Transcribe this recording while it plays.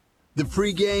The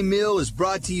pregame meal is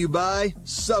brought to you by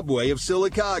Subway of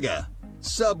Sylacauga.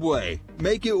 Subway,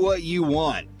 make it what you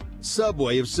want.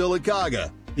 Subway of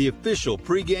Sylacauga, the official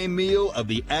pregame meal of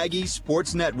the Aggie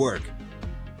Sports Network.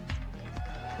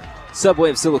 Subway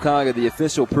of Sylacauga, the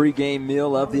official pregame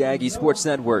meal of the Aggie Sports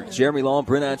Network. Jeremy Long,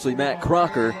 Brent Ashley, Matt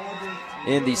Crocker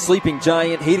in the Sleeping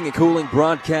Giant Heating and Cooling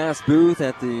broadcast booth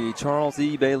at the Charles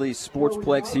E. Bailey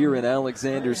Sportsplex here in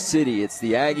Alexander City. It's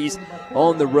the Aggies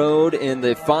on the road in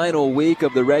the final week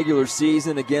of the regular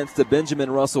season against the Benjamin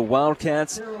Russell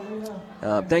Wildcats.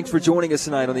 Thanks for joining us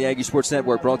tonight on the Aggie Sports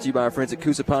Network, brought to you by our friends at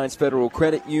Coosa Pines Federal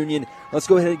Credit Union. Let's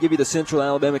go ahead and give you the Central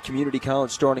Alabama Community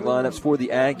College starting lineups for the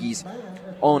Aggies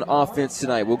on offense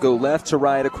tonight. We'll go left to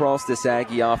right across this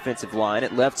Aggie offensive line.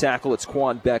 At left tackle, it's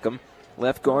Quan Beckham.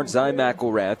 Left guard, Zy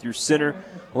McElrath. Your center,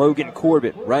 Logan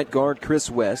Corbett. Right guard, Chris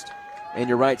West. And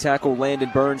your right tackle, Landon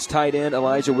Burns. Tight end,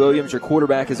 Elijah Williams. Your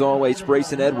quarterback, as always,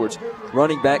 Brayson Edwards.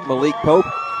 Running back, Malik Pope.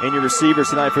 And your receivers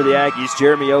tonight for the Aggies,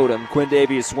 Jeremy Odom,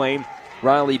 Quindavius Swain,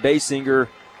 Riley Basinger,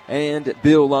 and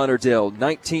Bill Lauderdale.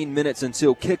 19 minutes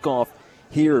until kickoff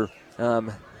here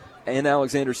in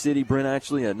Alexander City. Brent,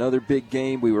 actually, another big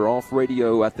game. We were off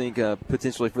radio, I think,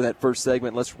 potentially for that first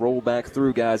segment. Let's roll back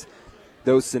through, guys,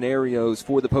 those scenarios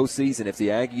for the postseason. If the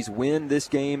Aggies win this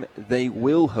game, they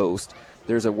will host.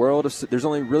 There's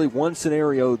only really one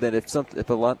scenario that if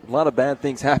a lot of bad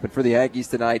things happen for the Aggies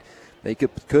tonight, they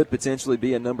could potentially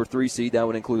be a number 3 seed. That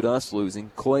would include us losing,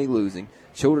 Clay losing,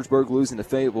 Childersburg losing to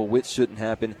Fayetteville, which shouldn't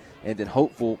happen, and then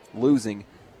Hopeful losing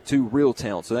to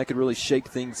Reeltown. So that could really shake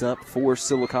things up for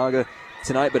Sylacauga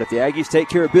tonight. But if the Aggies take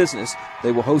care of business,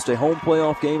 they will host a home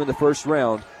playoff game in the first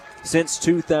round since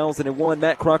 2001.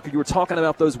 Matt Crocker, you were talking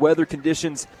about those weather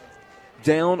conditions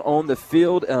down on the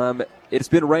field. It's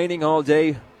been raining all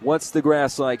day. What's the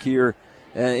grass like here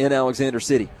in Alexander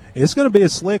City? It's going to be a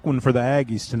slick one for the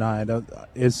Aggies tonight.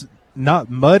 It's not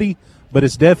muddy, but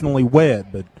it's definitely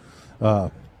wet. But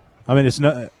it's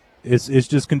not. It's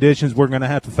just conditions we're going to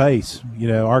have to face. You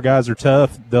know, our guys are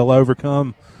tough. They'll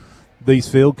overcome these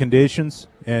field conditions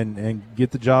and get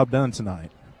the job done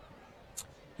tonight.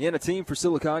 Yeah, and a team for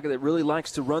Sylacauga that really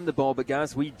likes to run the ball. But,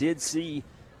 guys, we did see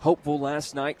Hopeful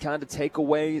last week kind of take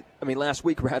away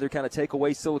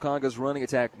Sylacauga's running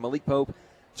attack. Malik Pope,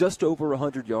 just over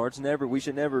 100 yards. We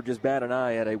should never just bat an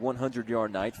eye at a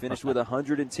 100-yard night. Finished with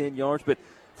 110 yards. But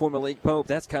for Malik Pope,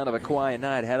 that's kind of a quiet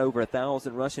night. Had over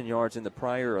 1,000 rushing yards in the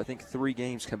prior, I think, 3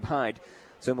 games combined.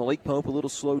 So Malik Pope a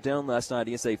little slowed down last night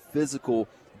against a physical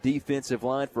defensive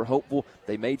line for Hopeful.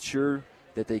 They made sure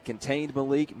that they contained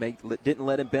Malik, didn't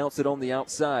let him bounce it on the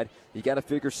outside. You got to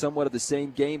figure somewhat of the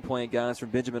same game plan, guys, from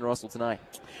Benjamin Russell tonight.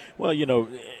 Well, you know,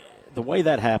 the way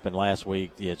that happened last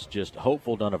week, it's just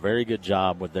Hopeful done a very good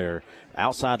job with their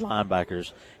outside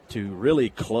linebackers to really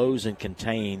close and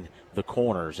contain the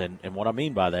corners. And what I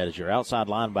mean by that is your outside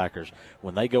linebackers,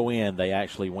 when they go in, they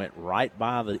actually went right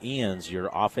by the ends, your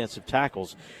offensive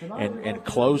tackles, and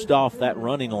closed off that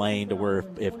running lane to where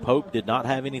if Pope did not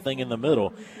have anything in the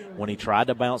middle, when he tried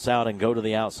to bounce out and go to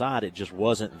the outside, it just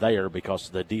wasn't there because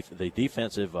the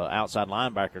defensive outside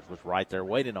linebackers was right there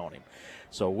waiting on him.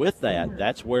 So with that,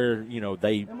 that's where, you know,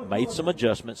 they made some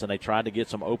adjustments and they tried to get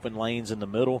some open lanes in the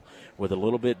middle with a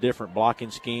little bit different blocking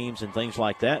schemes and things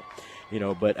like that. You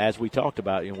know, but as we talked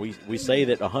about, you know, we say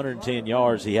that 110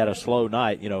 yards, he had a slow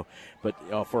night, you know, but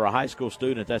for a high school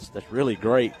student, that's really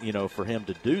great, you know, for him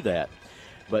to do that.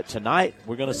 But tonight,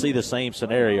 we're going to see the same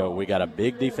scenario. We got a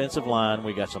big defensive line.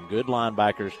 We got some good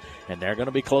linebackers, and they're going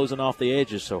to be closing off the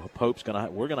edges. So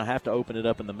we're going to have to open it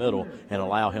up in the middle and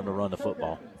allow him to run the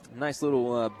football. Nice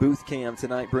little booth cam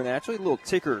tonight, Brent. Actually, a little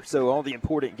ticker. So all the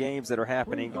important games that are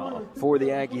happening for the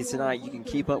Aggies tonight, you can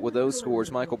keep up with those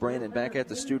scores. Michael Brandon back at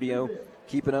the studio,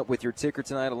 keeping up with your ticker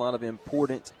tonight. A lot of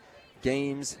important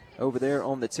games over there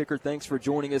on the ticker. Thanks for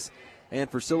joining us. And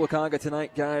for Sylacauga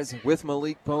tonight, guys, with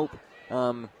Malik Pope,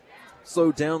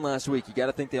 slowed down last week. You got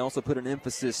to think they also put an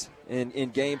emphasis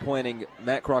in game planning.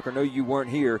 Matt Crocker, I know you weren't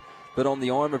here, but on the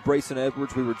arm of Brayson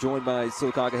Edwards, we were joined by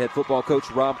Sylacauga head football coach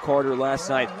Rob Carter last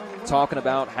night, talking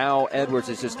about how Edwards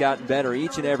has just gotten better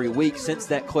each and every week since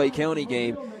that Clay County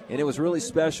game. And it was really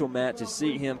special, Matt, to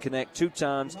see him connect 2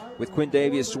 times with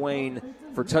Quindavius Swain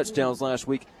for touchdowns last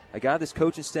week. A guy this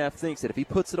coaching staff thinks that if he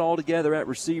puts it all together at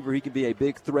receiver, he can be a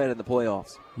big threat in the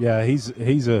playoffs. Yeah,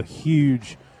 he's a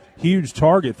huge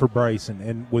target for Brayson.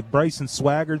 And with Brayson's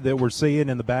swagger that we're seeing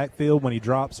in the backfield when he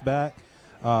drops back,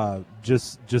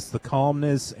 just the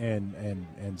calmness and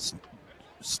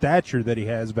stature that he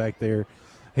has back there,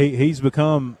 he's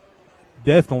become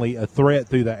definitely a threat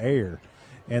through the air.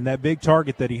 And that big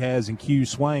target that he has in Q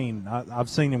Swain, I've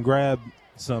seen him grab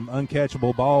some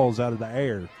uncatchable balls out of the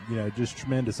air. Just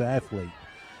tremendous athlete.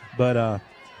 But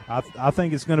I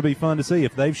think it's going to be fun to see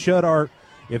if they've shut our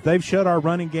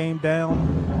running game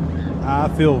down. I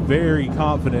feel very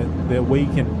confident that we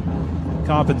can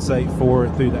compensate for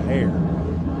it through the air.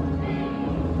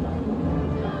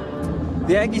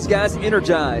 The Aggies guys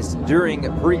energized during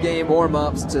pregame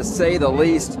warm-ups, to say the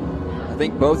least. I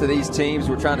think both of these teams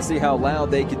were trying to see how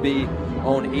loud they could be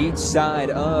on each side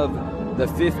of the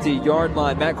 50-yard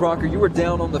line. Matt Crocker, you were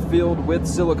down on the field with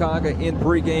Sylacauga in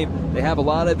pregame. They have a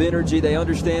lot of energy. They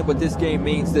understand what this game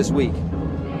means this week.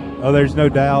 Oh, there's no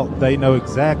doubt they know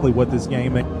exactly what this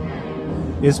game is.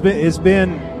 It's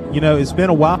been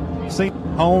a while. I've seen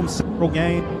home several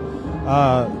games.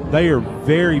 They are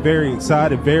very, very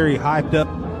excited, very hyped up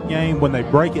game. When they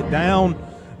break it down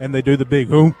and they do the big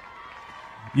boom,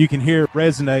 you can hear it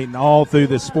resonating all through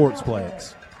the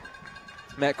sportsplex.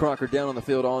 Matt Crocker down on the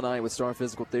field all night with Star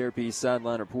Physical Therapy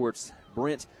sideline reports.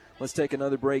 Brent, let's take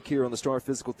another break here on the Star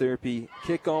Physical Therapy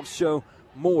Kickoff Show.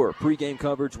 More pregame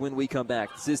coverage when we come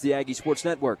back. This is the Aggie Sports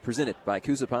Network, presented by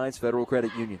Coosa Pines Federal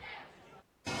Credit Union.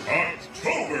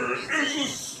 October is a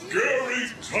scary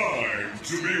time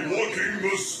to be walking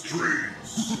the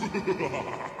streets.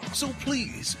 So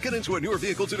please, get into a newer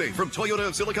vehicle today from Toyota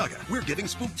of Sylacauga. We're giving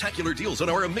spooktacular deals on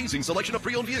our amazing selection of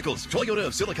pre-owned vehicles.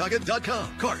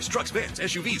 ToyotaofSylacauga.com. Cars, trucks, vans,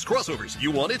 SUVs, crossovers.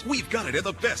 You want it? We've got it at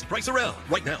the best price around.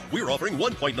 Right now, we're offering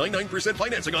 1.99%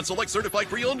 financing on select certified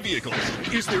pre-owned vehicles.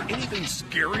 Is there anything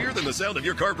scarier than the sound of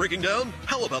your car breaking down?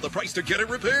 How about the price to get it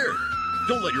repaired?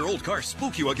 Don't let your old car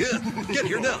spook you again. Get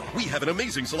here now. We have an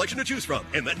amazing selection to choose from,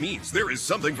 and that means there is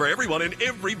something for everyone in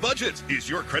every budget. Is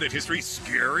your credit history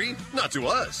scary? Not to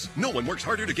us. No one works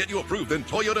harder to get you approved than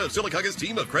Toyota of Sylacauga's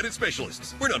team of credit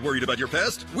specialists. We're not worried about your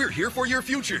past. We're here for your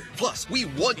future. Plus, we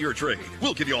want your trade.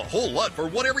 We'll give you a whole lot for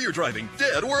whatever you're driving,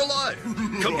 dead or alive.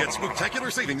 Come get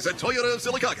spooktacular savings at Toyota of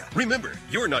Sylacauga. Remember,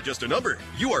 you're not just a number.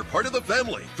 You are part of the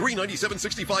family.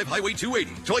 39765 Highway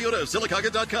 280.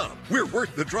 ToyotaofSylacauga.com. We're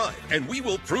worth the drive, and we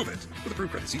will prove it. With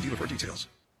approved credit, see dealer for details.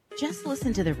 Just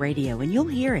listen to the radio and you'll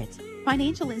hear it.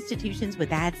 Financial institutions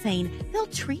with ads saying they'll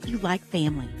treat you like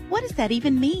family. What does that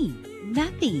even mean?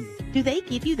 Nothing. Do they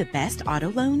give you the best auto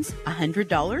loans?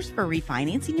 $100 for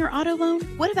refinancing your auto loan?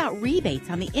 What about rebates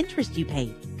on the interest you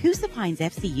paid? Coosa Pines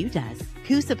FCU does.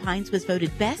 Coosa Pines was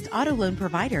voted best auto loan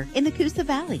provider in the Coosa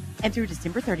Valley. And through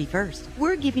December 31st,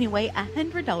 we're giving away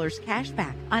 $100 cash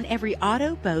back on every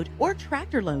auto, boat, or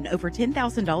tractor loan over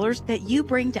 $10,000 that you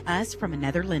bring to us from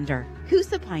another lender.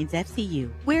 Coosa Pines FCU,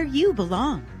 where you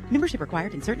belong. Membership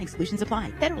required and certain exclusions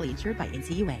apply. Federally insured by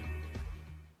NCUA.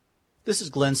 This is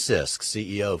Glenn Sisk,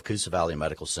 CEO of Coosa Valley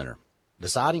Medical Center.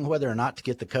 Deciding whether or not to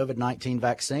get the COVID-19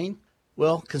 vaccine?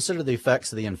 Well, consider the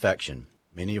effects of the infection,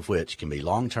 many of which can be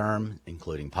long-term,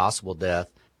 including possible death,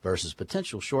 versus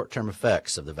potential short-term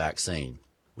effects of the vaccine.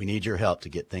 We need your help to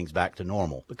get things back to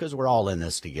normal because we're all in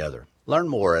this together. Learn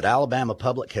more at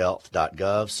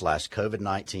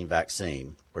alabamapublichealth.gov/COVID-19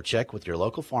 vaccine or check with your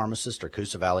local pharmacist or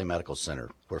Coosa Valley Medical Center,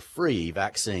 where free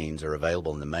vaccines are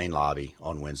available in the main lobby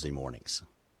on Wednesday mornings.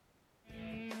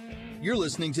 You're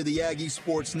listening to the Aggie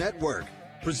Sports Network,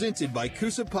 presented by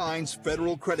Coosa Pines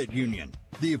Federal Credit Union,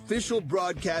 the official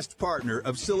broadcast partner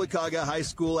of Sylacauga High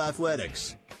School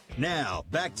Athletics. Now,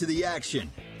 back to the action.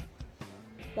 I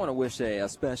want to wish a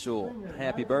special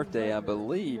happy birthday, I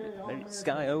believe. Maybe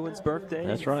Sky Owen's birthday.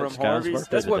 That's right, From Sky's Harvey's.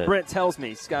 birthday That's what today. Brent tells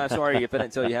me. Sky, sorry if I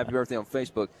didn't tell you happy birthday on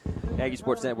Facebook. Aggie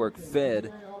Sports Network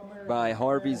fed by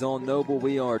Harvey's on Noble.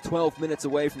 We are 12 minutes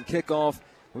away from kickoff.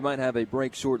 We might have a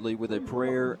break shortly with a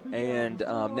prayer and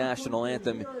national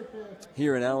anthem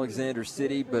here in Alexander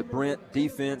City. But Brent,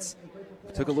 defense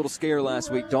took a little scare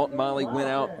last week. Dalton Miley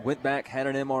went back, had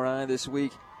an MRI this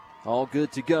week. All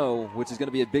good to go, which is going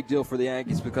to be a big deal for the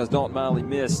Aggies because Dalton Miley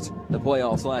missed the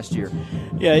playoffs last year.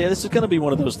 Yeah, this is going to be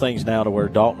one of those things now to where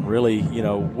Dalton really,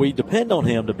 we depend on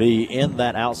him to be in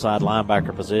that outside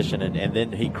linebacker position, and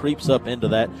then he creeps up into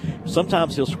that.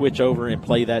 Sometimes he'll switch over and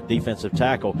play that defensive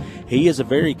tackle. He is a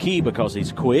very key because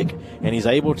he's quick, and he's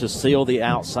able to seal the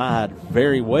outside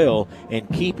very well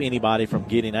and keep anybody from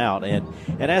getting out. And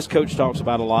as Coach talks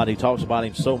about a lot, he talks about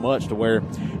him so much to where,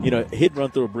 he'd run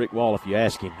through a brick wall if you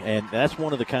ask him. And that's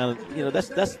one of the kind of,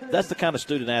 that's the kind of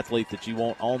student athlete that you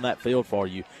want on that field for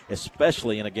you,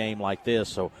 especially in a game like this.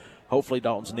 So hopefully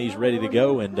Dalton's knee's ready to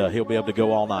go, and he'll be able to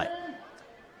go all night.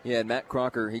 Yeah, and Matt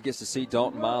Crocker, he gets to see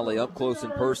Dalton Miley up close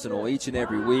and personal each and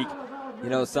every week.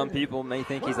 Some people may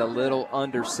think he's a little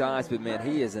undersized, but, man,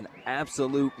 he is an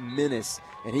absolute menace,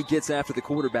 and he gets after the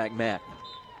quarterback, Matt.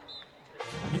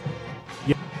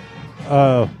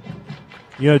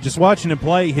 Just watching him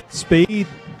play, his speed,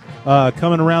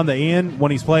 coming around the end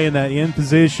when he's playing that end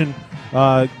position.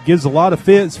 Gives a lot of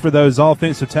fits for those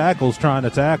offensive tackles trying to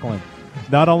tackle him.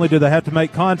 Not only do they have to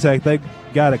make contact, they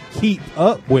got to keep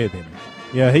up with him.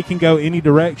 Yeah, he can go any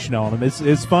direction on him.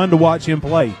 It's fun to watch him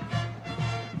play.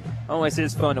 Always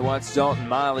is fun to watch Dalton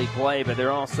Miley play, but there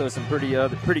are also some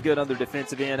pretty good other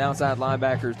defensive end, outside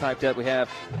linebackers typed up. We have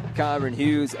Kyron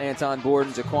Hughes, Anton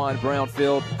Borden, Jaquan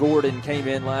Brownfield. Gordon came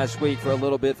in last week for a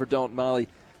little bit for Dalton Miley.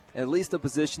 At least a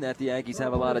position that the Aggies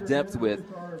have a lot of depth with.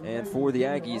 And for the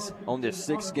Aggies on this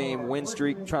 6-game win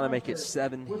streak, trying to make it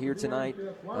 7 here tonight,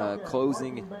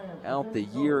 closing out the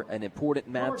year, an important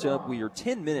matchup. We are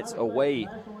 10 minutes away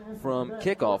from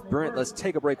kickoff. Brent, let's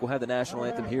take a break. We'll have the national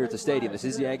anthem here at the stadium. This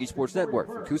is the Aggie Sports Network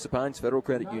from Coosa Pines Federal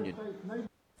Credit Union.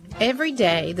 Every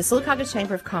day, the Sylacauga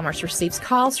Chamber of Commerce receives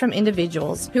calls from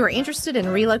individuals who are interested in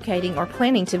relocating or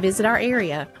planning to visit our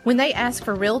area. When they ask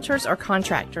for realtors or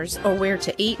contractors or where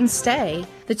to eat and stay,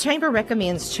 the Chamber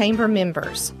recommends Chamber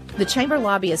members. The Chamber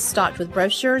lobby is stocked with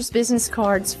brochures, business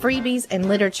cards, freebies, and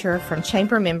literature from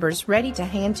Chamber members ready to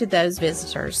hand to those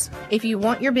visitors. If you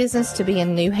want your business to be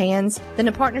in new hands, then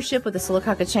a partnership with the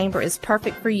Sylacauga Chamber is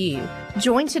perfect for you.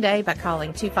 Join today by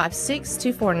calling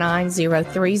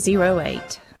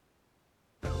 256-249-0308.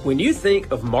 When you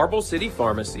think of Marble City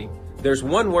Pharmacy, there's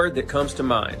one word that comes to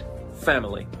mind: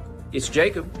 family. It's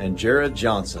Jacob and Jared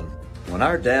Johnson. When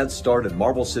our dads started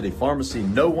Marble City Pharmacy,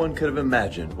 no one could have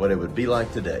imagined what it would be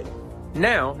like today.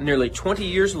 Now, nearly 20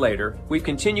 years later, we've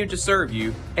continued to serve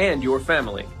you and your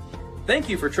family. Thank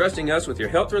you for trusting us with your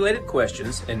health-related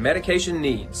questions and medication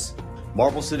needs.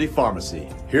 Marble City Pharmacy,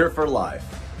 here for life.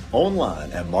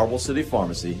 Online at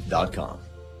marblecitypharmacy.com.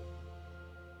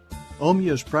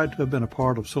 OMIA is proud to have been a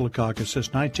part of Sylacauga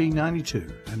since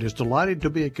 1992 and is delighted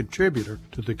to be a contributor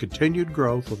to the continued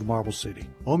growth of the Marble City.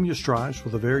 OMIA strives for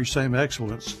the very same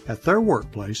excellence at their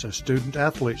workplace as student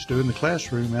athletes do in the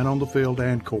classroom and on the field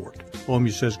and court.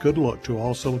 OMIA says good luck to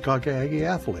all Sylacauga Aggie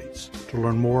athletes. To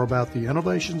learn more about the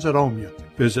innovations at OMIA,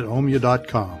 visit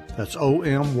omia.com. That's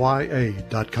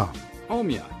OMYA.com.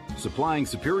 OMIA, supplying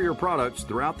superior products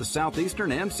throughout the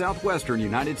southeastern and southwestern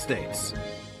United States.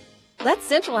 Let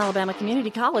Central Alabama Community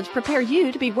College prepare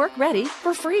you to be work ready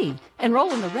for free.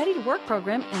 Enroll in the Ready to Work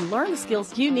program and learn the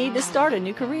skills you need to start a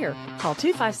new career. Call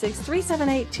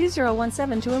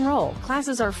 256-378-2017 to enroll.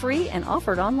 Classes are free and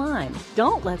offered online.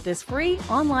 Don't let this free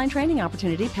online training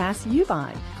opportunity pass you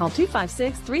by. Call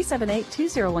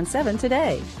 256-378-2017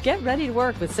 today. Get ready to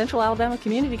work with Central Alabama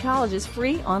Community College's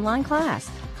free online class.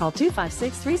 Call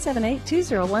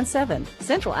 256-378-2017.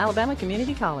 Central Alabama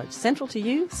Community College. Central to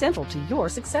you, central to your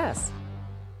success.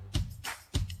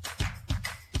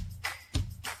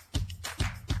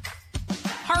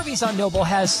 Harvey's on Noble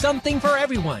has something for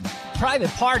everyone.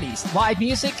 Private parties, live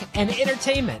music, and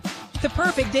entertainment. The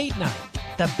perfect date night.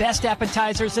 The best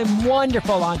appetizers and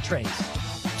wonderful entrees.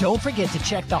 Don't forget to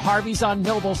check the Harvey's on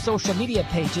Noble social media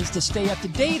pages to stay up to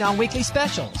date on weekly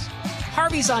specials.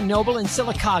 Harvey's on Noble in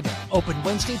Sylacauga, open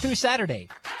Wednesday through Saturday.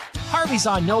 Harvey's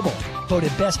on Noble,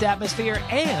 voted best atmosphere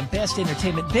and best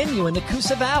entertainment venue in the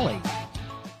Coosa Valley.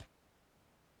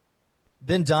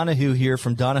 Ben Donahue here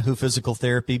from Donahue Physical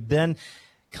Therapy. Ben,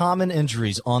 common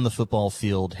injuries on the football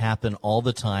field happen all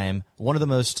the time. One of the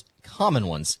most common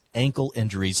ones, ankle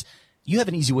injuries. You have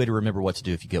an easy way to remember what to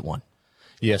do if you get one.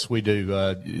 Yes, we do.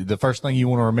 The first thing you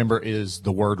want to remember is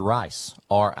the word RICE,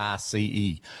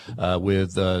 R-I-C-E.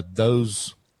 With that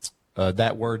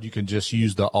word, you can just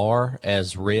use the R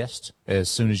as rest as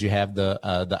soon as you have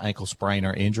the ankle sprain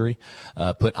or injury.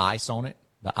 Put ice on it,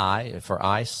 the I for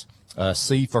ice.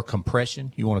 C for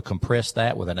compression. You want to compress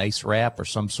that with an ACE wrap or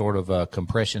some sort of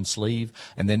compression sleeve,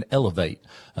 and then elevate.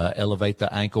 Elevate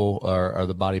the ankle or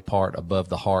the body part above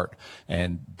the heart,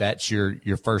 and that's your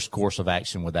first course of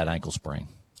action with that ankle sprain.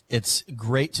 It's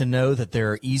great to know that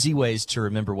there are easy ways to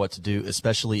remember what to do,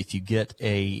 especially if you get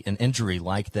an injury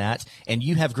like that. And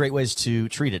you have great ways to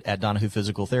treat it at Donahue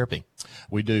Physical Therapy.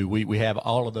 We do. We have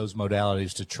all of those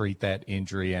modalities to treat that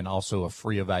injury and also a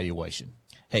free evaluation.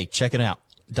 Hey, check it out.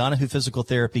 Donahue Physical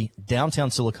Therapy, downtown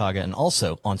Sylacauga, and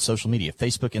also on social media,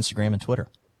 Facebook, Instagram, and Twitter.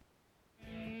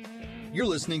 You're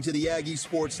listening to the Aggie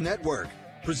Sports Network,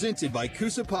 presented by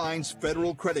Coosa Pines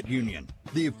Federal Credit Union,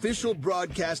 the official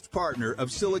broadcast partner of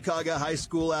Sylacauga High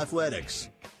School Athletics.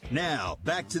 Now,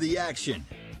 back to the action.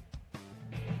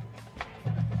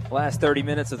 Last 30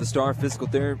 minutes of the Star Physical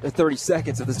Therapy, 30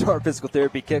 seconds of the Star Physical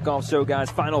Therapy kickoff show,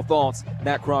 guys. Final thoughts,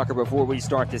 Matt Crocker, before we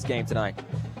start this game tonight.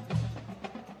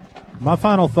 My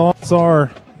final thoughts are,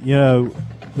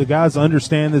 the guys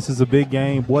understand this is a big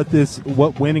game, what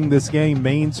winning this game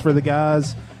means for the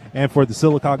guys and for the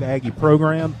Sylacauga Aggie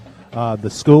program, the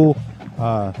school.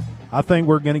 I think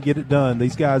we're going to get it done.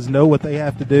 These guys know what they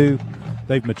have to do.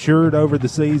 They've matured over the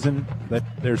season.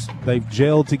 They've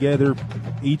gelled together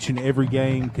each and every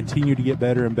game, continue to get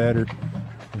better and better.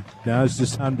 Now it's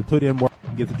just time to put in work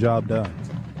and get the job done.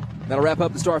 That'll wrap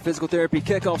up the Star Physical Therapy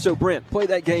kickoff. So, Brent, play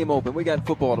that game open. We got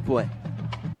football to play.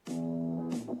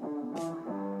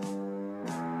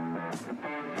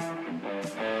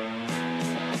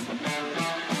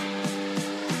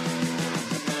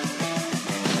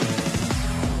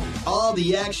 All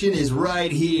the action is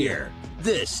right here.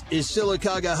 This is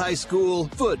Sylacauga High School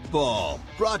football,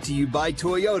 brought to you by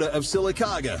Toyota of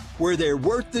Sylacauga, where they're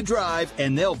worth the drive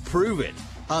and they'll prove it.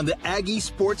 On the Aggie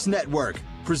Sports Network,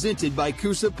 presented by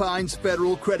Coosa Pines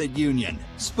Federal Credit Union.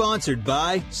 Sponsored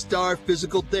by Star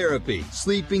Physical Therapy,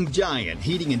 Sleeping Giant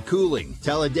Heating and Cooling,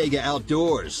 Talladega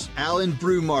Outdoors, Allen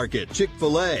Brew Market,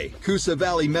 Chick-fil-A, Coosa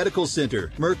Valley Medical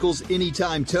Center, Merkel's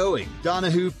Anytime Towing,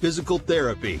 Donahue Physical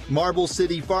Therapy, Marble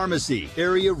City Pharmacy,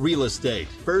 Area Real Estate,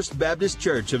 First Baptist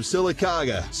Church of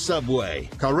Sylacauga, Subway,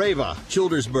 Careva,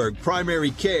 Childersburg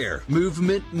Primary Care,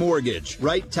 Movement Mortgage,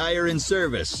 Right Tire and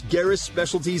Service, Garris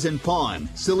Specialties and Pawn,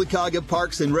 Sylacauga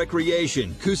Parks and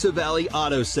Recreation, Coosa Valley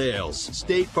Auto Sales,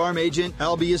 State Farm Agent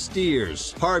Albia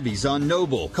Steers, Harvey's on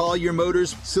Noble, Collier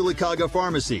Motors, Sylacauga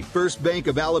Pharmacy, First Bank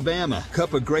of Alabama,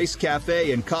 Cup of Grace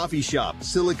Cafe and Coffee Shop,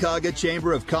 Sylacauga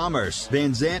Chamber of Commerce,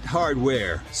 Van Zant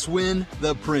Hardware, Swin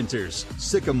the Printers,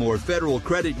 Sycamore Federal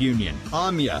Credit Union,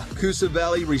 Amya, Coosa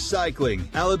Valley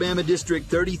Recycling, Alabama District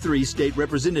 33 State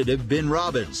Representative Ben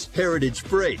Robbins, Heritage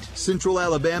Freight, Central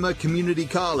Alabama Community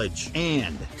College,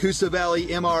 and Coosa Valley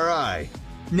MRI.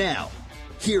 Now,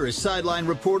 here is sideline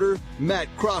reporter Matt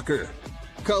Crocker,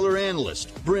 color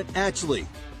analyst Brent Atchley,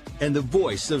 and the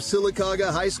voice of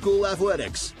Sylacauga High School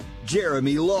Athletics,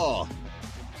 Jeremy Law.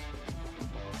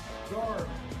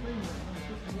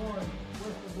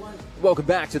 Welcome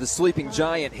back to the Sleeping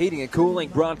Giant Heating and Cooling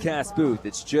broadcast booth.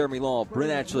 It's Jeremy Law,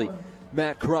 Brent Atchley,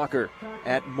 Matt Crocker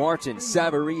at Martin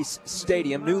Savarese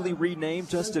Stadium, newly renamed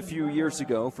just a few years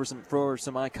ago for some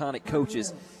iconic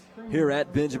coaches here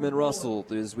at Benjamin Russell,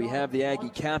 as we have the Aggie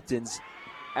captains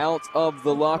out of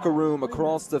the locker room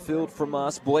across the field from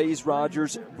us. Blaze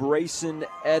Rogers, Brayson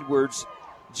Edwards,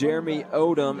 Jeremy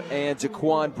Odom, and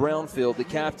Jaquan Brownfield, the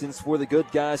captains for the good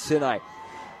guys tonight.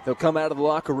 They'll come out of the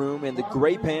locker room in the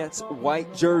gray pants,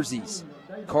 white jerseys.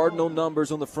 Cardinal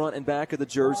numbers on the front and back of the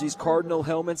jerseys. Cardinal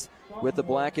helmets with the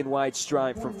black and white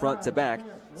stripe from front to back.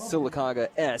 Sylacauga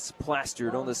S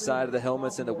plastered on the side of the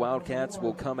helmets, and the Wildcats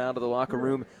will come out of the locker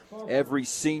room. Every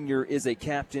senior is a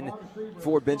captain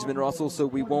for Benjamin Russell, so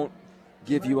we won't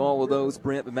give you all of those,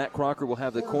 Brent, but Matt Crocker will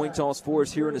have the coin toss for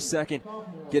us here in a second.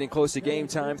 Getting close to game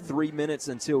time, 3 minutes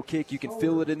until kick. You can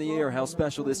feel it in the air how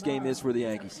special this game is for the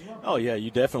Aggies. Oh, yeah,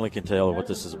 you definitely can tell what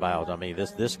this is about. I mean,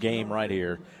 this game right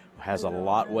here has a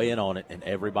lot weighing on it, and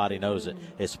everybody knows it,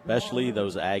 especially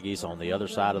those Aggies on the other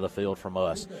side of the field from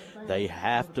us. They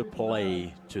have to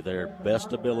play to their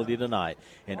best ability tonight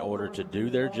in order to do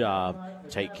their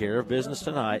job, take care of business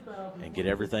tonight, and get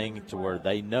everything to where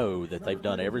they know that they've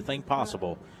done everything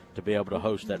possible to be able to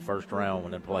host that first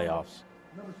round in playoffs.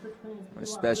 A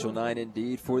special night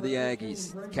indeed for the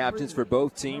Aggies. Captains for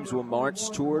both teams will march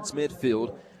towards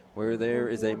midfield, where there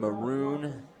is a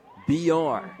maroon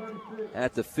BR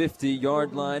at the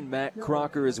 50-yard line. Matt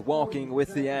Crocker is walking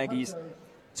with the Aggies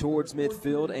towards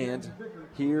midfield, and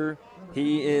here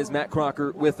he is, Matt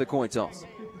Crocker, with the coin toss.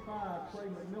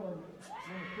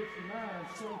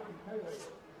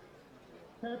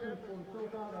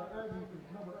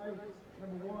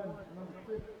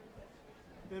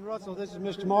 Ben Russell, this is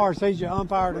Mr. Morris. He's your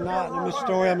umpire tonight, and Mr.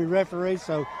 Story, I'm your referee.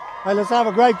 So, hey, let's have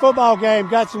a great football game.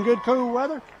 Got some good, cool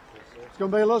weather. It's going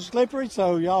to be a little slippery,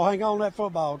 so y'all hang on that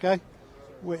football, okay?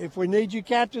 If we need you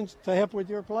captains to help with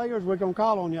your players, we're going to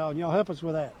call on y'all, and y'all help us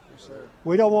with that. Yes, sir.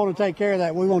 We don't want to take care of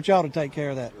that. We want y'all to take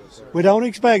care of that. Yes, sir. We don't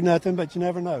expect nothing, but you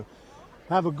never know.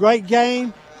 Have a great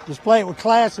game. Just play it with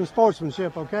class and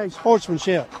sportsmanship, okay?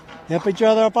 Sportsmanship. Help each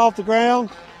other up off the ground.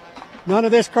 None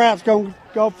of this crap's going to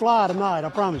go fly tonight, I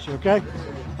promise you, okay?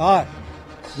 All right.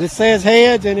 This says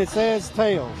heads and it says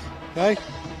tails, okay?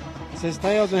 It says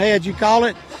tails and heads. You call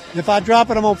it. If I drop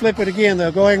it, I'm going to flip it again,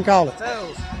 though. Go ahead and call it.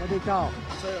 Tails. What do you call it?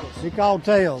 Tails. You called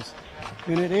tails.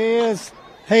 And it is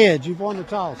heads. You've won the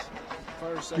toss.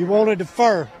 You want to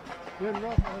defer. All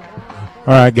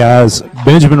right, guys.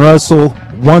 Benjamin Russell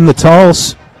won the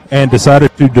toss and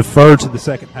decided to defer to the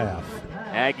second half.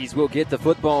 Aggies will get the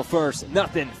football first.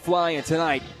 Nothing flying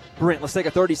tonight. Brent, let's take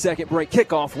a 30-second break.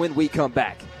 Kickoff when we come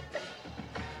back.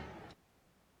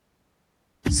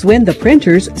 Swin the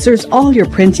Printers serves all your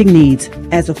printing needs.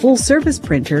 As a full-service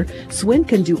printer, Swin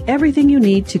can do everything you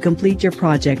need to complete your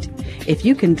project. If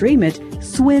you can dream it,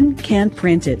 Swin can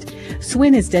print it.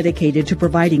 Swin is dedicated to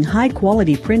providing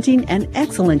high-quality printing and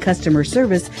excellent customer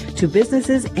service to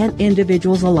businesses and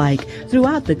individuals alike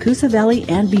throughout the Coosa Valley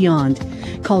and beyond.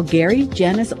 Call Gary,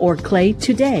 Janice, or Clay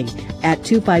today at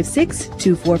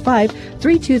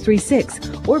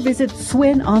 256-245-3236 or visit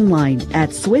Swin online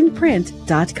at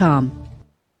swinprint.com.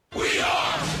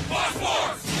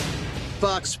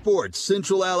 Fox Sports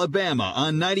Central Alabama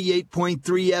on 98.3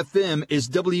 FM is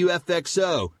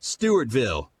WFXO,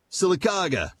 Stewartville,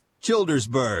 Sylacauga,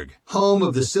 Childersburg, home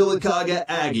of the Sylacauga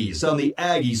Aggies on the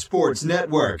Aggie Sports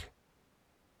Network.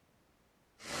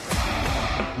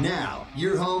 Now,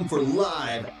 you're home for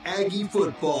live Aggie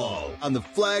football on the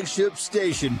flagship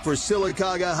station for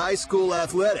Sylacauga High School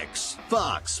athletics,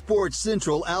 Fox Sports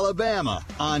Central Alabama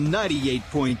on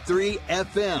 98.3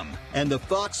 FM and the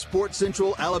Fox Sports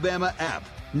Central Alabama app.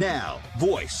 Now,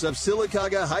 voice of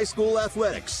Sylacauga High School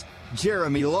athletics,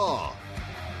 Jeremy Law.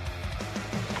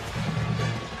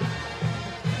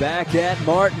 Back at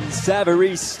Martin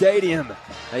Savarese Stadium,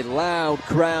 a loud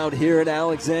crowd here in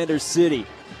Alexander City.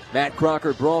 Matt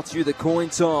Crocker brought you the coin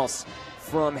toss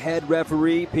from head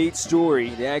referee Pete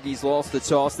Story. The Aggies lost the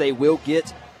toss. They will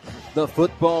get the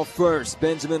football first.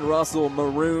 Benjamin Russell,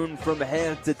 maroon from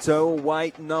head to toe,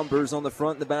 white numbers on the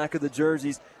front and the back of the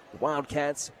jerseys.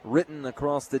 Wildcats written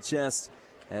across the chest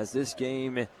as this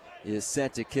game is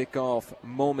set to kick off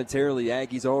momentarily.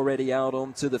 Aggies already out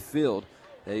onto the field.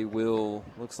 They will,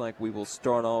 looks like we will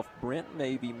start off. Brent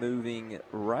may be moving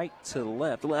right to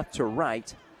left, left to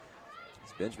right.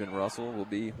 Benjamin Russell will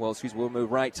be, we'll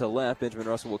move right to left. Benjamin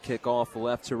Russell will kick off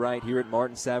left to right here at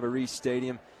Martin Savarese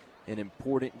Stadium. An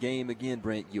important game again,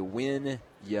 Brent. You win,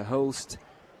 you host,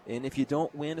 and if you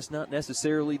don't win, it's not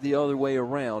necessarily the other way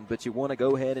around, but you want to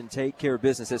go ahead and take care of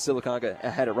business. As Sylacauga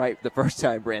had it right the first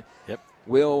time, Brent. Yep.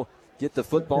 We'll get the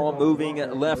football moving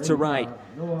left to right.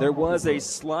 There was a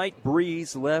slight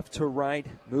breeze left to right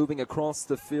moving across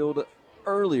the field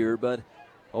earlier, but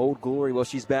Old Glory, well,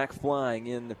 she's back flying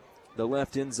in the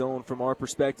left end zone from our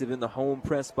perspective in the home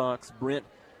press box. Brent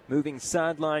moving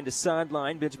sideline to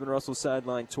sideline. Benjamin Russell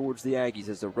sideline towards the Aggies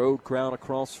as the road crowd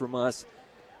across from us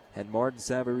at Martin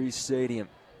Savarese Stadium.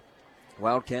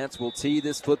 Wildcats will tee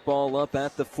this football up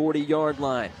at the 40-yard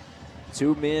line.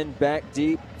 Two men back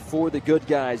deep for the good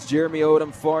guys. Jeremy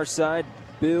Odom far side,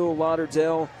 Bill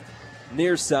Lauderdale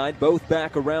near side, both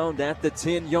back around at the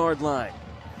 10-yard line.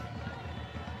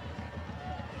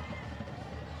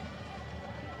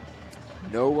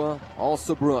 Noah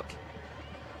Alsabrook,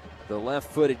 the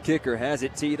left-footed kicker, has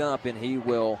it teed up, and he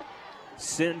will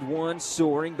send one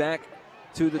soaring back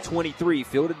to the 23.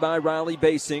 Fielded by Riley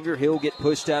Basinger. He'll get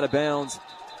pushed out of bounds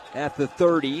at the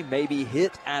 30, maybe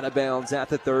hit out of bounds at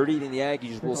the 30. Then the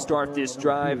Aggies will start this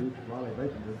drive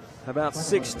about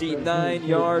 69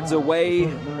 yards away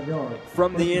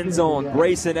from the end zone.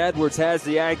 Grayson Edwards has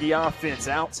the Aggie offense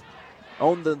out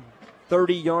on the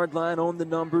 30-yard line on the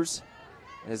numbers.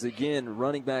 As again,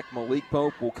 running back Malik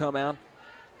Pope will come out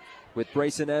with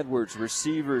Grayson Edwards.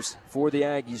 Receivers for the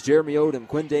Aggies, Jeremy Odom,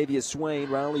 Quindavius Swain,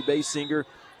 Riley Basinger,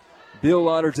 Bill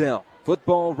Lauderdale.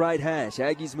 Football right hash.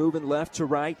 Aggies moving left to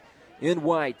right in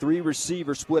white. Three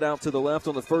receivers split out to the left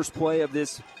on the first play of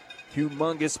this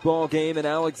humongous ball game in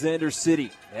Alexander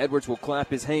City. Edwards will clap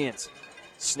his hands.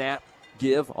 Snap,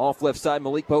 give, off left side,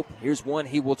 Malik Pope. Here's one,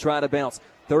 he will try to bounce.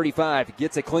 35,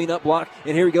 gets a cleanup block,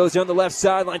 and here he goes down the left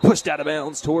sideline, pushed out of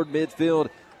bounds toward midfield.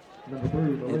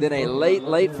 And then a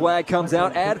late flag comes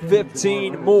out. Add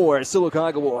 15 more.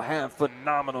 Sylacauga will have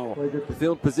phenomenal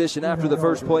field position after the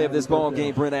first play of this ball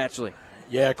game, Brent Ashley.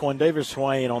 Yeah, Quindavius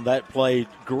Swain on that play,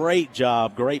 great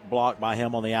job, great block by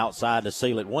him on the outside to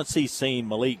seal it. Once he seen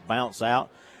Malik bounce out,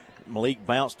 Malik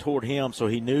bounced toward him, so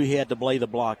he knew he had to play the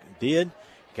block. Did,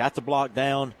 got the block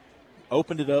down,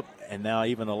 opened it up, and now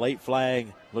even a late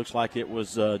flag looks like it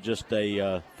was just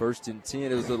a first and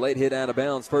 10. It was a late hit out of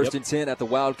bounds. First and 10 at the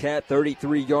Wildcat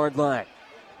 33-yard line.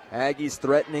 Aggies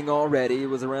threatening already. It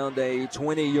was around a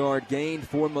 20-yard gain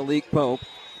for Malik Pope.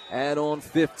 Add on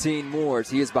 15 more.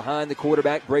 He is behind the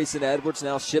quarterback. Grayson Edwards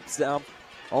now ships out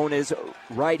on his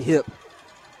right hip.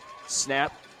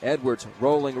 Snap. Edwards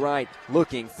rolling right,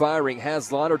 looking, firing,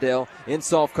 has Lauderdale in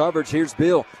soft coverage. Here's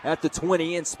Bill at the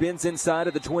 20 and spins inside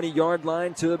of the 20-yard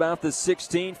line to about the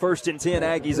 16. First and 10,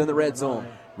 Aggies in the red zone.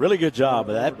 Really good job.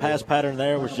 That pass pattern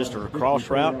there was just a cross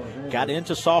route. Got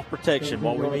into soft protection.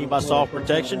 What we mean by soft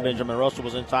protection, Benjamin Russell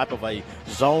was in type of a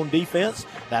zone defense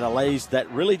that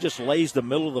really just lays the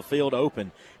middle of the field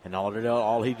open. And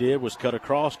all he did was cut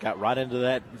across, got right into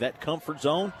that comfort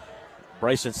zone.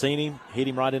 Brayson seen him, hit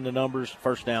him right in the numbers,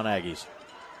 first down Aggies.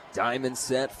 Diamond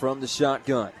set from the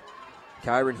shotgun.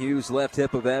 Kyron Hughes, left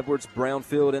hip of Edwards.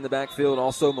 Brownfield in the backfield,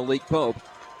 also Malik Pope.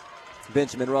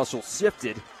 Benjamin Russell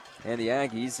shifted, and the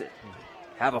Aggies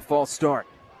have a false start.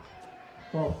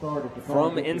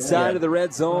 From inside of the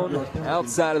red zone,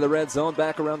 outside of the red zone,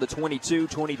 back around the 22,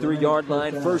 23-yard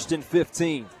line, 1st and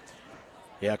 15.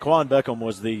 Yeah, Quan Beckham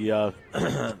was the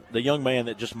the young man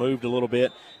that just moved a little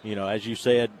bit. You know, as you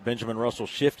said, Benjamin Russell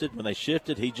shifted. When they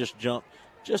shifted, he just jumped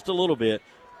just a little bit.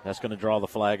 That's going to draw the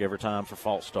flag every time for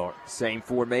false start. Same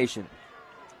formation.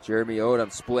 Jeremy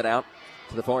Odom split out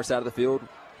to the far side of the field.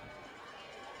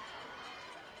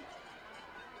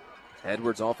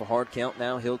 Edwards off a hard count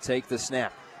now. He'll take the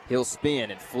snap. He'll spin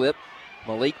and flip.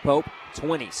 Malik Pope,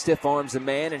 20, stiff arms a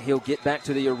man, and he'll get back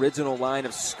to the original line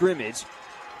of scrimmage.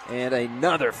 And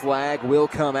another flag will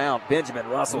come out. Benjamin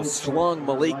Russell slung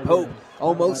Malik Pope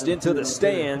almost into the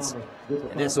stands.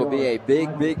 And this will be a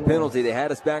big, big penalty. They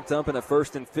had us backed up in a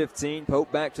 1st and 15.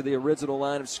 Pope back to the original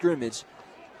line of scrimmage.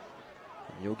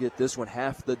 And you'll get this one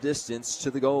half the distance to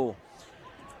the goal.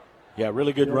 Yeah,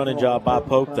 really good running job by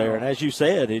Pope there. And as you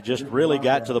said, it just really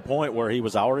got to the point where he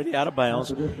was already out of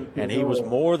bounds, and he was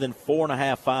more than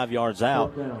 4.5, 5 yards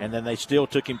out, and then they still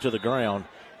took him to the ground.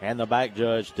 And the back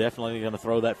judge definitely going to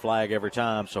throw that flag every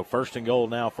time. So 1st and goal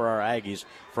now for our Aggies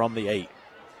from the 8.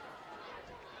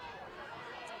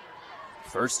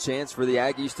 First chance for the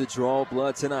Aggies to draw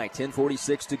blood tonight.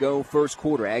 10:46 to go, first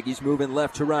quarter. Aggies moving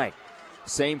left to right.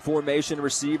 Same formation,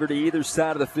 receiver to either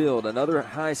side of the field. Another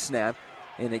high snap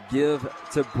and a give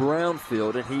to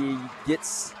Brownfield, and he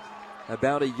gets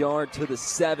about a yard to the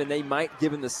 7. They might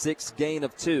give him the 6 gain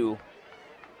of 2.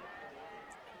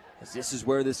 As this is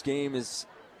where this game is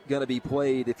going to be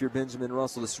played. If you're Benjamin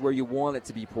Russell, this is where you want it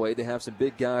to be played. They have some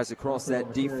big guys across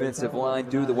that defensive line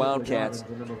do the Wildcats.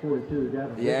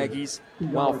 The Aggies,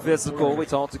 while physical, we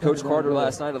talked to Coach Carter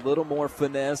last night, a little more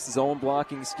finesse, zone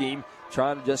blocking scheme,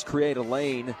 trying to just create a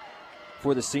lane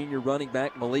for the senior running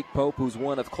back Malik Pope, who's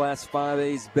one of Class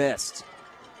 5A's best.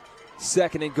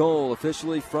 2nd and goal,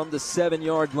 officially from the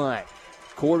 7-yard line.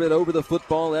 Corbett over the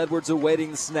football, Edwards awaiting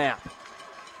the snap.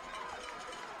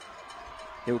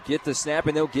 He'll get the snap,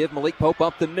 and they'll give Malik Pope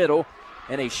up the middle,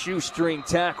 and a shoestring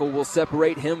tackle will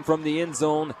separate him from the end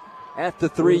zone at the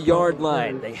 3-yard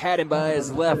line. They had him by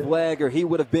his left leg, or he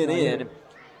would have been in.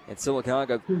 And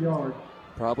Sylacauga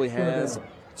probably has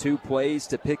 2 plays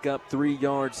to pick up 3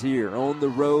 yards here on the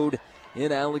road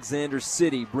in Alexander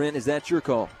City. Brent, is that your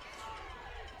call?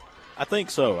 I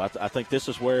think so. I think this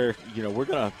is where, we're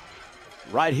going to,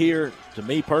 right here, to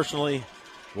me personally,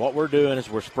 what we're doing is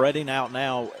we're spreading out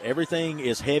now. Everything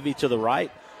is heavy to the right.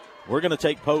 We're going to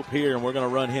take Pope here, and we're going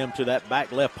to run him to that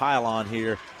back left pylon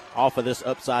here off of this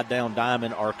upside-down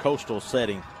diamond or coastal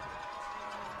setting.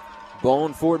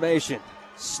 Bone formation.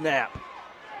 Snap.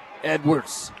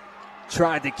 Edwards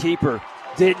tried to keep her.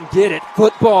 Didn't get it.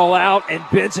 Football out, and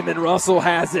Benjamin Russell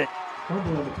has it.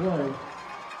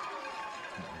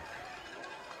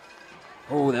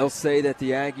 Oh, they'll say that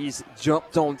the Aggies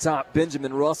jumped on top.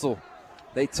 Benjamin Russell.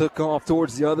 They took off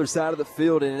towards the other side of the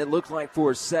field, and it looked like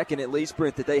for a second at least,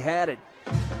 Brent, that they had it.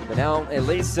 But now at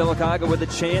least Sylacauga with a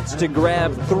chance to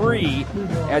grab 3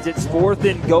 as it's 4th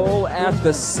and goal at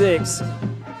the 6.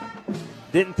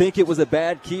 Didn't think it was a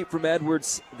bad keep from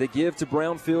Edwards. The give to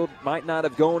Brownfield might not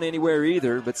have gone anywhere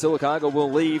either, but Sylacauga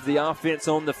will leave the offense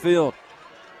on the field.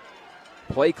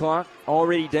 Play clock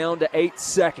already down to 8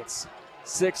 seconds,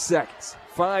 6 seconds,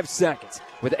 5 seconds.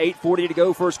 With 8:40 to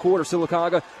go, first quarter,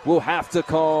 Sylacauga will have to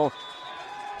call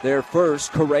their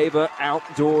first Carreva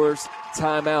Outdoors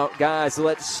timeout. Guys,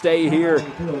 let's stay here.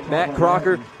 Matt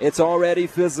Crocker, it's already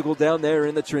physical down there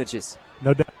in the trenches.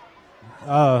 No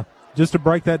doubt. Just to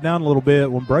break that down a little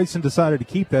bit, when Brayson decided to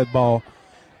keep that ball,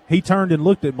 he turned and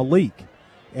looked at Malik.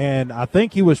 And I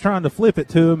think he was trying to flip it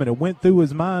to him, and it went through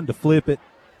his mind to flip it,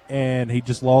 and he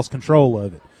just lost control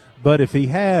of it. But if he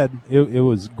had, it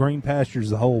was green pastures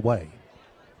the whole way.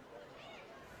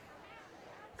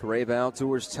 Carreva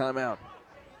Outdoors timeout.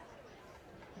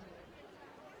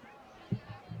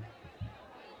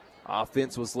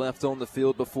 Offense was left on the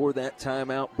field before that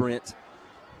timeout, Brent.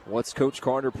 What's Coach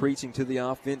Carter preaching to the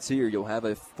offense here? You'll have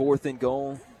a 4th and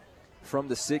goal from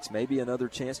the 6, maybe another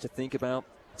chance to think about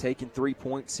taking 3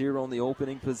 points here on the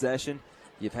opening possession.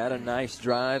 You've had a nice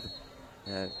drive.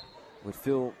 Would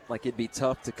feel like it'd be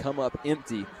tough to come up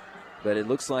empty, but it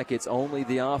looks like it's only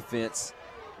the offense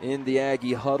in the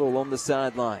Aggie huddle on the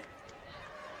sideline.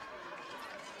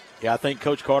 Yeah, I think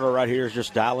Coach Carter right here is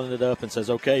just dialing it up and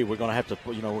says, okay, we're going to have to,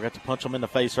 we're going to have to punch them in the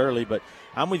face early. But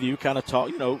I'm with you, kind of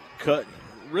talk, cut.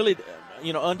 Really,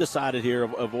 undecided here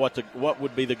of what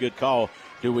would be the good call.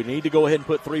 Do we need to go ahead and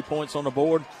put 3 points on the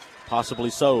board? Possibly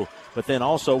so. But then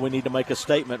also we need to make a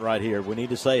statement right here. We need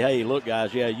to say, hey, look,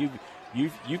 guys, yeah,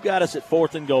 you've got us at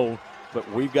 4th and goal, but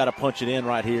we've got to punch it in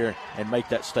right here and make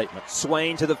that statement.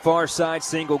 Swain to the far side,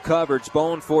 single coverage.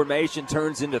 Bone formation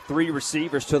turns into 3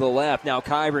 receivers to the left. Now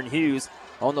Kyron Hughes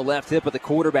on the left hip of the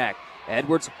quarterback.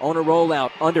 Edwards on a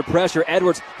rollout, under pressure.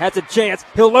 Edwards has a chance.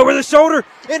 He'll lower the shoulder,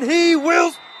 and he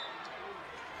will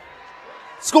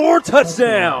score.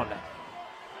 Touchdown.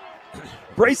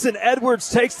 Brayson Edwards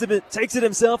takes it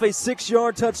himself, a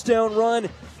 6-yard touchdown run.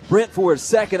 Brent, for a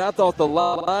second, I thought the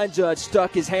line judge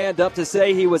stuck his hand up to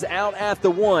say he was out at the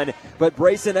 1, but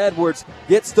Brayson Edwards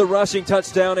gets the rushing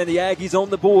touchdown, and the Aggies on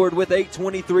the board with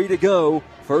 8:23 to go,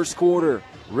 first quarter.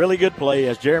 Really good play.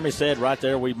 As Jeremy said right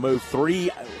there, we moved three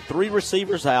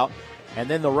receivers out, and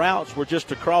then the routes were just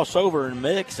to cross over and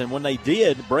mix, and when they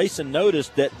did, Brayson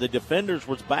noticed that the defenders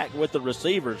was back with the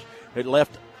receivers. It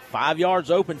left 5 yards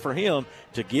open for him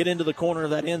to get into the corner of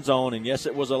that end zone, and yes,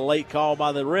 it was a late call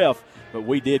by the ref, but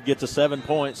we did get to 7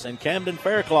 points, and Camden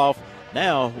Fairclough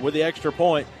now with the extra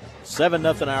point,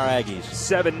 7-0 our Aggies.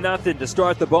 7-0 to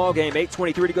start the ball game.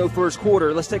 8:23 to go first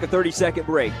quarter. Let's take a 30-second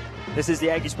break. This is the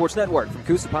Aggie Sports Network from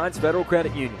Coosa Pines Federal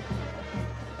Credit Union.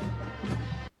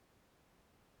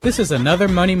 This is another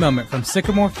money moment from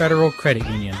Sycamore Federal Credit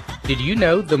Union. Did you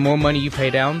know the more money you pay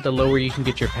down, the lower you can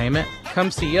get your payment? Come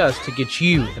see us to get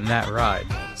you in that ride.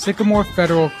 Sycamore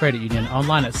Federal Credit Union,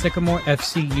 online at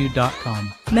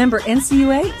sycamorefcu.com. Member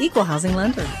NCUA, Equal Housing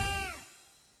Lender.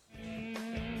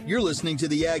 You're listening to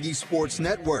the Aggie Sports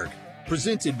Network,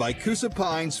 presented by Coosa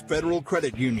Pines Federal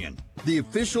Credit Union, the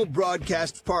official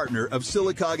broadcast partner of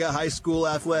Sylacauga High School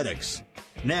Athletics.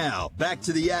 Now, back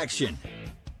to the action.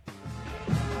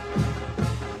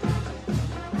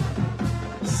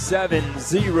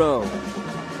 7-0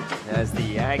 as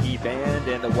the Aggie band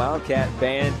and the Wildcat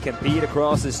band compete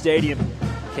across the stadium.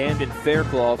 Camden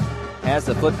Fairclough has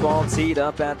the football teed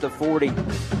up at the 40.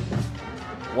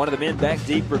 One of the men back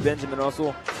deep for Benjamin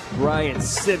Russell, Brian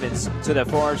Simmons, to the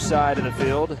far side of the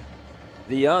field.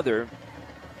 The other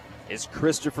is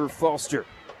Christopher Foster.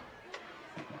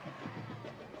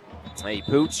 A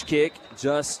pooch kick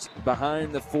just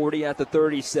behind the 40 at the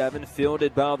 37,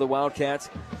 fielded by the Wildcats.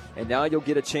 And now you'll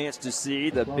get a chance to see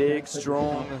the big,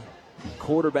 strong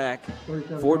quarterback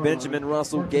for Benjamin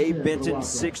Russell, Gabe Benton,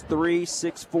 6'3",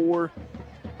 6'4",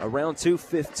 around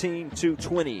 215,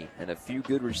 220, and a few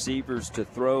good receivers to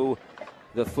throw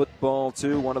the football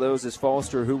to. One of those is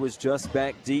Foster, who was just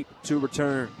back deep to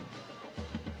return.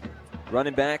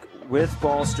 Running back with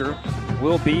Foster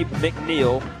will be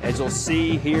McNeil, as you'll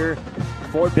see here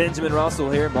for Benjamin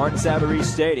Russell here at Martin Savarese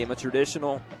Stadium, a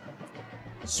traditional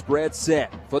spread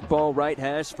set. Football right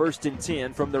hash, 1st and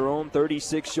 10 from their own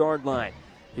 36-yard line.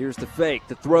 Here's the fake,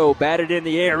 the throw, batted in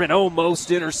the air and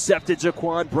almost intercepted.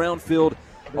 Jaquan Brownfield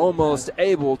almost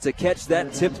able to catch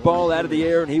that tipped ball out of the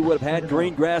air, and he would have had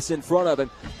green grass in front of him.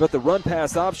 But the run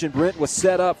pass option, Brent, was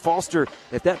set up. Foster,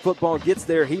 if that football gets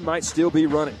there, he might still be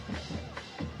running.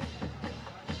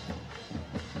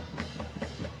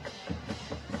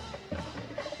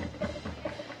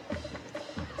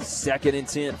 Second and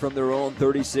 10 from their own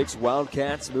 36.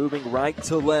 Wildcats moving right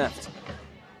to left.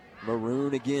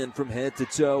 Maroon again from head to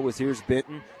toe as here's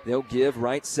Benton. They'll give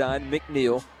right side.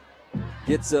 McNeil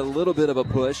gets a little bit of a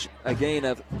push. A gain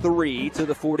of 3 to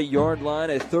the 40-yard line.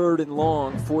 A 3rd and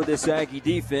long for this Aggie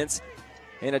defense.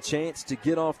 And a chance to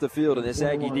get off the field. And this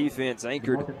Aggie defense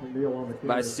anchored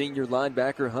by senior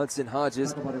linebacker Hudson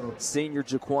Hodges, senior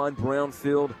Jaquan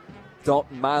Brownfield,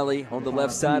 Dalton Miley on the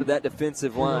left side of that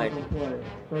defensive line.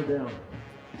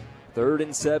 3rd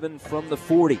and 7 from the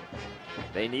 40.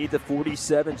 They need the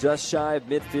 47 just shy of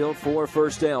midfield for a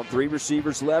first down. 3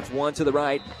 receivers left, 1 to the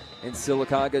right, and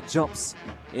Sylacauga jumps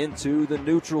into the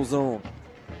neutral zone.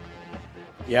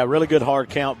 Yeah, really good hard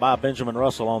count by Benjamin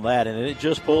Russell on that, and it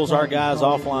just pulls our guys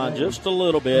offline just a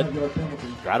little bit.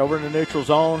 Right over in the neutral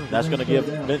zone. That's going to give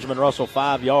Benjamin Russell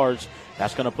 5 yards.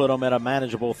 That's going to put them at a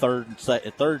manageable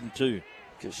 3rd and 2.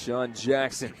 Keshawn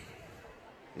Jackson,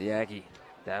 the Aggie,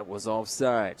 that was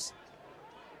offsides.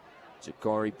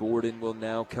 Jakari Borden will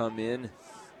now come in.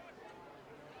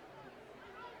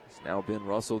 It's now Ben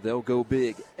Russell. They'll go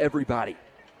big. Everybody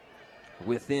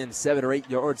within 7 or 8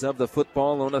 yards of the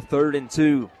football on a 3rd and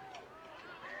 2.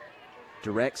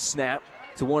 Direct snap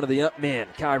to one of the up men.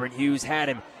 Kyron Hughes had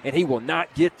him, and he will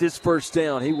not get this first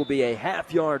down. He will be a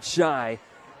half yard shy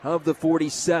of the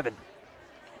 47.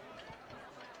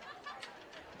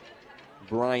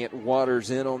 Bryant Waters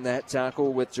in on that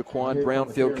tackle with Jaquan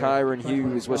Brownfield. Kyron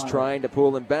Hughes was trying to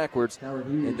pull him backwards.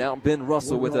 And now Ben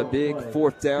Russell with a big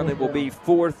fourth down. It will be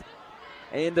fourth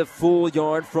and a full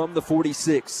yard from the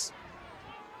 46.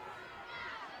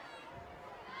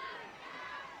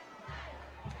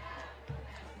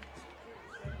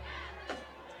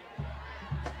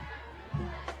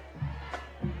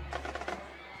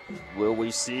 Will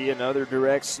we see another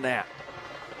direct snap?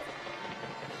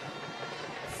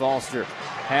 Foster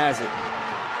has it.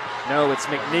 No, it's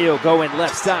McNeil going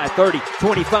left side, 30,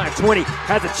 25, 20.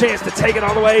 Has a chance to take it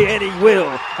all the way, and he will.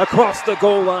 Across the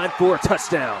goal line for a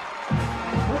touchdown.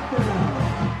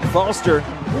 Foster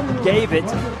gave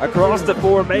it across the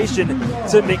formation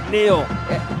to McNeil.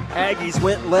 Aggies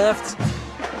went left.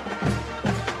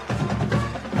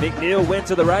 McNeil went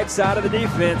to the right side of the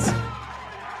defense.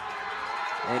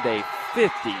 And a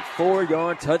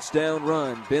 54-yard touchdown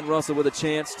run. Ben Russell with a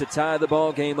chance to tie the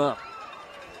ball game up.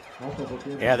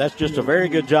 Yeah, that's just a very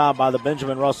good job by the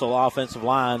Benjamin Russell offensive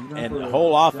line and the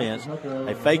whole offense.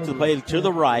 They faked the play to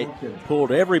the right,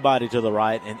 pulled everybody to the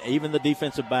right, and even the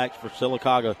defensive backs for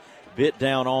Sylacauga bit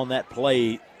down on that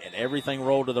play, and everything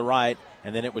rolled to the right,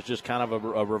 and then it was just kind of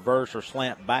a reverse or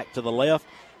slant back to the left.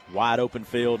 Wide open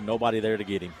field, nobody there to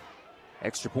get him.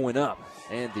 Extra point up,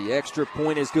 and the extra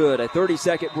point is good. A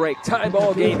 30-second break. Tie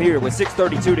ball game here with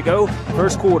 6:32 to go.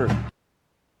 First quarter.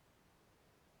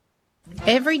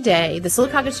 Every day, the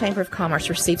Sylacauga Chamber of Commerce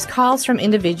receives calls from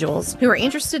individuals who are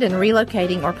interested in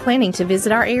relocating or planning to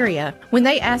visit our area. When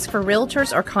they ask for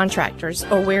realtors or contractors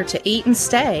or where to eat and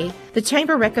stay, the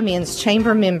Chamber recommends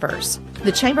Chamber members.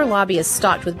 The Chamber lobby is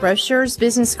stocked with brochures,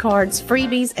 business cards,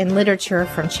 freebies, and literature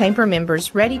from Chamber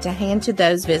members ready to hand to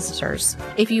those visitors.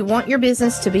 If you want your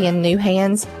business to be in new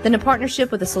hands, then a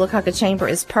partnership with the Sylacauga Chamber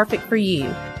is perfect for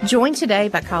you. Join today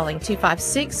by calling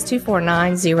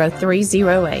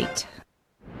 256-249-0308.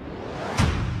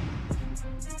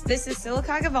 This is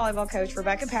Sylacauga volleyball coach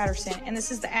Rebecca Patterson, and this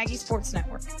is the Aggie Sports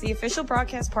Network, the official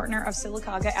broadcast partner of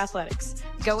Sylacauga Athletics.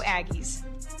 Go Aggies.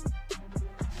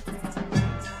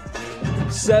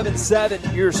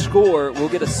 7-7 your score. We'll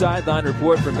get a sideline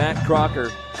report from Matt Crocker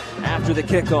after the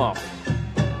kickoff.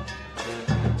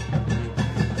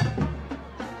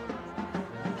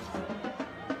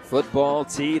 Football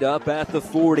teed up at the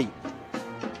 40.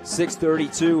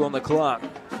 6:32 on the clock.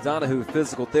 Donahue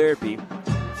Physical Therapy.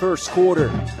 First quarter.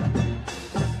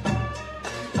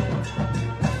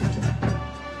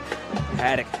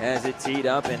 Haddock has it teed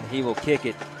up, and he will kick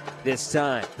it this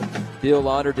time. Bill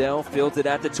Lauderdale fields it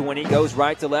at the 20, goes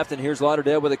right to left, and here's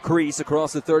Lauderdale with a crease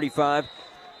across the 35,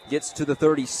 gets to the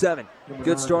 37.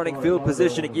 Good starting field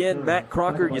position again. Matt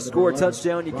Crocker, you score a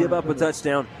touchdown, you give up a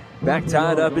touchdown. Back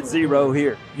tied up at 0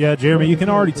 here. Yeah, Jeremy, you can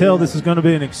already tell this is going to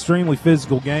be an extremely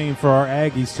physical game for our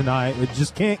Aggies tonight. We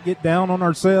just can't get down on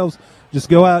ourselves. Just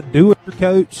go out, do it for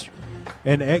coach,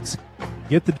 and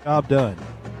get the job done.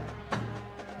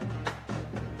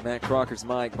 Matt Crocker's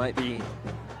mic might be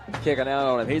kicking out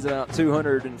on him. He's about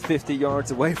 250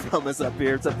 yards away from us up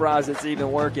here. Surprised it's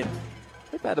even working.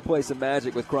 They've had to play some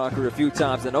magic with Crocker a few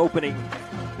times. An opening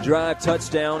drive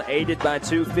touchdown aided by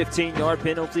two 15-yard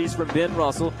penalties from Ben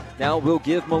Russell. Now we'll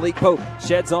give Malik Pope.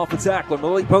 Sheds off the tackler.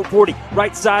 Malik Pope 40.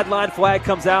 Right sideline flag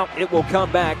comes out. It will come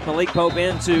back. Malik Pope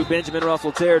into Benjamin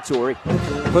Russell territory.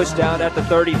 Pushed out at the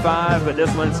 35, but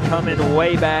this one's coming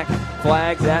way back.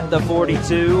 Flags at the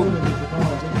 42.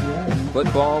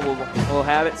 Football will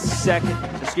have it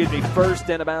first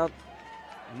and about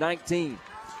 19.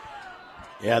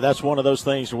 Yeah, that's one of those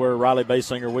things where Riley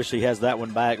Basinger wishes he has that one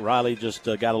back. Riley just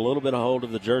got a little bit of hold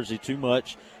of the jersey too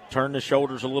much, turned the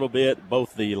shoulders a little bit.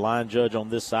 Both the line judge on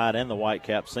this side and the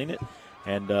Whitecap seen it,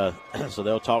 and so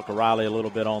they'll talk to Riley a little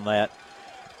bit on that.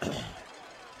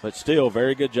 But still,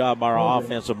 very good job by our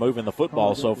offense of moving the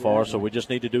football so far, so we just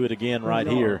need to do it again right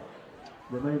here.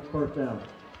 Remains first down.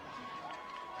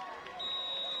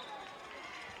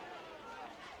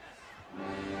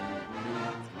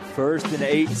 First and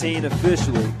 18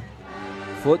 officially.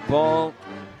 Football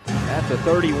at the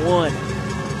 31.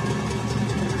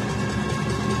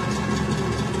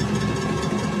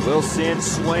 We'll send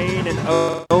Swain and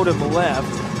Odom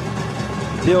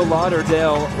left. Bill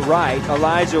Lauderdale right.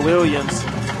 Elijah Williams,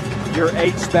 your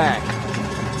H-back.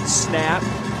 Snap.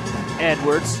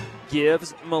 Edwards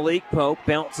gives Malik Pope.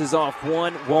 Bounces off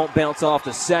one. Won't bounce off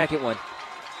the second one.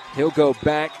 He'll go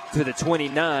back to the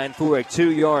 29 for a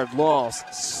 2-yard loss.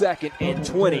 2nd and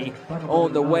 20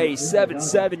 on the way.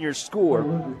 7-7 your score.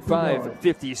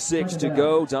 5:56 to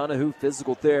go. Donahue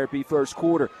Physical Therapy first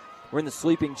quarter. We're in the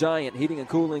Sleeping Giant Heating and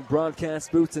Cooling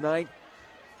broadcast booth tonight.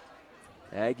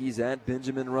 Aggies at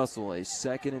Benjamin Russell. A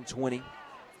 2nd and 20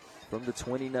 from the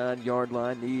 29-yard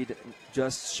line. Need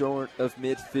just short of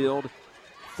midfield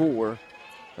for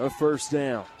a first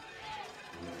down.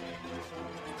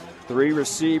 3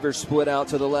 receivers split out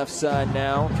to the left side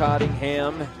now.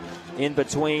 Cottingham in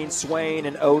between Swain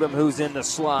and Odom, who's in the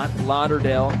slot.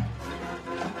 Lauderdale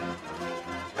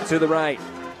to the right.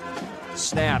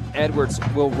 Snap. Edwards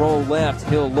will roll left.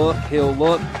 He'll look.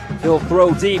 He'll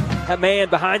throw deep. A man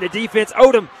behind the defense.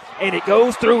 Odom. And it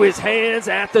goes through his hands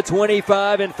at the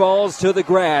 25 and falls to the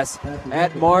grass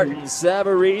at Martin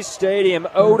Savary Stadium.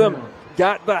 Odom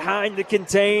got behind the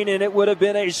contain, and it would have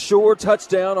been a sure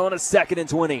touchdown on a 2nd and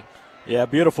 20. Yeah,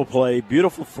 beautiful play.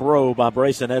 Beautiful throw by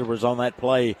Brayson Edwards on that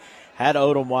play. Had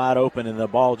Odom wide open, and the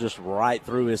ball just right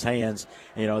through his hands.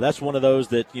 You know, that's one of those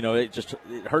that, you know, it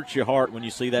hurts your heart when you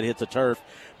see that hit the turf,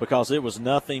 because it was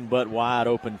nothing but wide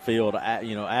open field,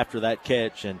 you know, after that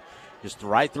catch, and just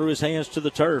right through his hands to the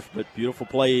turf. But beautiful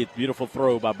play, beautiful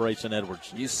throw by Brayson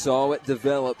Edwards. You saw it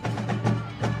develop.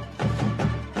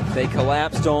 They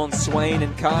collapsed on Swain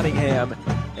and Cottingham,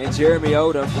 and Jeremy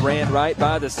Odom ran right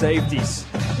by the safeties.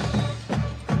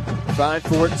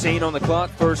 5:14 on the clock,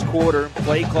 first quarter.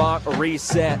 Play clock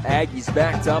reset. Aggies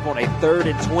backed up on a 3rd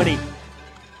and 20.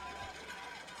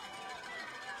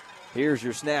 Here's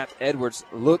your snap. Edwards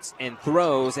looks and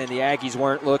throws, and the Aggies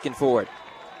weren't looking for it.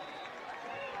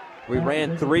 We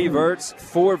ran 3 verts,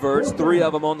 4 verts, 3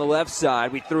 of them on the left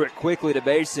side. We threw it quickly to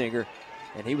Basinger,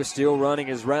 and he was still running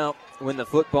his route when the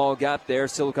football got there.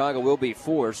 Sylacauga will be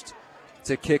forced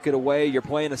to kick it away. You're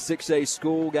playing a 6A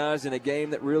school, guys, in a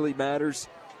game that really matters.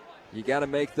 You got to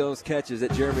make those catches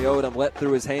that Jeremy Odom let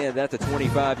through his hand at the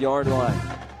 25-yard line.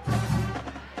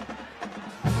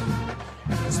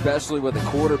 Especially with a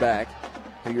quarterback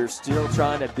who you're still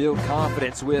trying to build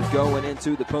confidence with going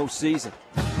into the postseason.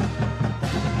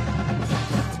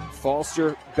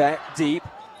 Foster back deep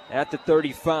at the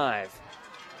 35.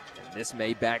 And this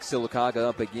may back Sylacauga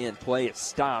up again. Play is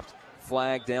stopped.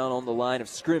 Flag down on the line of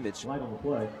scrimmage. Flag on the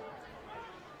play.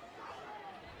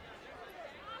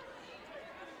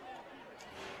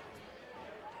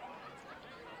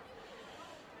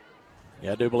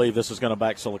 Yeah, I do believe this is going to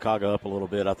back Sylacauga up a little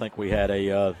bit. I think we had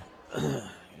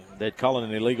they'd call it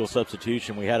an illegal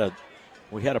substitution. We had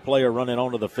a player running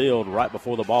onto the field right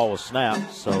before the ball was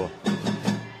snapped. So,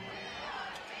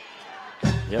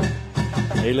 yep,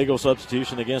 illegal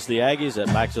substitution against the Aggies. That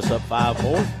backs us up 5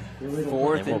 more.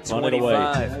 4th and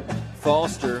 25.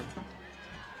 Foster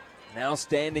now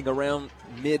standing around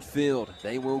midfield.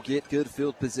 They will get good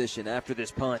field position after this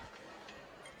punt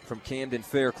from Camden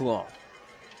Faircloth.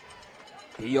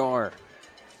 BR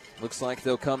looks like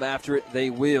they'll come after it. They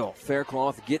will.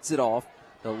 Faircloth gets it off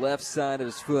the left side of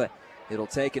his foot. It'll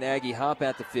take an Aggie hop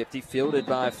at the 50, fielded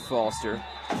by Foster.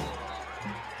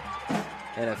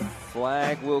 And a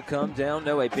flag will come down.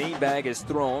 No, a beanbag is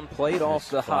thrown, played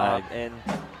off the hop, and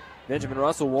Benjamin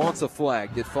Russell wants a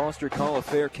flag. Did Foster call a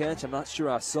fair catch? I'm not sure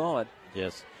I saw it.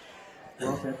 Yes.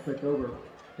 Wildcats take over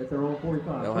at their own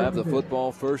 45. They'll have the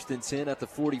football 1st and 10 at the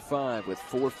 45 with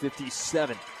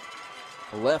 4:57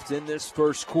 left in this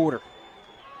first quarter.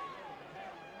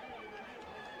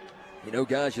 You know,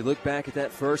 guys, you look back at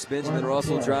that first Benjamin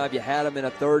Russell drive. You had him in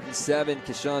a 3rd and 7.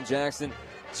 Keshawn Jackson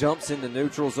jumps in the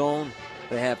neutral zone.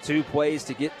 They have 2 plays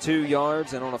to get 2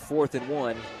 yards, and on a 4th and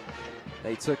 1,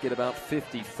 they took it about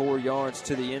 54 yards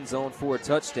to the end zone for a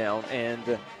touchdown.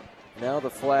 And now the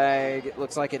flag, it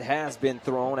looks like it has been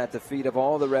thrown at the feet of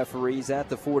all the referees at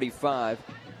the 45.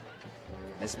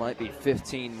 This might be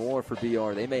 15 more for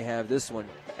BR. They may have this one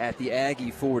at the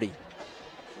Aggie 40.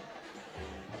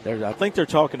 I think they're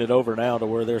talking it over now to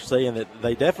where they're saying that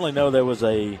they definitely know there was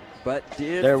a. But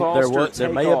there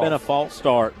may have been a false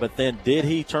start, but then did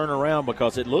he turn around?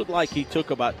 Because it looked like he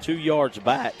took about 2 yards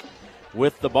back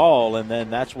with the ball, and then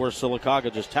that's where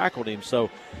Sylacauga just tackled him. So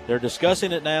they're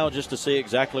discussing it now just to see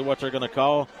exactly what they're going to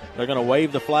call. They're going to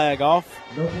wave the flag off.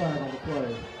 No flag on the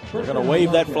play. They're going to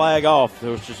wave that flag off. It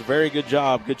was just a very good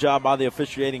job. Good job by the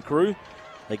officiating crew.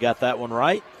 They got that one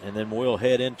right, and then we'll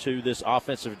head into this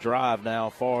offensive drive now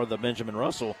for the Benjamin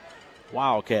Russell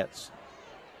Wildcats.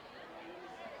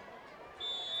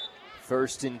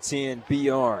 1st and 10,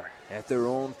 BR at their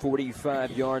own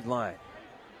 45-yard line.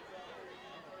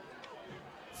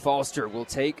 Foster will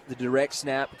take the direct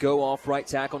snap, go off right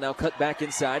tackle, now cut back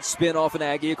inside, spin off an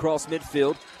Aggie across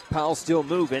midfield. Powell still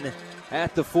moving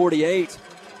at the 48.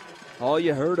 All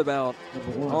you heard about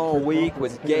all week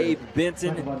was Gabe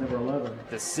Benton,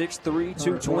 the 6'3",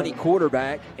 220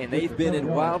 quarterback, and they've been in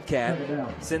Wildcat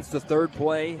since the 3rd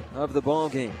play of the ball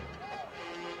game.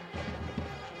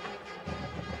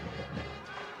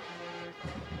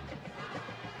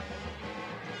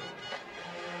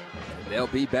 They'll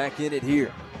be back in it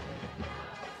here.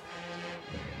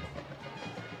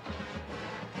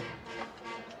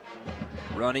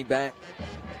 Running back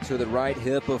to the right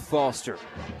hip of Foster.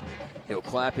 He'll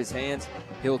clap his hands.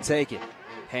 He'll take it.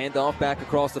 Handoff back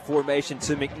across the formation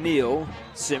to McNeil,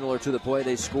 similar to the play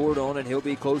they scored on, and he'll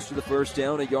be close to the first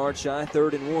down, a yard shy,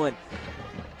 3rd and 1.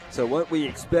 So what we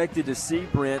expected to see,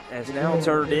 Brent, has now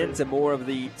turned into more of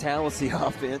the Tallahassee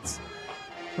offense.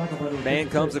 Man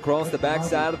comes across the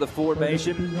backside of the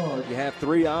formation. You have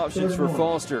 3 options for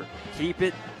Foster. Keep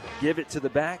it, give it to the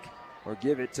back, or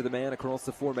give it to the man across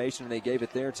the formation, and they gave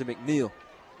it there to McNeil.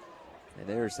 And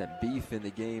there's some beef in the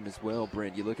game as well,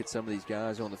 Brent. You look at some of these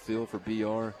guys on the field for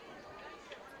BR.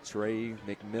 Trey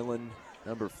McMillan,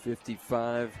 number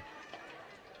 55.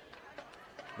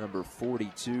 Number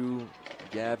 42,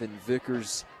 Gavin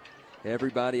Vickers.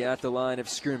 Everybody at the line of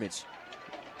scrimmage.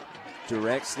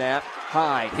 Direct snap,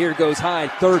 Hyde. Here goes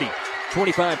Hyde, 30,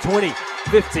 25, 20,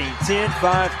 15, 10,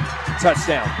 5,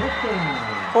 touchdown.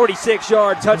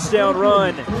 46-yard touchdown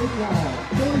run.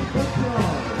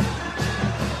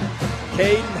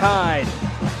 Caden Hyde.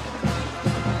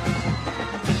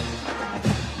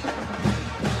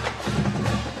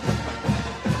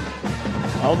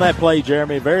 On that play,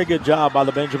 Jeremy, very good job by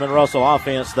the Benjamin Russell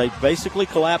offense. They basically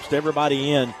collapsed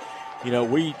everybody in. You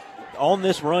know, on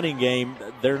this running game,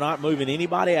 they're not moving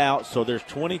anybody out, so there's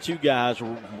 22 guys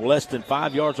less than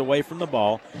 5 yards away from the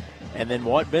ball. And then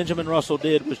what Benjamin Russell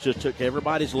did was just took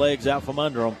everybody's legs out from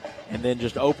under them and then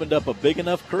just opened up a big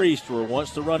enough crease where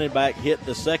once the running back hit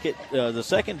the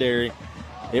secondary,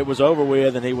 it was over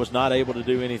with, and he was not able to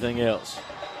do anything else.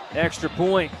 Extra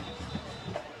point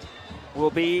will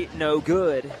be no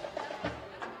good.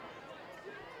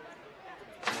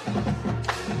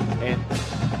 And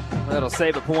that'll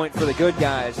save a point for the good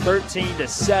guys.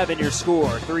 13-7 your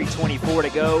score. 3:24 to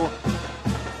go.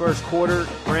 First quarter.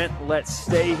 Brent, let's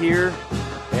stay here.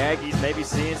 The Aggies maybe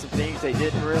seeing some things they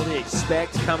didn't really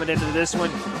expect coming into this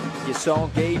one. You saw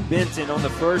Gabe Benton on the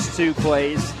first 2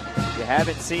 plays. You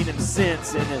haven't seen him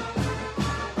since. And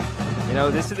you know,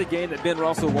 this is a game that Ben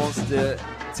Russell wants to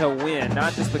win,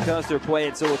 not just because they're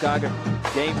playing Sylacauga.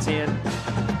 Game 10,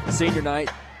 senior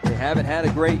night. They haven't had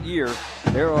a great year.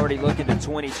 They're already looking to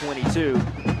 2022.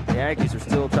 The Aggies are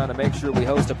still trying to make sure we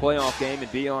host a playoff game,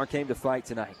 and BR came to fight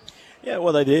tonight. Yeah,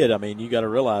 well, they did. I mean, you got to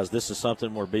realize this is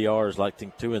something where BR is like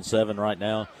 2-7 right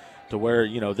now, to where,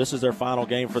 you know, this is their final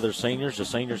game for their seniors. The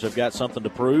seniors have got something to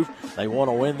prove. They want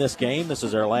to win this game. This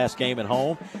is their last game at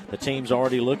home. The team's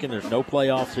already looking. There's no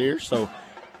playoffs here. So,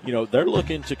 you know, they're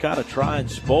looking to kind of try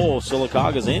and spoil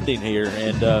Sylacauga's ending here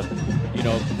and, you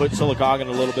know, put Sylacauga in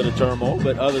a little bit of turmoil.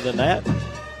 But other than that,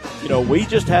 you know, we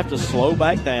just have to slow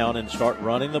back down and start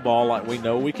running the ball like we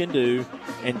know we can do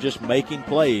and just making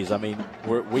plays. I mean,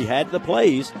 we had the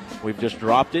plays. We've just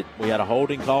dropped it. We had a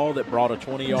holding call that brought a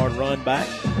 20-yard run back.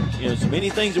 You know, so many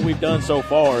things that we've done so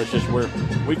far. It's just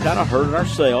we've kind of hurt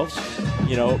ourselves,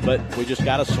 you know, but we just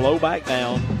got to slow back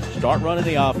down, start running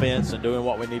the offense and doing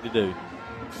what we need to do.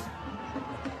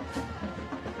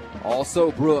 Also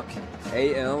Brook,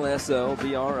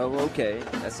 A-L-S-O-B-R-O-O-K,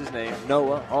 that's his name.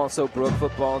 Noah, also Brook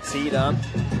football teed up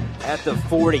at the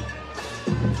 40.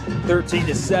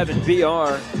 13-7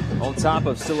 BR on top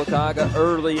of Sylacauga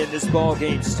early in this ball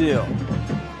game still.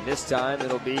 This time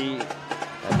it'll be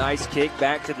a nice kick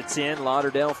back to the 10.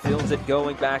 Lauderdale fields it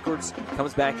going backwards,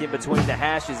 comes back in between the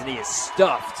hashes, and he is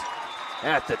stuffed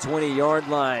at the 20-yard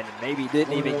line. Maybe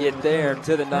didn't even get there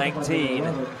to the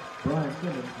 19.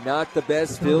 Not the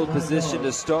best field position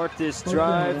to start this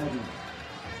drive,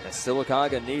 as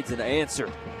Sylacauga needs an answer.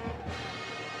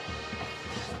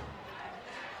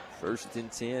 1st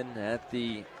and 10 at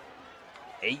the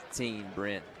 18,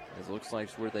 Brent. It looks like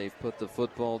it's where they've put the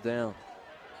football down.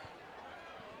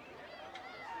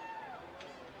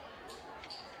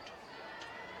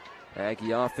 Aggie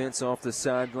offense off the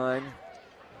sideline.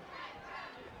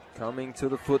 Coming to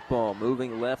the football,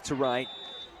 moving left to right.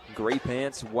 Gray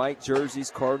pants, white jerseys,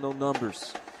 Cardinal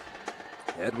numbers.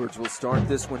 Edwards will start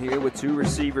this one here with 2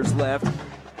 receivers left.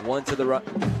 One to the right,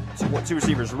 2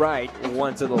 receivers right,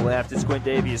 1 to the left. It's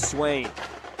Quindavius Swain.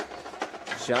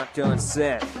 Shotgun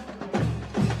set.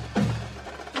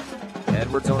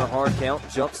 Edwards on a hard count,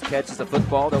 jumps, catches the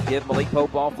football. They'll give Malik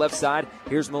Pope off left side.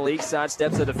 Here's Malik,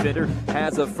 sidesteps a defender,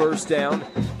 has a first down.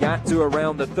 Got to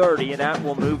around the 30, and that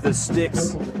will move the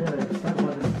sticks.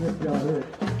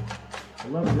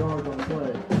 11 yards on the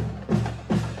play.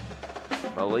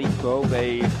 Malik Pope,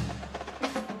 a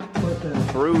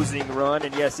bruising run,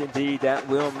 and yes, indeed, that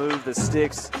will move the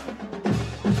sticks.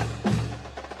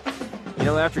 You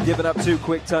know, after giving up 2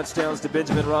 quick touchdowns to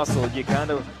Benjamin Russell, you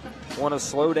kind of want to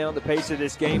slow down the pace of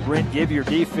this game. Brent, give your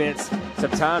defense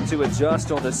some time to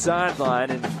adjust on the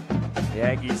sideline, and the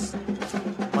Aggies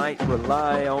might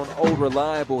rely on Old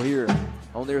Reliable here.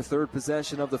 on their third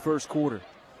possession of the first quarter.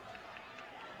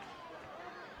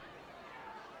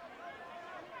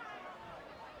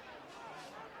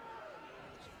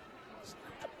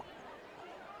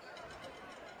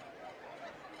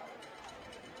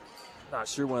 Not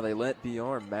sure why they let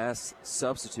BR mass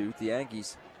substitute. The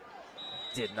Aggies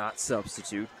did not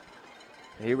substitute.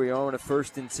 Here we are on a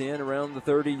 1st and 10 around the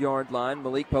 30-yard line.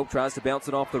 Malik Pope tries to bounce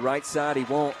it off the right side. He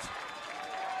won't.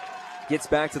 Gets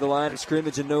back to the line of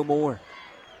scrimmage and no more.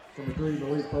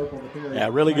 Yeah,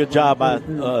 really good job by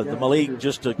the Malik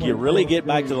just to really get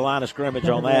back to the line of scrimmage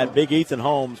on that. Big Ethan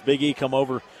Holmes, Big E come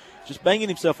over, just banging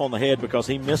himself on the head because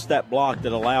he missed that block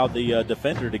that allowed the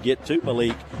defender to get to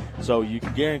Malik. So you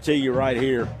can guarantee you right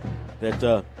here that,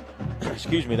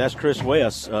 that's Chris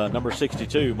West, number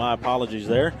 62. My apologies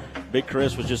there. Big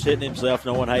Chris was just hitting himself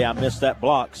knowing, hey, I missed that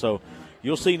block. So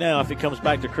you'll see now if it comes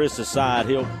back to Chris's side,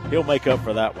 he'll make up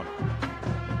for that one.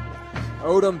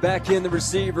 Odom back in the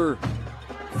receiver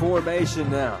formation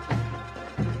now.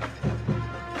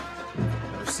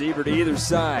 Receiver to either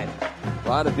side. A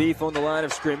lot of beef on the line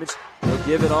of scrimmage. He'll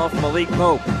give it off Malik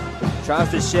Pope. Tries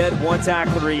to shed one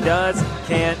tackler. He does.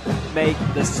 Can't make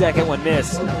the second one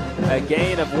miss. A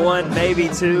gain of 1, maybe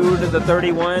 2 to the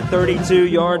 31,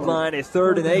 32-yard line. A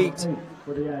 3rd and 8.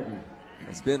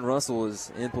 As Ben Russell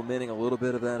is implementing a little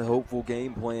bit of that hopeful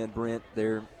game plan, Brent.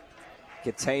 They're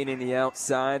containing the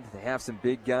outside. They have some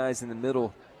big guys in the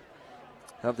middle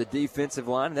of the defensive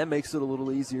line, and that makes it a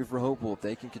little easier for Hopewell. If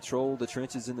they can control the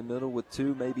trenches in the middle with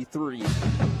 2, maybe 3.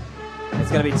 It's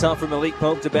going to be tough for Malik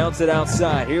Pope to bounce it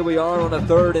outside. Here we are on a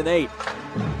 3rd and 8.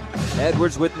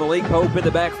 Edwards with Malik Pope in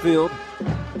the backfield.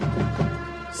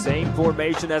 Same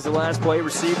formation as the last play,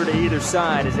 receiver to either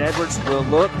side as Edwards will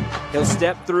look. He'll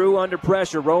step through under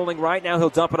pressure, rolling right now. He'll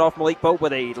dump it off Malik Pope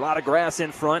with a lot of grass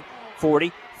in front.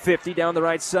 40, 50 down the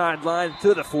right sideline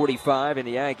to the 45, and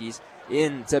the Aggies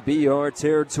into BR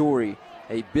territory.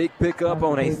 A big pickup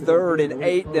on a 3rd and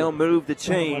 8. They'll move the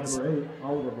chains.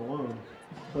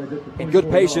 And good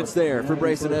patience there for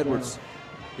Brayson Edwards.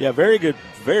 Yeah, very good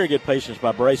patience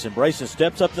by Brayson. Brayson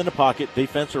steps up in the pocket.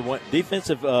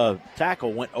 Defensive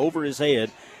tackle went over his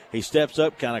head. He steps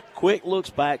up, kind of quick looks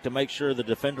back to make sure the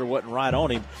defender wasn't right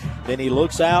on him. Then he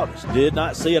looks out, did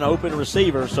not see an open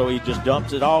receiver, so he just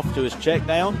dumps it off to his check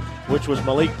down, which was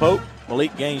Malik Pope.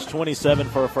 Malik gains 27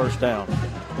 for a first down.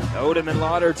 Odom and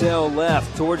Lauderdale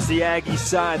left towards the Aggie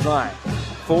sideline.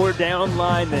 4 down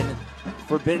linemen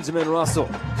for Benjamin Russell.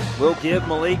 Will give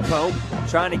Malik Pope,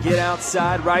 trying to get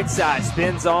outside, right side,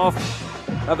 spins off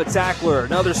of a tackler.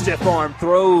 Another stiff arm,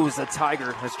 throws a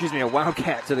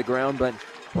Wildcat to the ground, but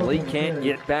Malik can't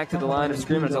get back to the line of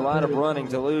scrimmage. A lot of running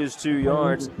to lose 2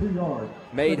 yards.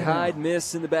 Made Hyde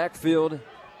miss in the backfield.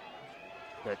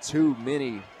 But too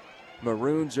many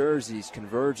maroon jerseys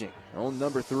converging on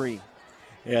number 3.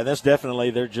 Yeah, that's definitely,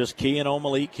 they're just keying on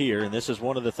Malik here, and this is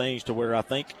one of the things to where I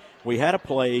think we had a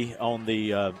play on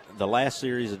the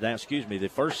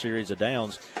first series of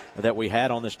downs that we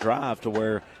had on this drive to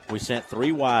where we sent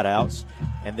 3 wideouts,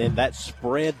 and then that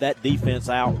spread that defense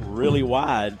out really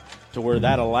wide to where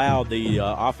that allowed the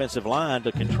offensive line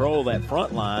to control that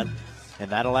front line, and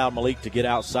that allowed Malik to get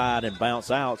outside and bounce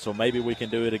out, so maybe we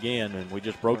can do it again, and we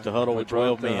just broke the huddle with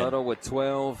 12 men. Huddle with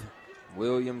 12.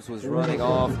 Williams was running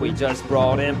off. We just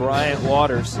brought in Bryant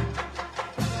Waters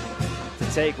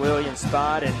to take Williams'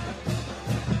 spot, and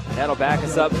that'll back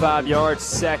us up 5 yards.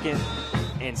 2nd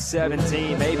and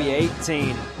 17, maybe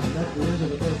 18.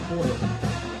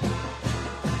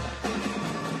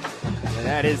 And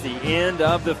that is the end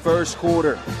of the first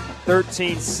quarter.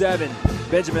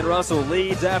 13-7. Benjamin Russell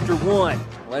leads after 1.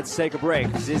 Let's take a break.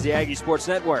 This is the Aggie Sports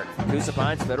Network, Coosa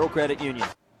Pines Federal Credit Union.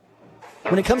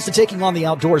 When it comes to taking on the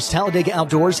outdoors, Talladega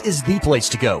Outdoors is the place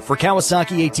to go for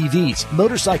Kawasaki ATVs,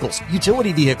 motorcycles,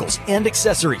 utility vehicles, and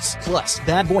accessories, plus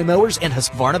Bad Boy mowers and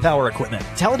Husqvarna power equipment.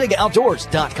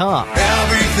 TalladagaOutdoors.com.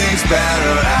 Everything's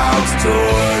better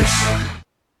outdoors.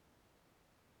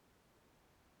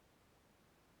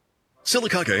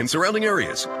 Sylacauga and surrounding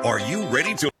areas, are you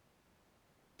ready to...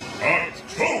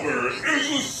 October is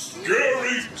a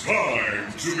scary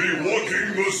time to be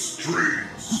walking the streets.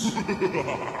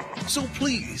 So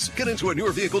please, get into a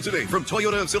newer vehicle today from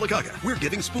Toyota of Sylacauga. We're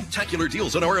giving spooktacular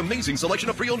deals on our amazing selection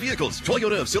of pre-owned vehicles.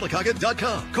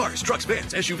 ToyotaofSylacauga.com. Cars, trucks,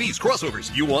 vans, SUVs,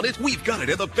 crossovers. You want it? We've got it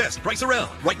at the best price around.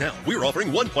 Right now, we're offering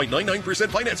 1.99%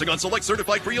 financing on select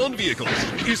certified pre-owned vehicles.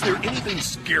 Is there anything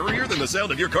scarier than the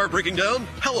sound of your car breaking down?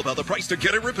 How about the price to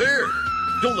get it repaired?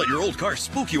 Don't let your old car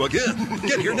spook you again.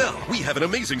 Get here now. We have an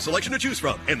amazing selection to choose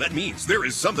from, and that means there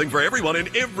is something for everyone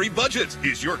in every budget.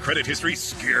 Is your credit history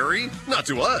scary? Not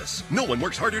to us. No one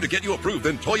works harder to get you approved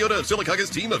than Toyota of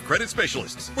Silicaga's team of credit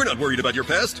specialists. We're not worried about your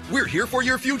past. We're here for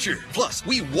your future. Plus,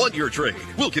 we want your trade.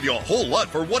 We'll give you a whole lot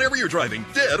for whatever you're driving,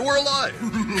 dead or alive.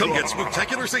 Come get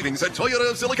spectacular savings at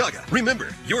Toyota of Silicaga.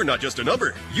 Remember, you're not just a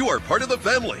number. You are part of the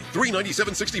family.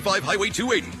 39765 Highway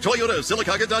 280.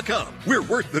 ToyotaofSilicaga.com. We're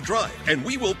worth the drive, and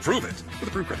we will prove it. With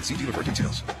approved credit, see dealer for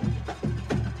details.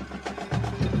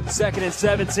 2nd and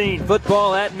 17.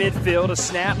 Football at midfield. A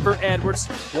snap for Edwards.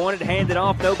 Wanted to hand it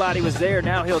off. Nobody was there.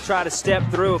 Now he'll try to step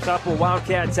through a couple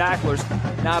Wildcat tacklers.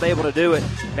 Not able to do it.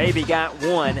 Maybe got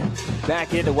one.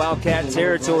 Back into Wildcat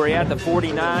territory at the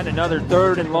 49. Another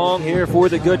 3rd and long here for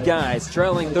the good guys.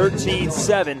 Trailing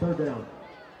 13-7.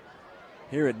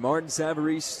 Here at Martin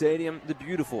Savarese Stadium, the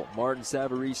beautiful Martin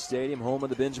Savarese Stadium, home of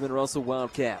the Benjamin Russell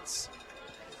Wildcats.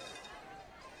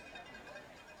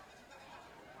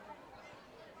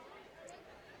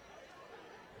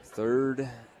 Third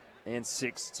and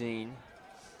 16.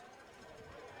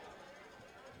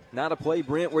 Not a play,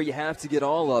 Brent, where you have to get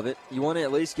all of it. You want to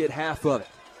at least get half of it.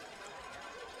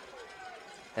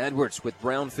 Edwards with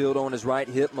Brownfield on his right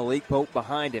hip, Malik Pope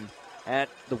behind him at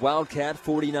the Wildcat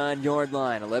 49-yard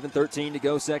line. 11-13 to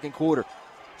go, second quarter.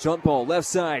 Jump ball, left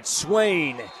side,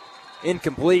 Swain.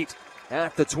 Incomplete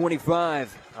at the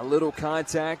 25. A little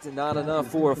contact and not enough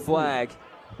for a flag.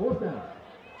 And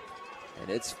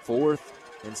it's 4th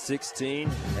and 16.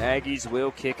 Aggies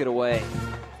will kick it away.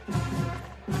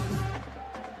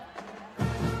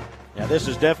 Now, this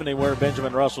is definitely where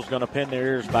Benjamin Russell's going to pin their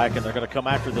ears back, and they're going to come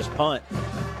after this punt.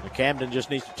 And Camden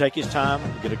just needs to take his time,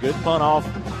 get a good punt off,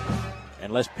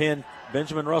 and let's pin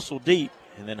Benjamin Russell deep,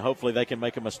 and then hopefully they can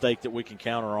make a mistake that we can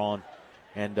counter on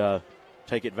and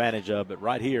take advantage of. But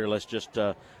right here, let's just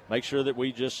make sure that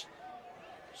we just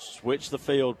switch the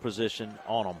field position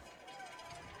on them.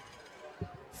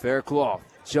 Faircloth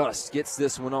just gets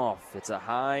this one off. It's a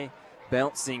high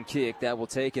bouncing kick that will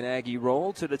take an Aggie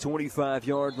roll to the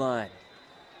 25-yard line.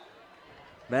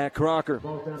 Matt Crocker,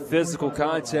 physical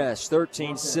contest,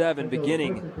 13-7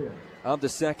 beginning of the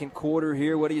second quarter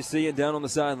here. What are you seeing down on the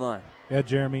sideline? Yeah,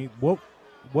 Jeremy,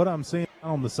 what I'm seeing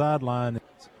on the sideline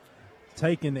is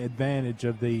taking advantage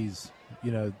of these,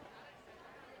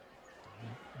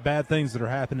 bad things that are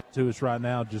happening to us right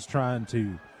now, just trying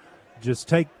to just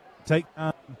take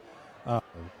time,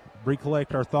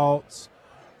 recollect our thoughts,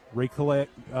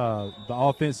 recollect the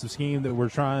offensive scheme that we're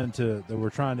trying to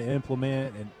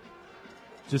implement, and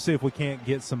just see if we can't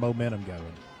get some momentum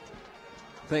going.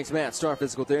 Thanks, Matt. Star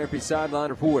Physical Therapy sideline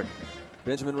report.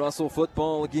 Benjamin Russell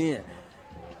football again.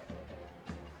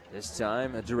 This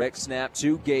time a direct snap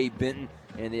to Gabe Benton,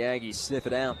 and the Aggies sniff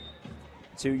it out.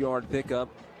 2-yard pickup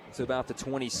to about the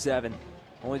 27.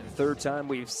 Only the third time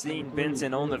we've seen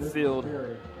Benton on the field.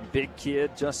 Big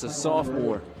kid, just a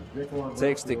sophomore.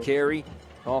 Takes the carry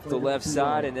off the left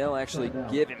side, and they'll actually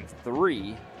give him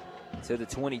 3 to the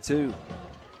 22.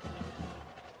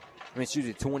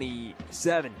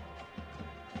 27.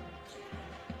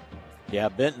 Yeah,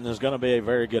 Benton is going to be a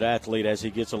very good athlete as he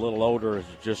gets a little older.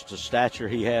 Just the stature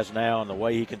he has now and the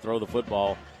way he can throw the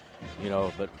football,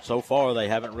 But so far they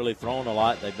haven't really thrown a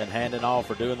lot. They've been handing off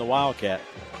or doing the Wildcat.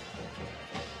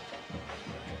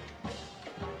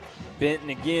 Benton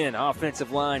again,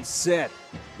 offensive line set.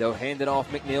 They'll hand it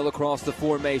off McNeil across the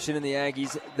formation, and the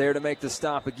Aggies there to make the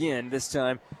stop again, this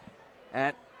time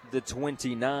at the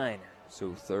 29.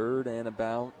 So third and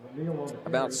about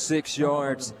 6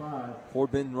 yards for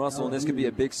Ben Russell, and this could be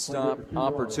a big stop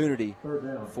opportunity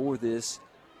for this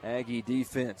Aggie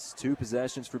defense. 2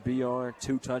 possessions for BR,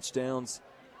 2 touchdowns.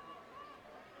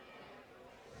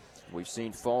 We've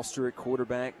seen Foster at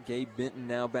quarterback, Gabe Benton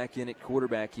now back in at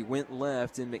quarterback. He went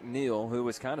left in McNeil, who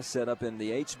was kind of set up in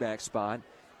the H-back spot,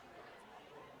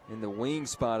 in the wing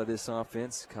spot of this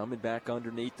offense, coming back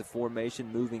underneath the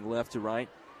formation, moving left to right.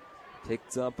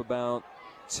 Picked up about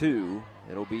 2.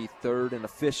 It'll be third and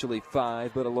officially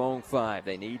 5, but a long 5.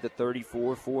 They need the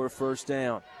 34 for a first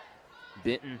down.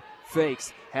 Benton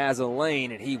fakes, has a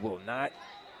lane, and he will not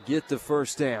get the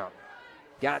first down.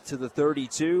 Got to the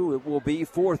 32. It will be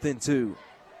 4th and 2.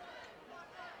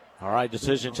 All right,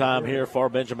 decision time here for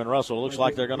Benjamin Russell. It looks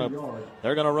like they're gonna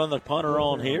run the punter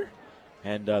on here,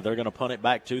 and they're gonna punt it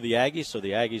back to the Aggies. So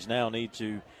the Aggies now need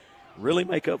to really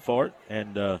make up for it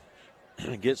and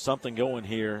get something going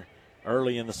here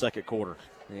early in the second quarter.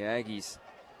 The Aggies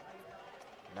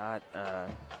not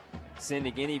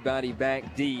sending anybody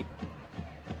back deep.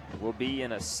 Will be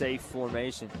in a safe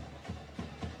formation.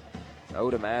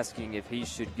 Odom asking if he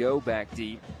should go back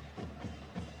deep.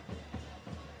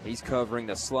 He's covering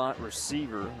the slot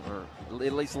receiver, or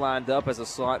at least lined up as a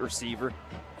slot receiver.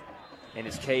 And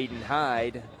it's Caden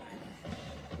Hyde,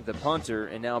 the punter,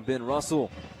 and now Ben Russell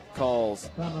calls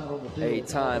a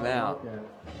timeout.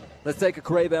 Let's take a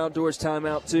Carrabba Outdoors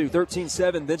timeout, too.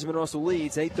 13-7, Benjamin Russell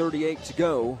leads, 8:38 to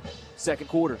go, second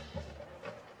quarter.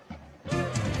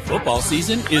 Football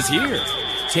season is here.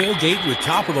 Tailgate with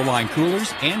top-of-the-line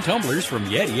coolers and tumblers from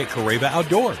Yeti at Carrabba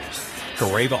Outdoors.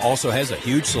 Carrabba also has a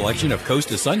huge selection of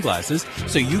Costa sunglasses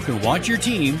so you can watch your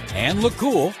team and look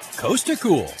cool, Costa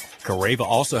cool. Carrabba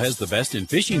also has the best in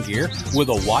fishing gear with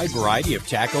a wide variety of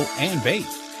tackle and bait.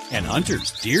 And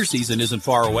hunters, deer season isn't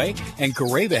far away, and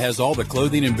Carrabba has all the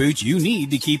clothing and boots you need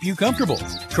to keep you comfortable.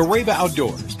 Carrabba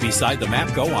Outdoors, beside the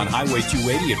Mapco on Highway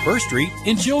 280 at 1st Street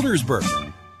in Childersburg.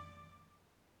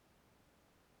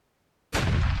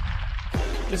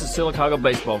 This is Sylacauga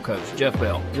baseball coach Jeff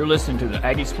Bell. You're listening to the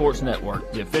Aggie Sports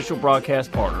Network, the official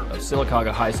broadcast partner of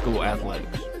Sylacauga High School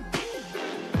Athletics.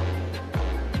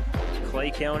 Clay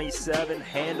County 7,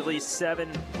 Handley 7,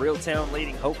 Reeltown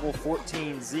leading Hopewell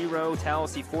 14-0,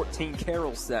 Tallahassee 14,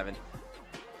 Carroll 7.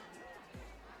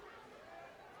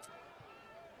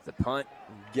 The punt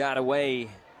got away.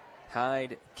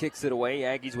 Hyde kicks it away.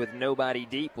 Aggies with nobody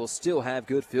deep will still have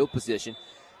good field position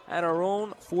at our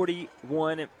own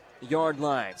 41-yard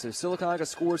line. So Sylacauga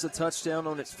scores a touchdown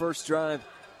on its first drive.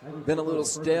 Been a little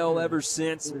stale ever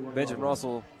since. Benjamin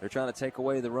Russell, they're trying to take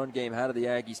away the run game. How do the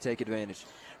Aggies take advantage?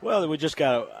 Well, we just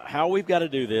how we've got to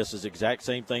do this is the exact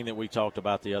same thing that we talked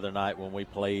about the other night when we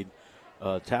played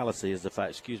Tallahassee.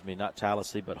 Not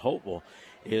Tallahassee, but Hopewell,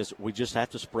 is we just have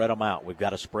to spread them out. We've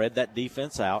got to spread that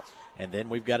defense out, and then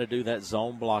we've got to do that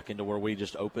zone blocking to where we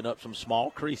just open up some small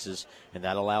creases, and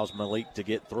that allows Malik to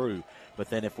get through.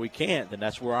 But then if we can't, then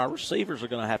that's where our receivers are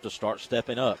going to have to start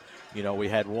stepping up. You know, we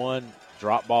had one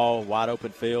drop ball, wide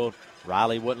open field.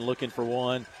 Riley wasn't looking for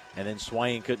one, and then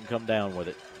Swain couldn't come down with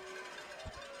it.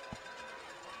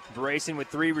 Brayson with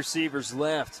three receivers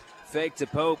left. Fake to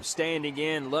Pope, standing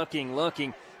in,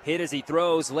 looking. Hit as he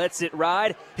throws, lets it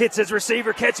ride. Hits his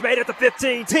receiver, catch made at the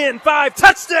 15, 10, 5,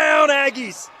 touchdown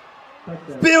Aggies!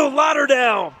 Bill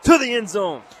Lauderdale to the end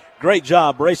zone. Great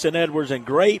job, Brayson Edwards, and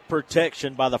great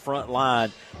protection by the front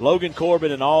line. Logan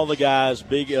Corbin and all the guys,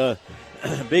 Big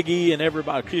E and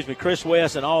everybody, Chris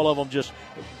West and all of them, just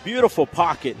beautiful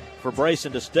pocket for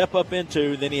Brayson to step up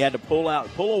into. Then he had to pull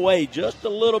away just a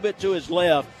little bit to his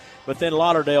left, but then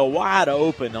Lauderdale wide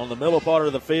open on the middle part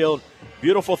of the field.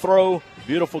 Beautiful throw,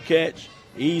 beautiful catch,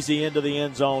 easy into the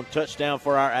end zone. Touchdown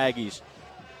for our Aggies.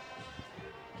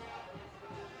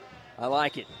 I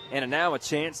like it. And now a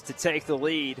chance to take the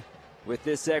lead with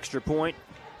this extra point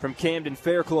from Camden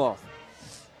Faircloth.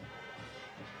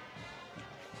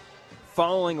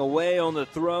 Falling away on the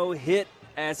throw, hit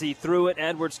as he threw it.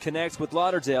 Edwards connects with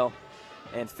Lauderdale,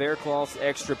 and Faircloth's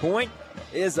extra point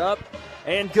is up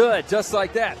and good, just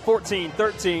like that.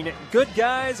 14-13. Good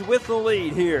guys with the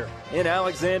lead here in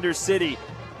Alexander City.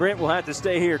 Brent will have to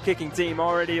stay here. Kicking team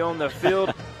already on the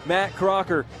field. Matt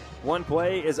Crocker. One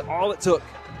play is all it took.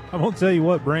 I'm going to tell you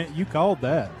what, Brent, you called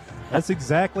that. That's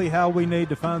exactly how we need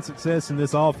to find success in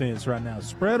this offense right now.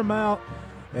 Spread them out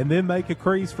and then make a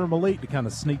crease for Malik to kind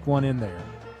of sneak one in there.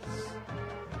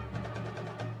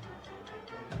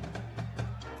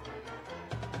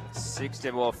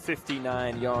 Well,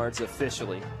 59 yards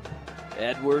officially.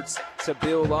 Edwards to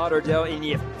Bill Lauderdale, and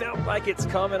you felt like it's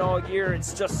coming all year.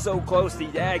 It's just so close. The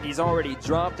Aggies already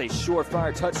dropped a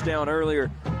surefire touchdown earlier.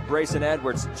 Brayson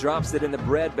Edwards drops it in the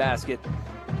breadbasket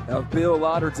of Bill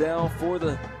Lauderdale for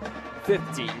the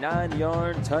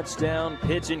 59-yard touchdown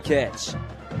pitch and catch.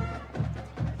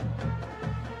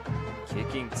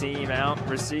 Kicking team out,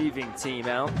 receiving team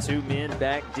out. Two men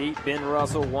back deep. Ben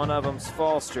Russell, one of them's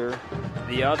Foster.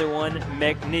 The other one,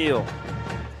 McNeil.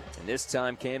 And this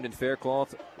time, Camden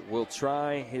Faircloth will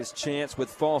try his chance with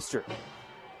Foster.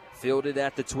 Fielded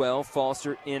at the 12.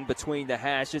 Foster in between the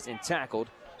hashes and tackled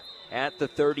at the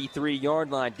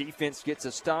 33-yard line. Defense gets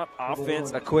a stop.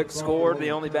 Offense, a quick score.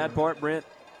 The only bad part, Brent,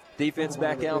 defense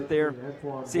back out there.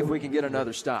 See if we can get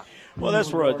another stop. Well,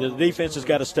 that's where the defense has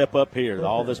got to step up here.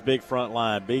 All this big front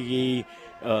line, Big E,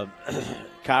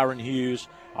 Kyron Hughes,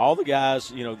 all the guys,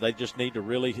 you know, they just need to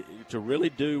really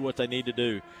do what they need to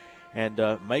do and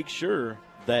make sure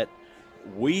that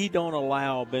we don't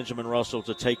allow Benjamin Russell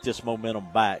to take this momentum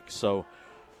back. So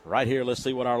right here, let's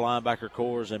see what our linebacker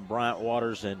cores and Bryant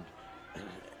Waters and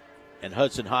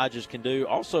Hudson Hodges can do.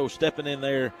 Also stepping in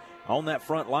there on that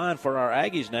front line for our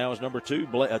Aggies now is number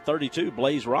 32,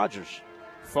 Blaze Rogers.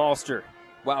 Foster,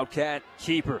 Wildcat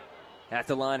keeper at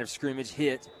the line of scrimmage,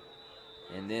 hit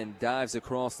and then dives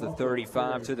across the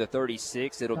 35 to the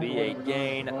 36. It'll be a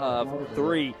gain of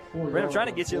 3. Brent, I'm trying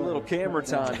to get you a little camera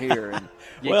time here. And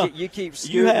you keep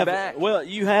scooting back. Well,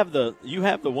 you have the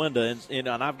window, and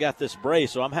I've got this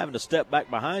brace, so I'm having to step back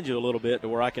behind you a little bit to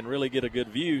where I can really get a good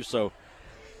view. So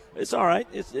it's all right.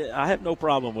 I have no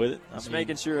problem with it. Just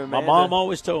making sure. My mom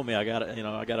always told me I got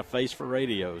a face for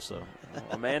radio. So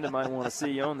Amanda might want to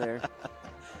see you on there.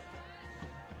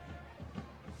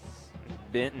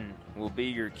 Benton will be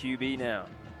your QB now.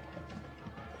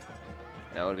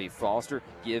 That would be Foster.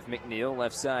 Give McNeil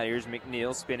left side. Here's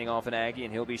McNeil spinning off an Aggie,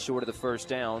 and he'll be short of the first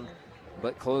down,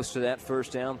 but close to that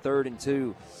first down, 3rd and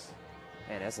 2.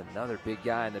 And that's another big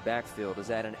guy in the backfield. Is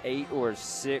that an 8 or a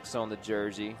 6 on the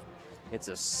jersey? It's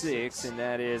a 6, and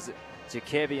that is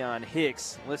Jakevion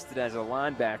Hicks, listed as a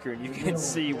linebacker, and you can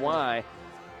see why.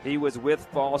 He was with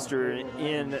Foster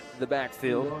in the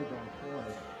backfield.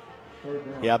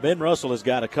 Yeah, Ben Russell has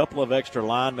got a couple of extra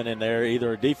linemen in there,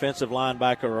 either a defensive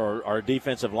linebacker or a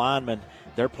defensive lineman.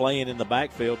 They're playing in the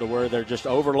backfield to where they're just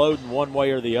overloading one way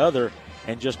or the other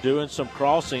and just doing some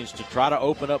crossings to try to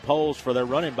open up holes for their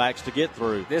running backs to get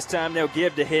through. This time they'll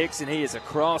give to Hicks, and he is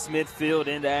across midfield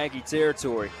into Aggie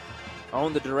territory.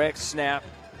 On the direct snap,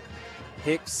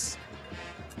 Hicks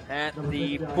at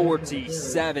the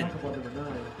 47.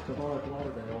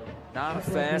 Not a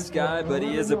fast guy, but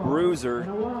he is a bruiser.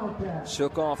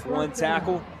 Shook off one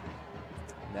tackle.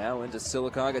 Now into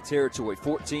Sylacauga territory.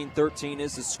 14-13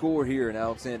 is the score here in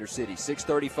Alexander City.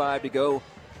 6:35 to go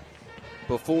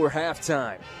before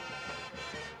halftime.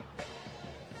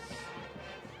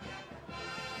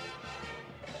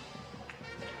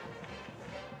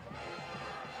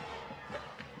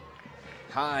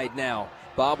 Hyde now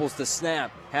bobbles the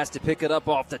snap, has to pick it up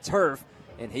off the turf,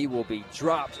 and he will be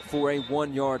dropped for a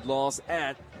 1-yard loss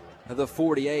at the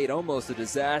 48. Almost a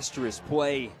disastrous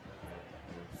play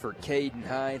for Caden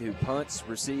Hyde, who punts,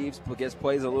 receives,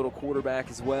 plays a little quarterback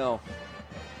as well.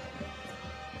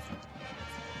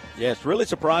 Yeah, it's really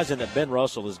surprising that Ben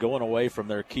Russell is going away from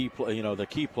their key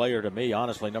player to me,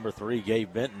 honestly, number 3,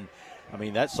 Gabe Benton. I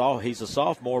mean, he's a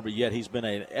sophomore, but yet he's been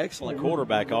an excellent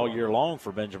quarterback all year long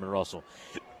for Benjamin Russell.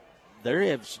 They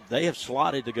have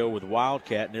slotted to go with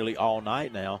Wildcat nearly all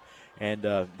night now, and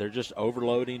they're just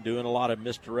overloading, doing a lot of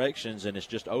misdirections, and it's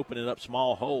just opening up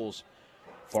small holes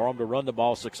for them to run the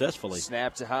ball successfully.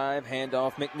 Snap to Hyde,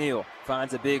 handoff McNeil.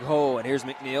 Finds a big hole, and here's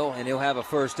McNeil, and he'll have a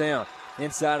first down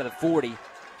inside of the 40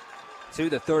 to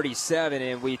the 37,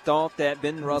 and we thought that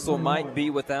Ben Russell might be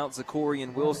without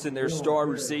Zachorian Wilson, their star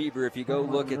receiver. If you go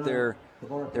look at their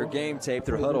game tape,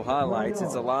 their huddle highlights,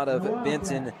 it's a lot of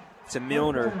Benton to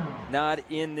Milner. Not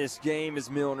in this game is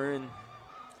Milner, and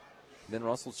Ben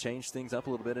Russell changed things up a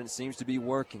little bit, and it seems to be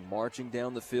working. Marching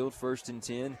down the field, 1st and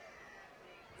 10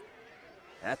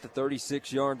 at the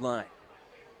 36-yard line.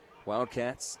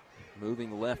 Wildcats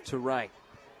moving left to right.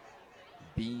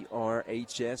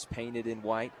 BRHS painted in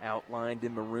white, outlined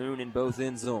in maroon in both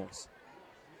end zones.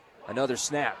 Another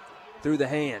snap through the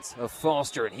hands of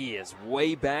Foster, and he is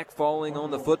way back, falling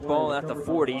on the football at the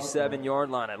 47-yard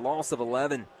line. A loss of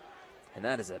 11, and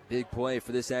that is a big play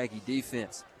for this Aggie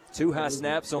defense. 2 high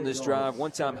snaps on this drive.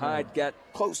 One time Hyde got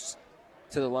close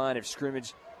to the line of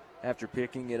scrimmage after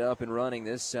picking it up and running.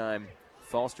 This time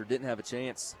Foster didn't have a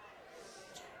chance.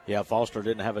 Yeah, Foster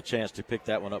didn't have a chance to pick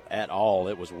that one up at all.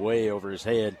 It was way over his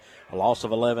head. A loss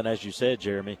of 11, as you said,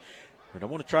 Jeremy. But I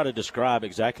want to try to describe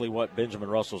exactly what Benjamin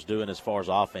Russell's doing as far as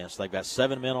offense. They've got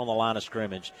 7 men on the line of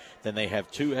scrimmage. Then they have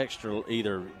 2 extra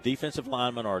either defensive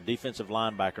linemen or a defensive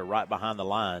linebacker right behind the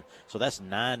line. So that's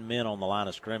 9 men on the line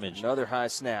of scrimmage. Another high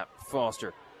snap.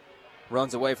 Foster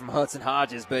runs away from Hudson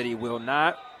Hodges, but he will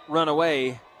not run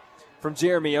away from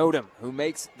Jeremy Odom, who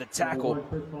makes the tackle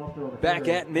back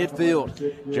at midfield.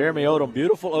 Jeremy Odom,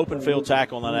 beautiful open field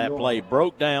tackle on that play.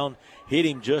 Broke down, hit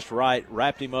him just right,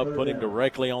 wrapped him up, put him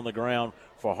directly on the ground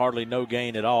for hardly no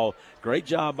gain at all. Great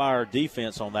job by our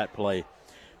defense on that play.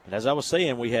 And as I was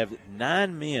saying, we have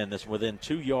 9 men that's within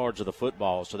 2 yards of the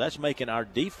football, so that's making our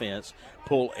defense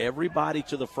pull everybody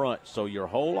to the front. So your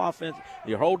whole offense,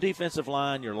 your whole defensive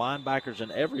line, your linebackers,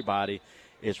 and everybody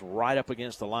is right up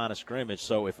against the line of scrimmage.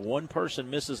 So if one person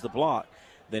misses the block,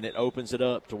 then it opens it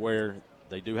up to where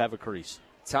they do have a crease.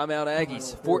 Timeout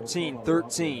Aggies,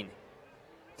 14-13.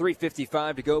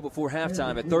 3:55 to go before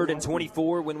halftime at 3rd and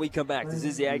 24 when we come back. This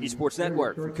is the Aggie Sports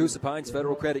Network from Coosa Pines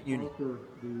Federal Credit Union.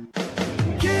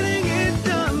 Getting it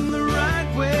done the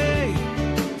right way.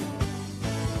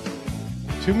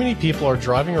 Too many people are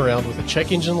driving around with a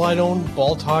check engine light on,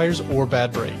 bald tires, or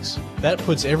bad brakes. That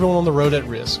puts everyone on the road at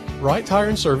risk. Right Tire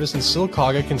and Service in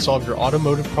Sylacauga can solve your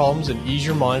automotive problems and ease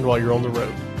your mind while you're on the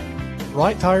road.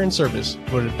 Right Tire and Service,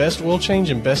 voted best oil change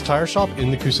and best tire shop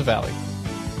in the Coosa Valley.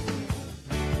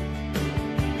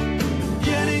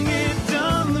 Getting it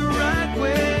done the right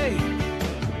way.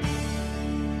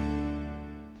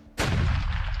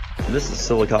 This is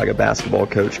Sylacauga basketball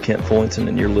coach Kent Fullington,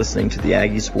 and you're listening to the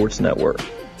Aggie Sports Network,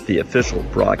 the official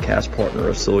broadcast partner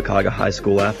of Sylacauga High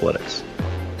School Athletics.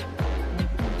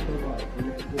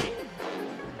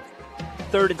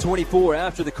 3rd and 24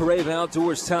 after the Carreva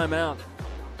Outdoors timeout.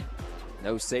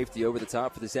 No safety over the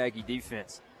top for this Aggie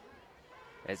defense.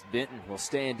 As Benton will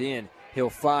stand in,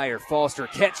 he'll fire. Foster,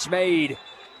 catch made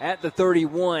at the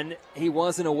 31. He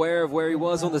wasn't aware of where he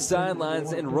was on the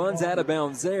sidelines and runs out of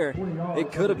bounds there.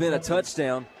 It could have been a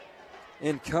touchdown.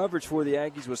 In coverage for the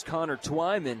Aggies was Connor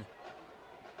Twyman.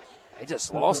 They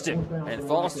just lost him. And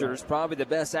Foster is probably the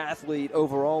best athlete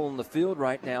overall on the field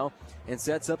right now and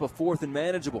sets up a 4th and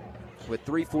manageable with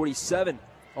 3:47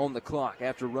 on the clock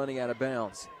after running out of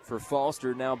bounds. For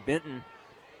Foster, now Benton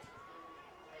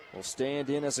will stand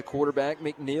in as a quarterback.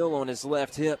 McNeil on his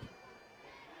left hip.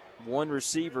 One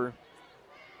receiver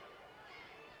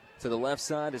to the left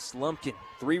side is Lumpkin.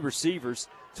 3 receivers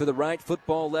to the right,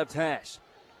 football left hash.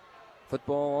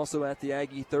 Football also at the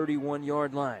Aggie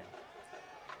 31-yard line.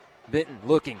 Benton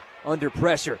looking under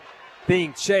pressure,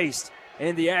 being chased,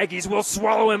 and the Aggies will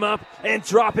swallow him up and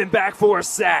drop him back for a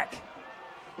sack.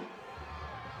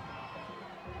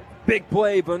 Big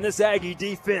play from this Aggie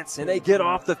defense, and they get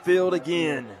off the field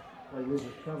again.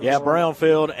 Yeah,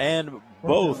 Brownfield and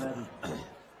both.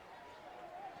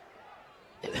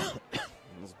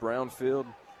 It's Brownfield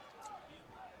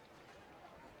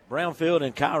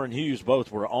and Kyron Hughes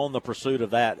both were on the pursuit of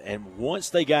that. And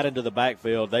once they got into the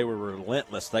backfield, they were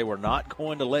relentless. They were not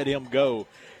going to let him go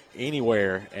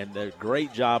anywhere. And a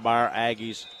great job by our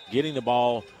Aggies getting the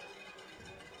ball.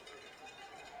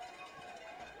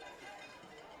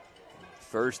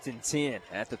 1st and 10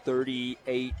 at the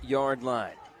 38-yard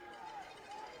line.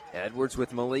 Edwards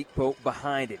with Malik Pope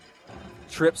behind him.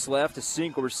 Trips left, a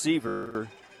single receiver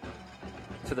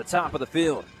to the top of the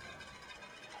field.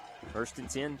 1st and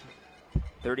 10,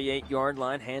 38-yard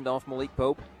line, handoff Malik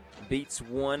Pope. Beats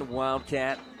one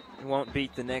Wildcat, won't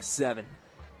beat the next 7.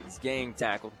 He's gang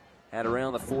tackled at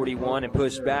around the 41 and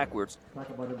pushed backwards.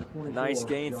 A nice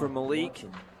gain from Malik.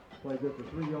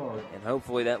 And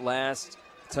hopefully that last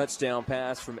touchdown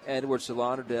pass from Edwards to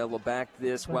Lauderdale will back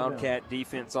this Wildcat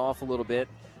defense off a little bit.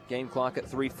 Game clock at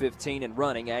 3:15 and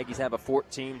running. Aggies have a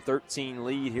 14-13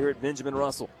 lead here at Benjamin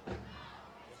Russell.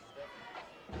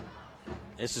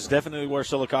 This is definitely where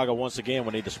Sylacauga, once again,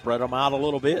 we need to spread them out a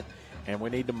little bit, and we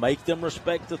need to make them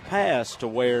respect the pass to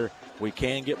where we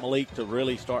can get Malik to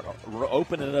really start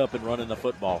opening it up and running the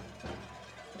football.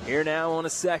 Here now on a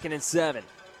 2nd and 7.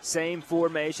 Same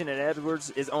formation, and Edwards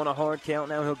is on a hard count.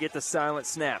 Now he'll get the silent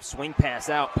snap. Swing pass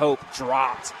out. Pope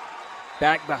dropped.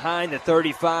 Back behind the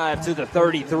 35 to the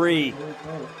 33.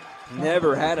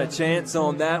 Never had a chance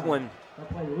on that one.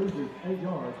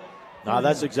 No,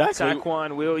 that's exactly.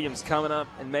 Tyquan Williams coming up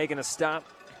and making a stop.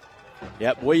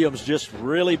 Yep, Williams just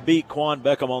really beat Quan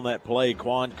Beckham on that play.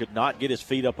 Quan could not get his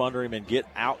feet up under him and get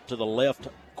out to the left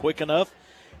quick enough,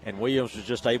 and Williams was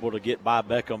just able to get by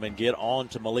Beckham and get on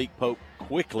to Malik Pope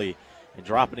quickly and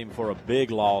dropping him for a big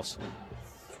loss.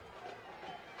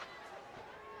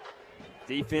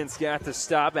 Defense got the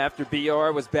stop after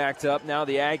BR was backed up. Now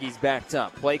the Aggies backed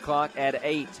up. Play clock at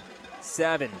 8,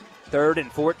 7. 3rd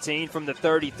and 14 from the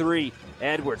 33.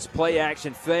 Edwards, play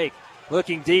action fake.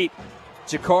 Looking deep.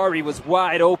 Jakari was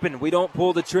wide open. We don't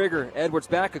pull the trigger. Edwards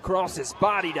back across his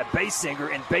body to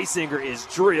Basinger, and Basinger is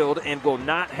drilled and will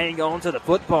not hang on to the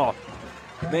football.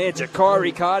 Man,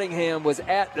 Jakari Cottingham was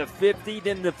at the 50,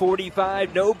 then the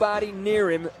 45. Nobody near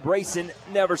him. Brayson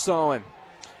never saw him.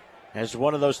 It's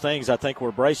one of those things, I think,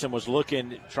 where Brayson was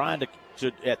looking, trying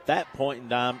to at that point in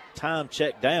time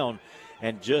check down,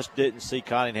 and just didn't see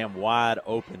Cottingham wide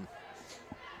open.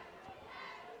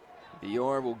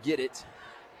 BR will get it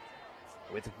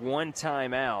with 1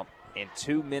 timeout and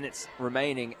 2 minutes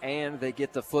remaining, and they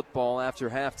get the football after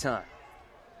halftime.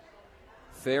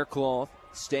 Faircloth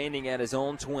standing at his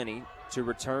own 20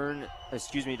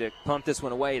 to punt this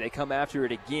one away. They come after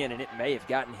it again, and it may have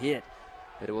gotten hit,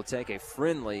 but it will take a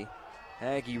friendly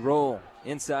Aggie roll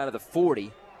inside of the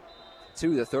 40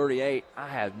 to the 38. I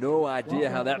have no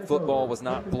idea how that football was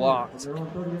not blocked.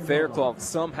 Faircloth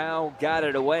somehow got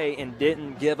it away and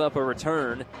didn't give up a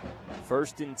return.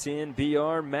 1st and 10,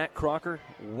 BR. Matt Crocker,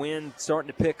 wind starting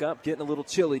to pick up, getting a little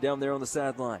chilly down there on the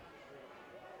sideline.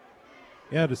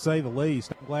 Yeah, to say the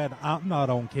least. I'm glad I'm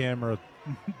not on camera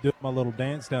doing my little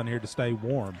dance down here to stay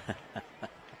warm.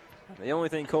 The only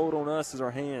thing cold on us is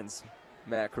our hands,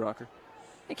 Matt Crocker.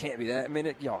 It can't be that. I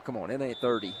mean, y'all, come on. It ain't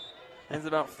 30. It's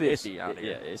about 50 out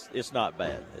here. Yeah, it's not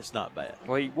bad. It's not bad.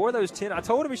 Well, he wore those 10. I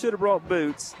told him he should have brought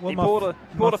boots. Well, he my pulled a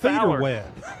feet are Fowler. wet.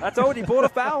 I told you, he pulled a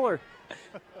Fowler.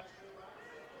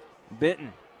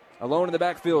 Benton, alone in the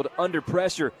backfield, under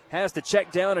pressure, has to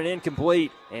check down and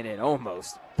incomplete, and it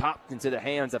almost popped into the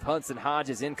hands of Hudson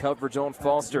Hodges in coverage on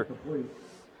Foster.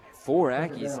 4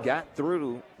 Aggies got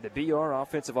through the BR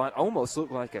offensive line. Almost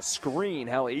looked like a screen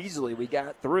how easily we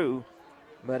got through,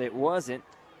 but it wasn't.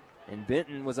 And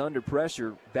Benton was under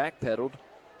pressure, backpedaled,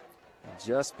 and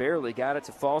just barely got it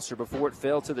to Foster before it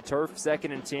fell to the turf.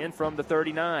 2nd and 10 from the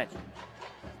 39.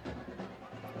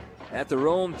 At their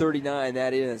own 39,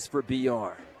 that is, for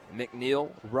BR.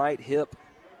 McNeil, right hip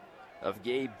of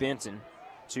Gabe Benton.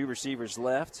 2 receivers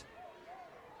left.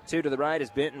 2 to the right as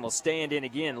Benton will stand in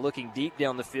again, looking deep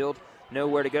down the field.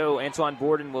 Nowhere to go. Antoine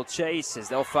Borden will chase as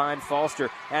they'll find Foster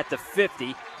at the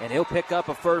 50, and he'll pick up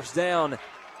a first down.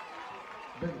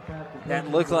 That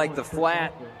looked like the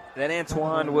flat that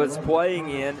Antoine was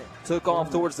playing in. Took off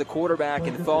towards the quarterback,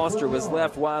 and Foster was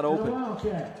left wide open.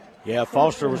 Yeah,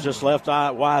 Foster was just left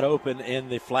wide open in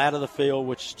the flat of the field,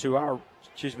 which is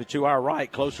to our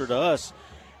right, closer to us.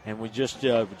 And we just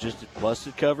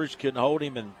busted coverage, couldn't hold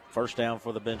him, and first down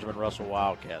for the Benjamin Russell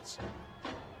Wildcats.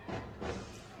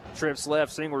 Trips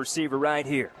left, single receiver right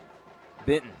here.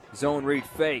 Benton, zone read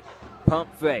fake,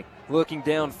 pump fake, looking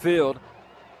downfield.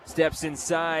 Steps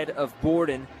inside of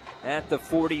Borden at the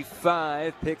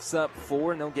 45, picks up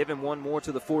 4, and they'll give him one more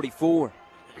to the 44.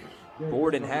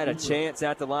 Borden had a chance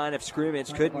at the line of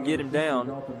scrimmage, couldn't get him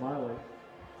down.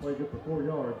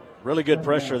 Really good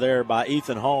pressure there by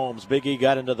Ethan Holmes. Big E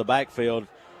got into the backfield.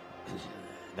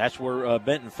 That's where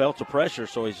Benton felt the pressure,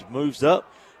 so he moves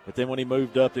up. But then when he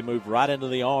moved up, he moved right into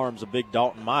the arms of big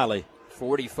Dalton Miley.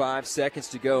 45 seconds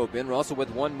to go. Ben Russell with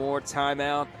one more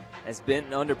timeout as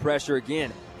Benton under pressure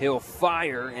again. He'll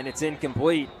fire, and it's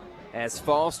incomplete as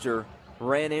Foster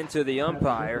ran into the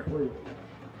umpire.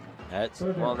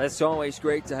 That's always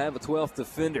great to have a 12th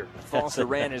defender. Foster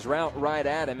ran his route right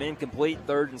at him, incomplete,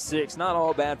 3rd and 6. Not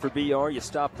all bad for BR. You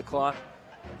stop the clock.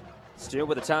 Still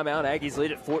with a timeout. Aggies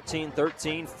lead at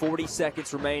 14-13, 40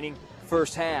 seconds remaining,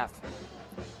 first half.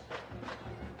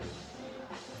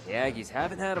 The Aggies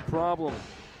haven't had a problem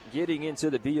getting into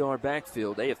the BR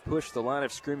backfield. They have pushed the line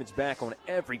of scrimmage back on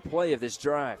every play of this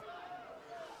drive.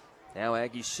 Now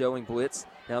Aggies showing blitz.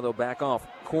 Now they'll back off.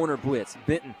 Corner blitz.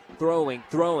 Benton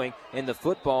throwing, and the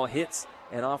football hits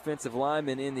an offensive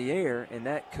lineman in the air, and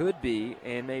that could be,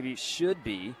 and maybe should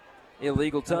be,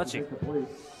 illegal touching.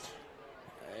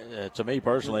 To me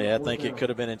personally, I think it could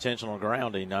have been intentional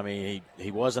grounding. I mean,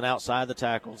 he wasn't outside the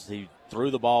tackles. He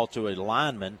threw the ball to a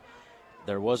lineman.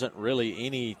 There wasn't really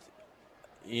any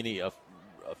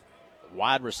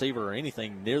wide receiver or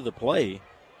anything near the play.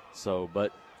 So,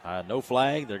 but no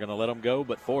flag. They're going to let them go.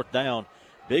 But 4th down,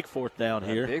 big 4th down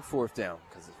here. Big 4th down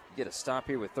because if you get a stop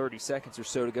here with 30 seconds or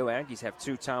so to go, Aggies have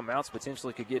 2 timeouts,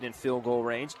 potentially could get in field goal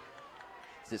range.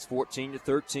 It's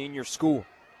 14-13, your score.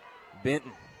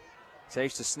 Benton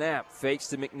takes the snap, fakes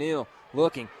to McNeil,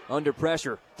 looking, under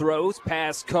pressure, throws,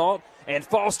 pass caught, and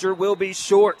Foster will be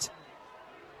short.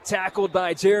 Tackled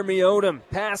by Jeremy Odom.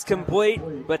 Pass complete,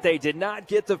 but they did not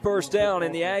get the first down,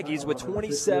 and the Aggies with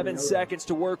 27 seconds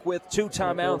to work with, 2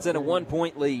 timeouts and a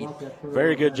 1-point lead.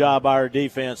 Very good job by our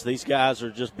defense. These guys are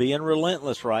just being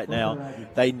relentless right now.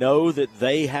 They know that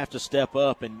they have to step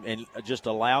up and just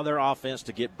allow their offense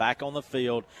to get back on the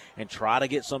field and try to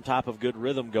get some type of good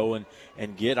rhythm going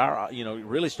and get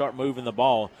really start moving the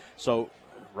ball. So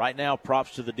right now,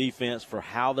 props to the defense for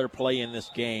how they're playing this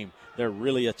game. They're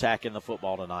really attacking the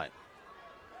football tonight.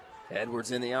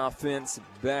 Edwards in the offense,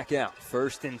 back out.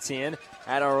 1st and 10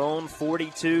 at our own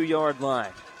 42-yard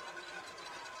line.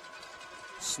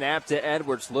 Snap to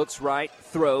Edwards, looks right,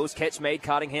 throws, catch made.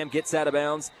 Cottingham gets out of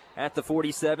bounds at the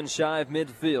 47, shy of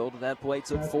midfield. That play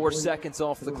took 4 seconds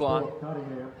off the clock.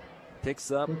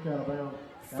 Picks up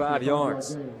 5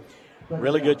 yards.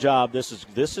 Really good job.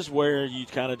 This is where you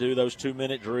kind of do those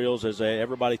 2-minute drills, as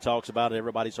everybody talks about,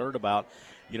 everybody's heard about.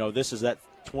 This is that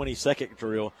 20-second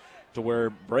drill to where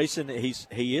Brayson,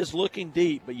 he is looking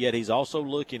deep, but yet he's also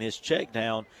looking. His check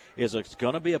down is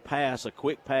going to be a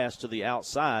quick pass to the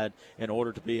outside in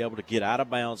order to be able to get out of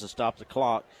bounds and stop the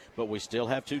clock. But we still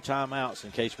have 2 timeouts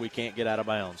in case we can't get out of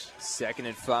bounds. 2nd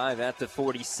and 5 at the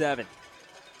 47.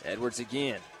 Edwards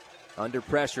again, under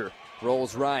pressure,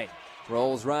 rolls right,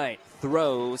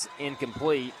 throws,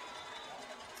 incomplete.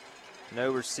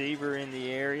 No receiver in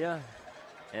the area,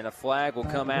 and a flag will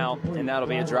come out, and that'll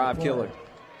be a drive killer.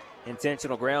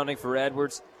 Intentional grounding for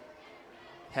Edwards.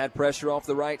 Had pressure off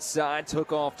the right side,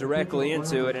 took off directly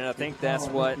into it, and I think that's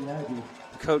what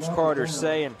Coach Carter's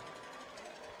saying.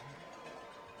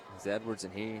 As Edwards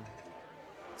and he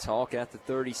talk at the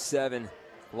 37,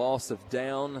 loss of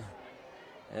down.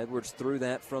 Edwards threw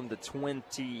that from the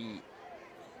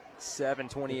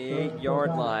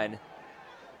 28-yard line.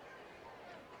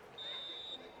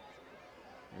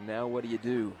 And now what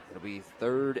do? It'll be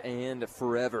 3rd and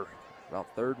forever.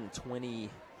 About 3rd and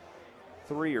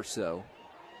 23 or so.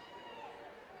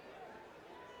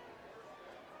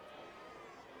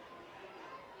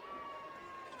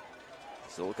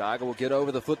 Sylacauga will get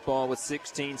over the football with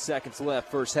 16 seconds left,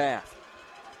 first half.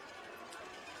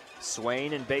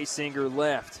 Swain and Basinger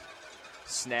left.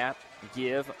 Snap,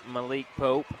 give, Malik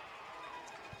Pope.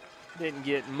 Didn't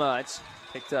get much,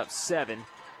 picked up 7.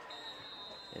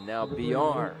 And now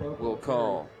BR will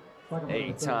call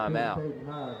a timeout.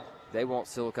 They want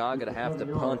Sylacauga to have to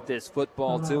punt this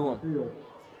football to them.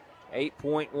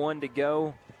 8.1 to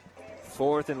go.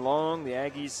 4th and long. The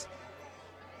Aggies,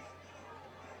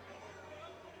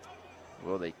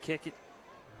 will they kick it?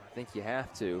 I think you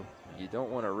have to. You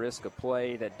don't want to risk a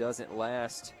play that doesn't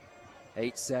last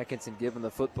 8 seconds and give them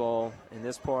the football in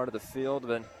this part of the field,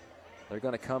 but they're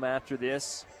going to come after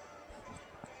this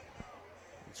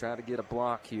and try to get a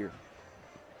block here.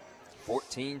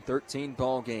 14-13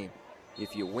 ball game.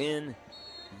 If you win,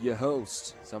 you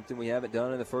host. Something we haven't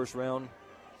done in the first round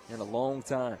in a long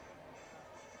time.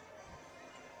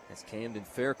 That's Camden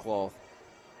Faircloth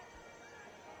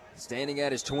standing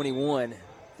at his 21.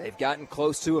 They've gotten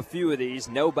close to a few of these.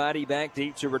 Nobody back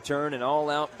deep to return. An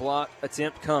all-out block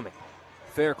attempt coming.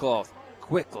 Faircloth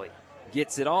quickly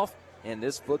gets it off, and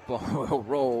this football will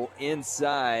roll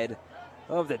inside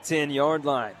of the 10-yard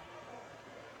line.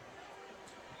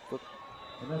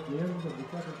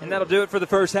 And that'll do it for the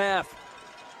first half.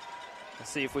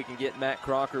 Let's see if we can get Matt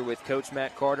Crocker with Coach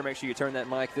Matt Carter. Make sure you turn that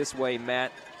mic this way,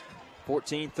 Matt.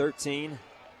 14-13.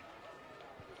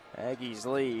 Aggies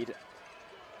lead.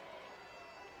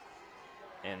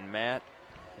 And Matt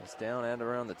is down at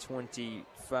around the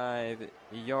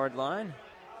 25-yard line.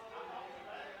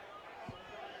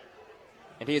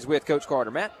 And he is with Coach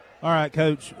Carter. Matt? All right,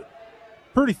 Coach.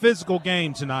 Pretty physical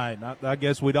game tonight. I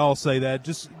guess we'd all say that.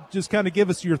 Just kind of give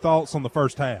us your thoughts on the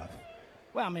first half.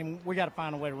 Well, I mean, we got to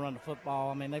find a way to run the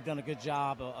football. I mean, they've done a good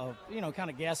job of kind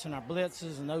of guessing our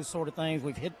blitzes and those sort of things.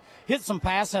 We've hit some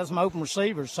passes, have some open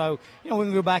receivers. So, we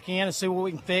can go back in and see what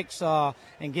we can fix and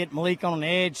get Malik on an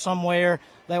edge somewhere.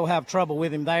 They will have trouble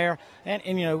with him there.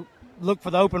 And look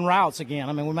for the open routes again.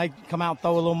 I mean, we may come out and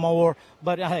throw a little more.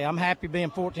 But, hey, I'm happy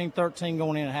being 14-13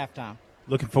 going in at halftime.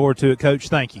 Looking forward to it, Coach.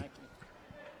 Thank you.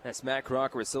 That's Matt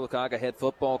Crocker with Sylacauga head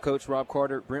football coach Rob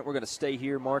Carter. Brent, we're going to stay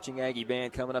here. Marching Aggie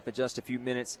Band coming up in just a few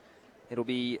minutes. It'll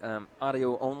be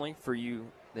audio only for you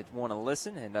that want to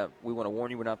listen, and we want to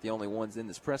warn you we're not the only ones in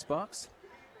this press box.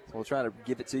 So we'll try to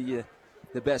give it to you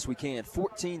the best we can.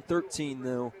 14-13,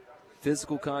 though,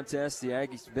 physical contest. The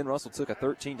Aggies, Ben Russell took a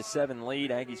 13-7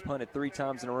 lead. Aggies punted 3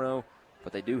 times in a row,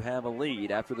 but they do have a lead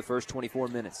after the first 24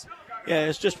 minutes. Yeah,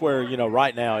 it's just where,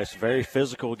 right now it's a very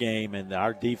physical game, and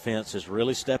our defense is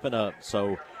really stepping up.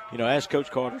 So, as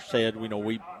Coach Carter said,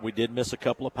 we did miss a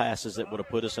couple of passes that would have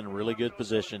put us in a really good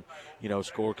position.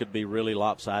 Score could be really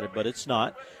lopsided, but it's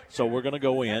not. So we're going to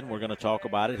go in. We're going to talk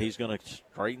about it. He's going to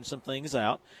straighten some things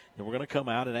out, and we're going to come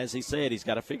out. And as he said, he's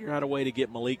got to figure out a way to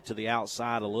get Malik to the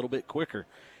outside a little bit quicker.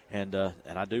 And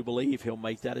I do believe he'll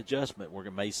make that adjustment. We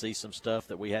may see some stuff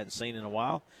that we hadn't seen in a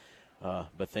while.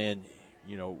 But then,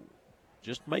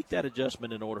 just make that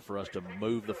adjustment in order for us to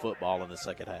move the football in the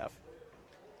second half.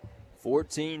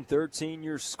 14-13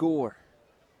 your score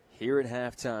here at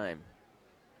halftime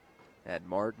at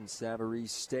Martin Savarese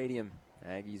Stadium.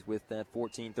 Aggies with that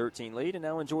 14-13 lead. And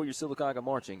now enjoy your Sylacauga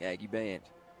Marching Aggie Band.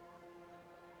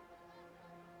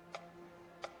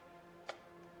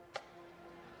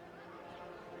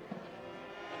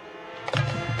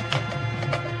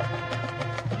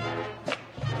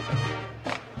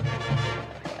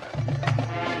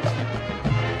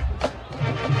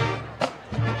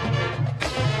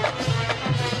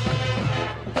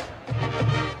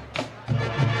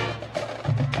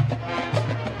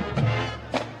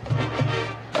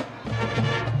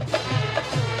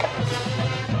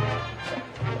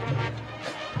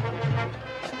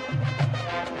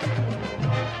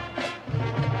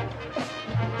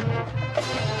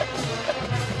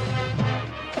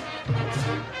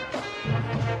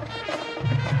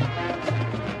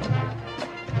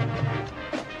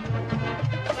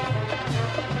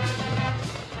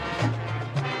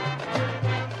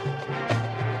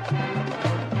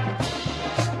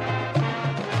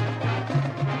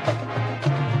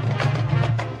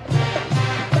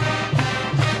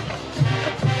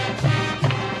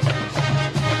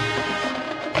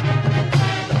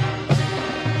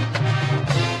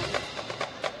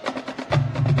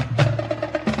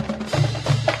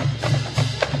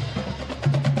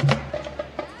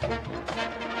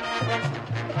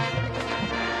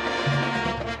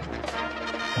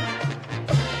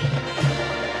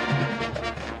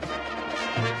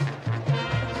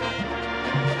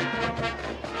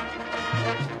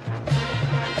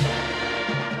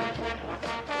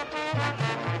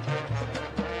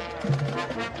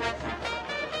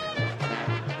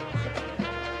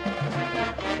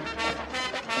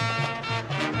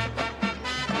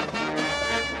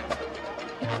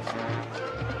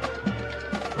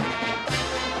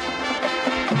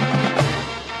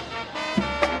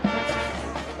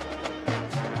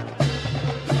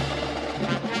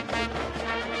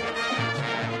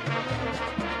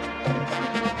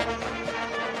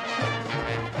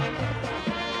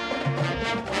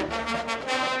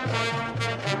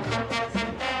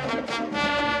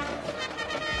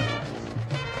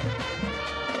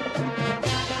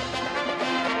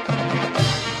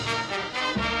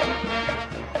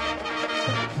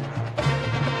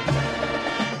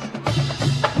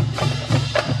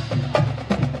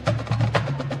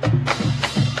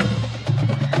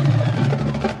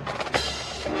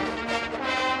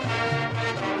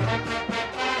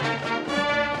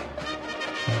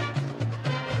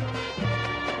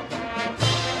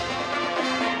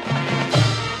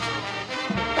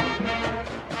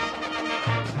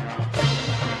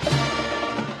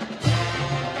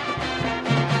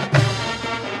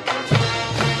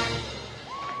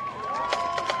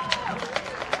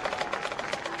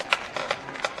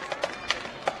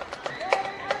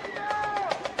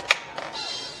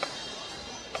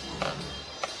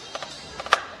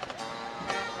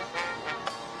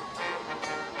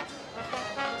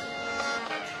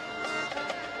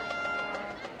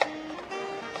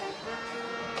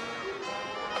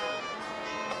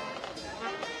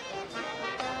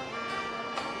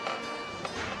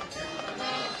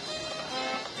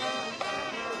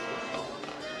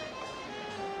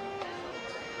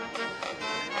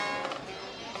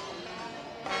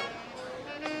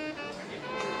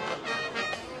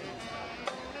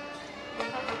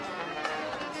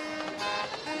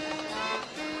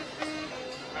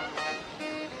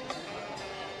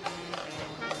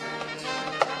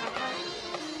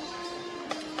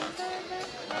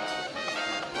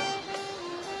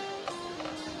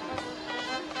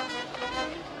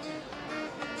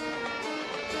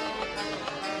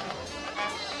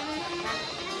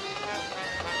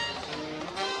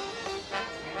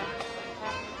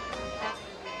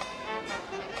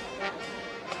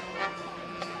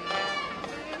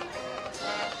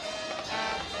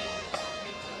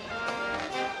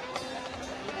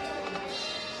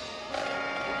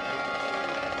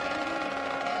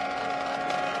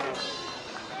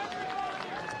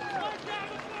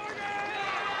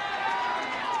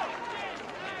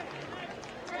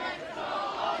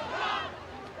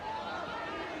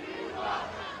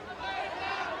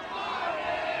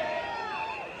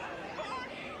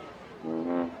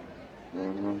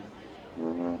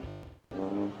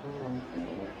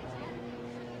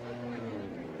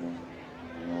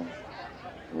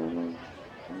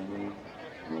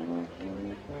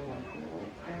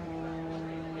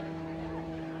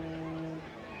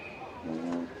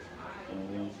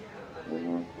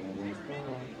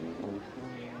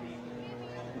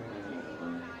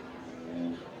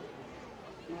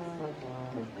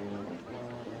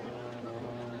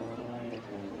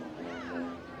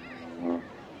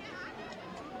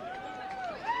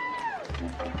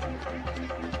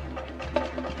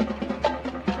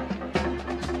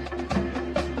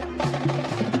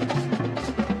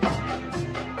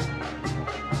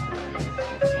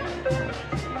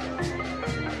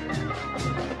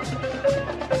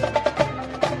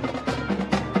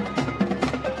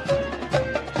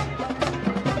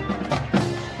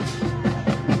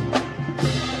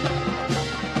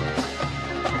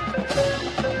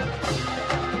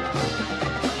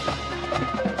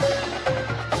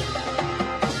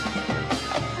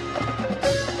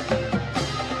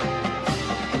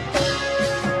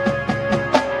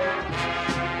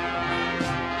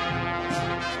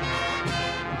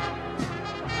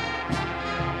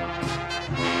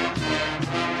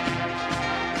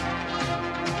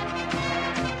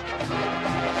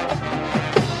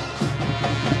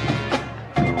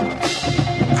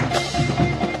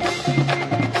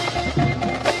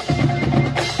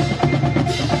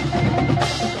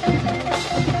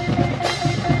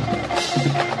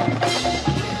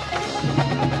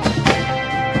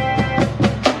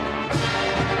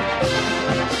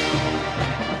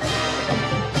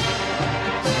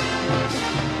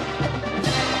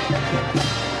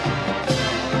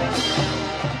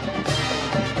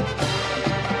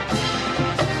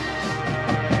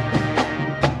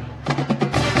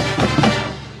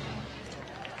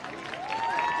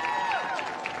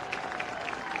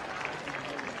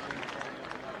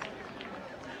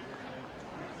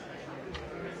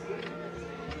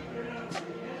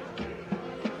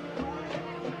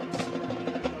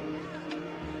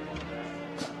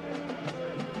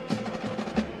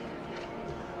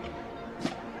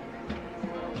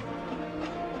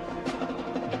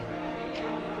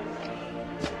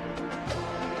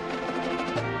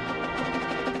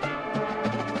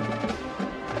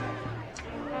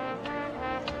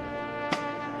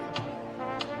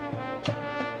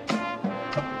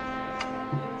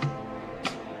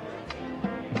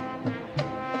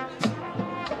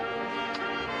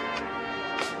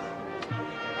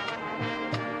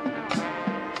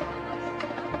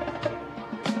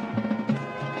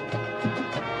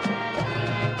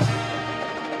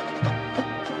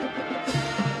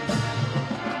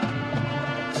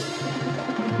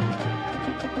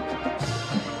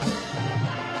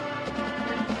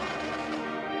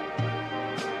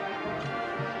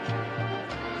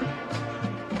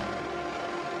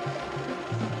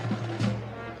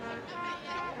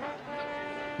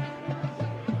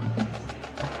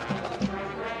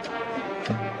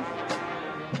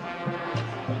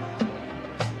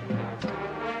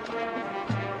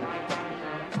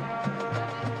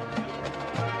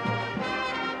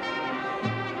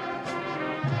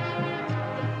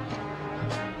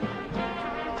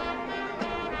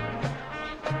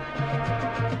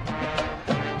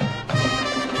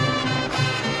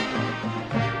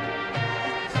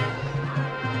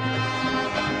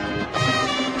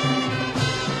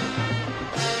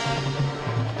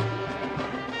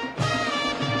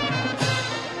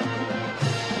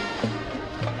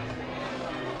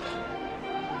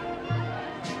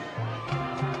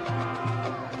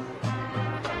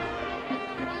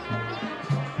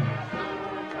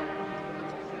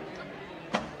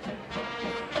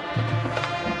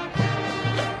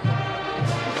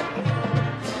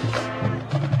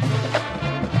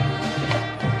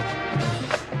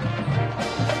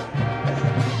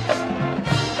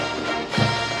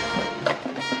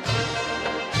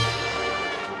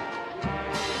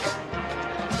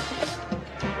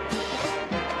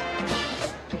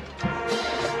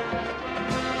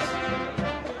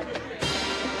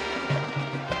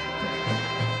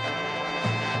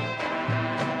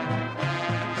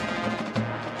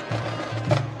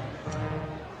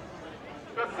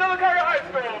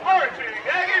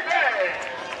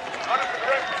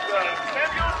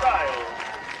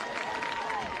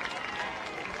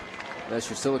 That's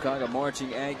your Sylacauga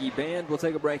Marching Aggie Band. We'll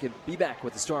take a break and be back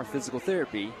with the Star Physical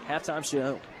Therapy halftime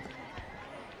show.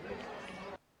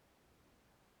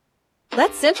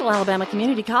 Let Central Alabama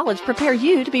Community College prepare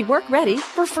you to be work ready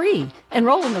for free.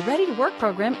 Enroll in the Ready to Work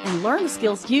program and learn the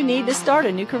skills you need to start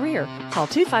a new career. Call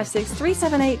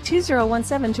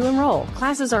 256-378-2017 to enroll.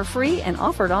 Classes are free and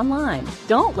offered online.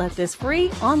 Don't let this free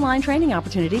online training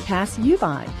opportunity pass you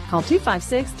by. Call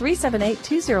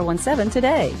 256-378-2017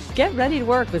 today. Get ready to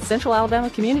work with Central Alabama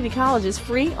Community College's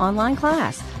free online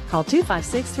class. Call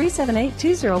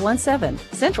 256-378-2017.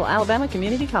 Central Alabama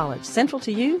Community College. Central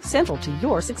to you, central to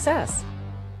your success.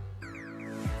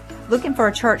 Looking for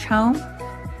a church home?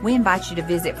 We invite you to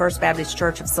visit First Baptist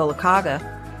Church of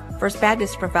Sylacauga. First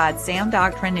Baptist provides sound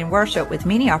doctrine and worship with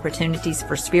many opportunities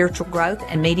for spiritual growth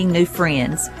and meeting new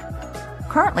friends.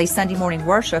 Currently, Sunday morning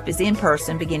worship is in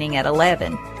person beginning at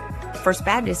 11. First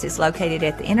Baptist is located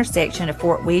at the intersection of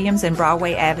Fort Williams and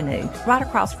Broadway Avenue, right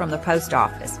across from the post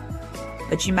office.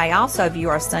 But you may also view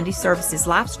our Sunday services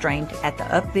live streamed at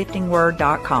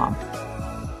theupliftingword.com.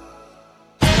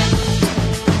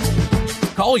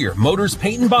 Collier Motors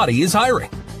Paint and Body is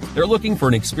hiring. They're looking for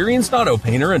an experienced auto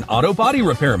painter and auto body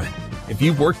repairman. If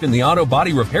you've worked in the auto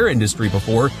body repair industry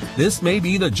before, this may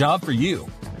be the job for you.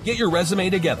 Get your resume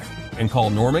together and call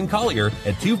Norman Collier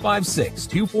at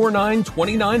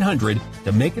 256-249-2900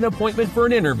 to make an appointment for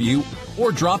an interview,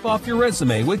 or drop off your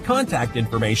resume with contact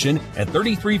information at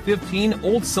 3315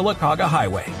 Old Sylacauga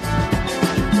Highway.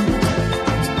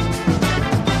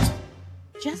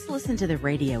 Just listen to the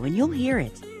radio and you'll hear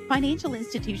it. Financial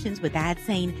institutions with ads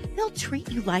saying they'll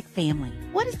treat you like family.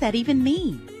 What does that even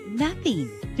mean? Nothing.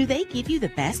 Do they give you the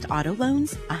best auto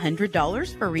loans?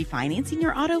 $100 for refinancing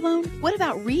your auto loan? What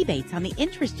about rebates on the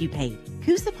interest you paid?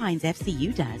 Coosa Pines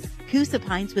FCU does. Coosa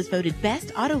Pines was voted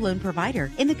best auto loan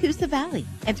provider in the Coosa Valley.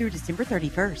 And through December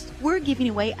 31st, we're giving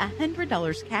away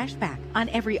 $100 cash back on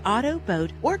every auto,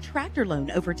 boat, or tractor loan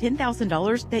over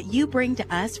 $10,000 that you bring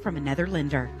to us from another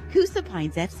lender. Coosa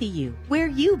Pines FCU, where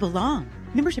you belong.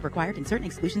 Membership required and certain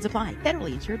exclusions apply.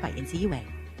 Federally insured by NCUA.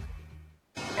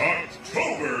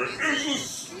 October is a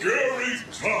scary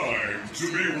time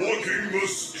to be walking the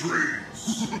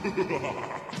streets.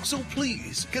 So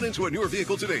please, get into a newer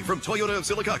vehicle today from Toyota of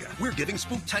Sylacauga. We're giving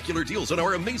spooktacular deals on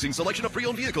our amazing selection of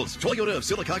pre-owned vehicles.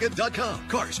 ToyotaofSylacauga.com.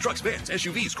 Cars, trucks, vans,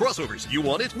 SUVs, crossovers. You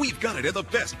want it? We've got it at the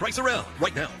best price around.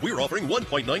 Right now, we're offering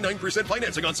 1.99%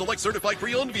 financing on select certified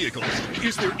pre-owned vehicles.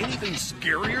 Is there anything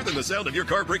scarier than the sound of your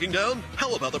car breaking down?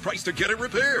 How about the price to get it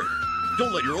repaired?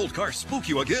 Don't let your old car spook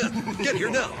you again. Get here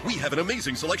now. We have an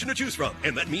amazing selection to choose from,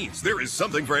 and that means there is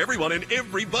something for everyone in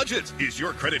every budget. Is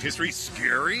your credit history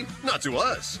scary? Not to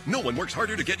us. No one works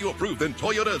harder to get you approved than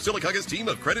Toyota of Sylacauga's team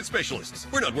of credit specialists.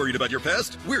 We're not worried about your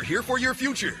past. We're here for your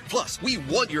future. Plus, we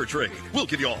want your trade. We'll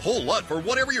give you a whole lot for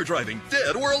whatever you're driving,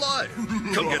 dead or alive.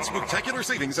 Come get spooktacular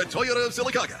savings at Toyota of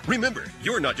Sylacauga. Remember,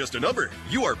 you're not just a number.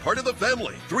 You are part of the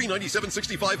family.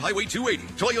 39765 Highway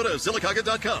 280.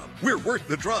 ToyotaofSylacauga.com. We're worth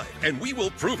the drive, and we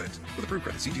will prove it. With approved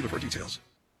credit, see dealer for details.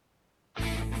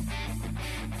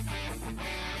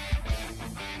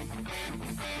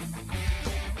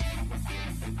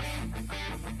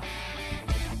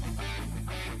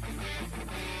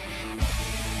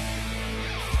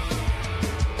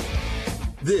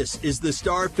 This is the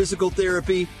Star Physical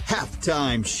Therapy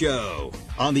Halftime Show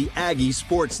on the Aggie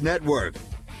Sports Network.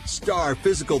 Star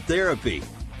Physical Therapy,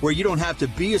 where you don't have to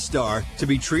be a star to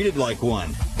be treated like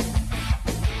one.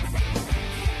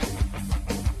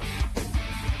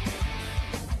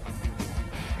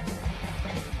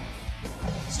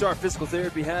 Star Physical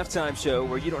Therapy Halftime Show,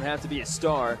 where you don't have to be a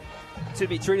star to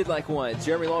be treated like one.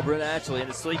 Jeremy Law, Brent Ashley in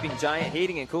the Sleeping Giant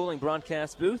Heating and Cooling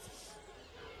broadcast booth.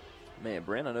 Man,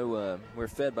 Brent, I know we're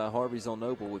fed by Harvey's on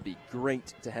Noble. Would be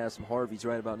great to have some Harvey's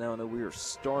right about now. I know we are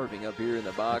starving up here in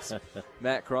the box.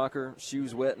 Matt Crocker,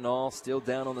 shoes wet and all, still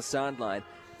down on the sideline.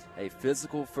 A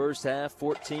physical first half,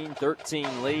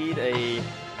 14-13 lead. A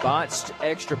botched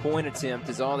extra point attempt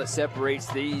is all that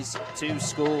separates these two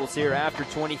schools here after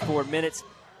 24 minutes.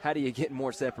 How do you get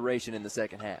more separation in the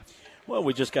second half? Well,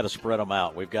 we just got to spread them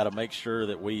out. We've got to make sure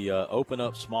that we open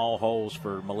up small holes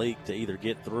for Malik to either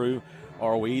get through,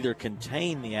 or we either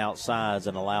contain the outsides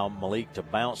and allow Malik to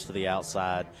bounce to the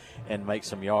outside and make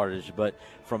some yardage. But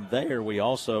from there, we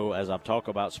also, as I've talked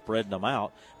about spreading them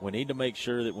out, we need to make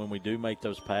sure that when we do make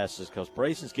those passes, because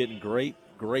Brayson's getting great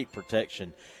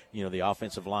protection, you know, the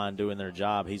offensive line doing their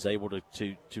job. He's able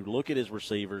to look at his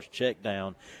receivers, check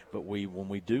down. But when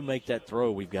we do make that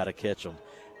throw, we've got to catch them.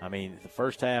 I mean, the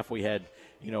first half we had,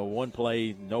 you know, one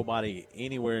play, nobody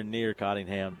anywhere near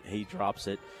Cottingham. He drops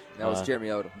it. That was Jeremy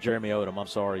Odom. Jeremy Odom, I'm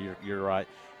sorry, you're right.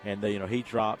 And, you know, he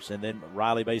drops, and then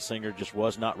Riley Basinger just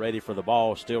was not ready for the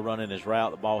ball, still running his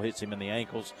route. The ball hits him in the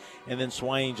ankles. And then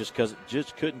Swain just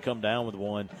couldn't come down with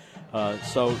one.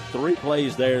 So 3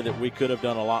 plays there that we could have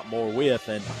done a lot more with.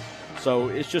 And so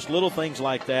it's just little things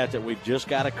like that we've just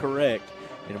got to correct,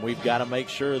 and we've got to make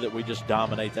sure that we just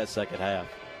dominate that second half.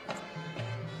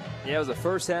 Yeah, it was the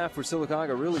first half where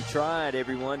Sylacauga really tried,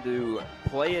 everyone, to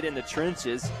play it in the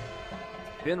trenches.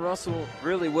 Ben Russell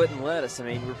really wouldn't let us. I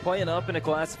mean, we're playing up in a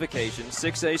classification,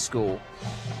 6A school.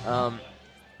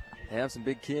 They have some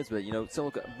big kids, but, you know,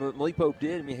 Malik Pope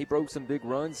did. I mean, he broke some big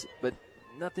runs, but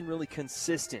nothing really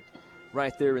consistent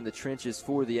right there in the trenches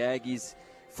for the Aggies.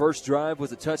 First drive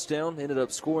was a touchdown, ended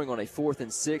up scoring on a 4th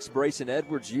and 6. Brayson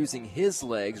Edwards using his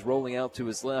legs, rolling out to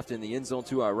his left in the end zone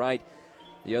to our right.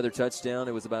 The other touchdown,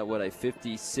 it was about, a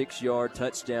 56-yard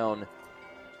touchdown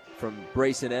from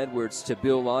Brayson Edwards to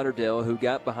Bill Lauderdale, who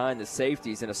got behind the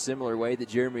safeties in a similar way that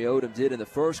Jeremy Odom did in the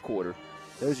first quarter.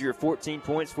 Those are your 14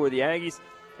 points for the Aggies.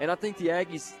 And I think the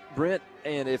Aggies, Brent,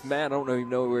 and if Matt, I don't even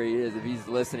know where he is. If he's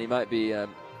listening, he might be at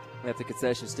the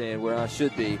concession stand where I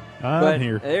should be. I'm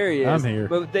here. There he is. I'm here.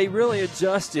 But they really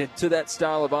adjusted to that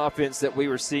style of offense that we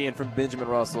were seeing from Benjamin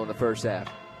Russell in the first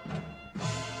half.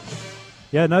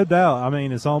 Yeah, no doubt. I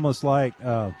mean, it's almost like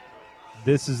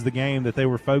this is the game that they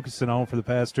were focusing on for the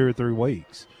past 2 or 3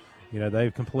 weeks. You know,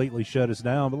 they've completely shut us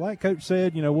down. But like Coach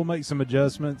said, you know, we'll make some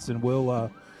adjustments and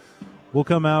we'll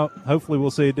come out. Hopefully we'll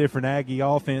see a different Aggie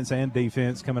offense and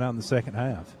defense coming out in the second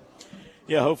half.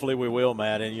 Yeah, hopefully we will,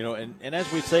 Matt. And, you know, and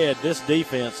as we said, this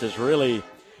defense is really,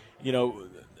 you know,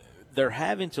 they're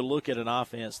having to look at an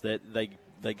offense that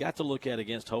they got to look at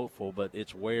against Hopeful, but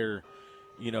it's where,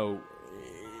 you know,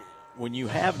 when you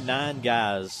have 9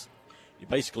 guys,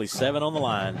 basically 7 on the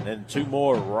line and 2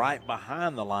 more right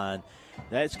behind the line,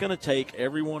 that's going to take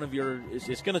every one of your –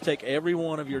 it's going to take every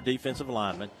one of your defensive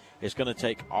linemen. It's going to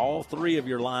take all 3 of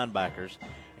your linebackers,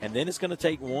 and then it's going to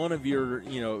take one of your,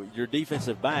 you know, your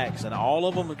defensive backs, and all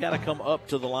of them have got to come up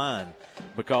to the line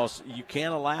because you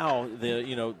can't allow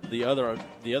the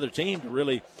other team to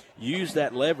really use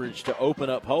that leverage to open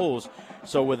up holes.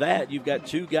 So with that, you've got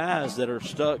 2 guys that are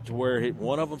stuck to where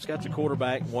one of them's got the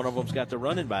quarterback, one of them's got the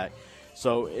running back.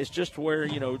 So it's just where,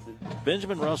 you know,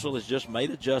 Benjamin Russell has just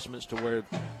made adjustments to where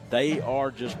they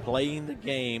are just playing the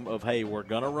game of, hey, we're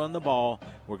going to run the ball,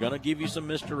 we're going to give you some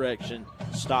misdirection,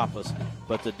 stop us.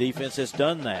 But the defense has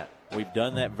done that. We've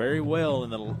done that very well in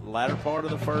the latter part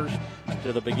of the first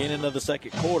to the beginning of the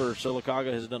second quarter.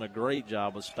 Sylacauga has done a great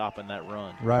job of stopping that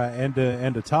run. Right, and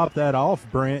to top that off,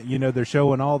 Brent, you know, they're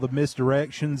showing all the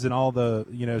misdirections and all the,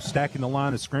 you know, stacking the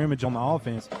line of scrimmage on the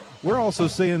offense. We're also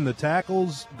seeing the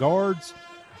tackles, guards,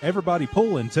 everybody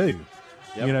pulling too.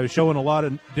 Yep. You know, showing a lot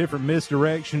of different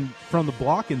misdirection from the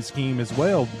blocking scheme as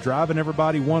well, driving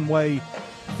everybody one way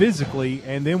physically,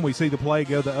 and then we see the play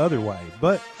go the other way.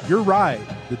 But you're right,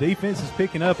 the defense is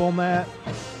picking up on that.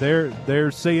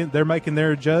 They're making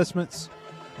their adjustments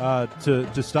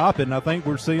to stop it, and I think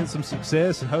we're seeing some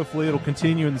success, and hopefully it'll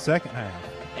continue in the second half.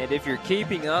 And if you're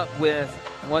keeping up with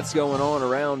what's going on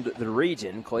around the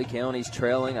region, Clay County's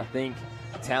trailing. I think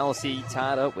Tallahassee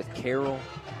tied up with Carroll.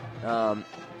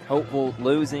 Hopeful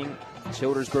losing.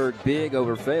 Childersburg big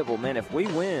over Fayetteville. Man, if we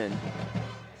win,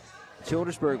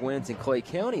 Childersburg wins and Clay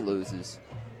County loses,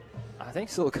 I think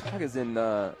Sylacauga's in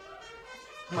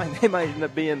they might end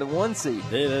up being the 1 seed.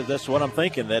 Yeah, that's what I'm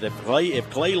thinking, that if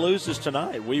Clay loses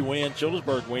tonight, we win,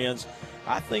 Childersburg wins,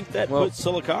 I think that puts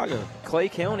Sylacauga. Clay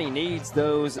County needs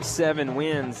those 7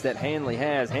 wins that Hanley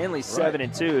has. Hanley's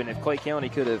 7-2, and if Clay County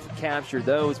could have captured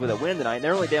those with a win tonight,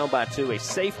 they're only down by 2. A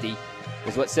safety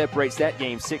is what separates that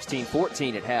game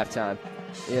 16-14 at halftime.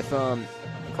 If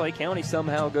Clay County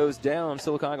somehow goes down,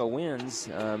 Sylacauga wins,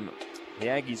 the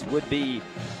Aggies would be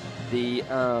the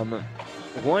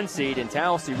 1 seed, and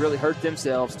Tallahassee really hurt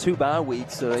themselves 2 bye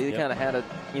weeks, so they kind of had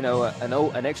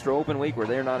an extra open week where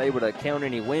they're not able to count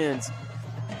any wins.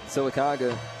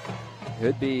 Sylacauga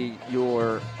could be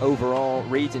your overall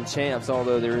region champs,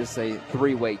 although there is a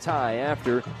 3-way tie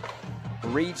after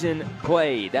region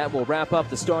play. That will wrap up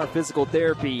the Star Physical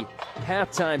Therapy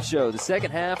halftime show. The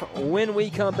second half, when we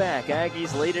come back,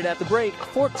 Aggies lead it at the break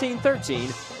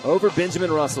 14-13 over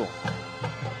Benjamin Russell.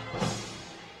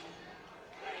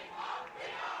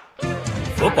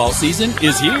 Football season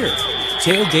is here.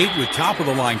 Tailgate with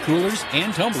top-of-the-line coolers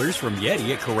and tumblers from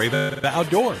Yeti at Carreva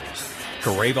Outdoors.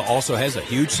 Carreva also has a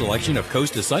huge selection of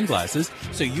Costa sunglasses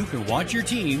so you can watch your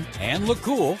team and look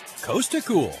cool coast to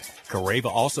cool. Carreva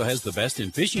also has the best in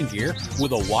fishing gear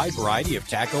with a wide variety of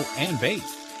tackle and bait.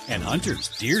 And hunters,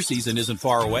 deer season isn't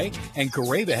far away, and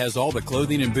Carreva has all the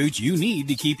clothing and boots you need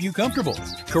to keep you comfortable.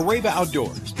 Carreva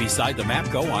Outdoors, beside the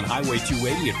MAPCO on Highway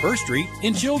 280 at 1st Street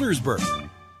in Childersburg.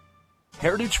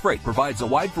 Heritage Freight provides a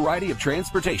wide variety of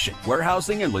transportation,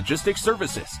 warehousing, and logistics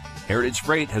services. Heritage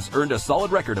Freight has earned a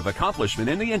solid record of accomplishment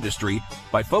in the industry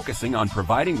by focusing on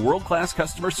providing world-class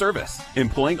customer service,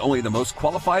 employing only the most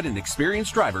qualified and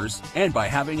experienced drivers, and by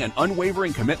having an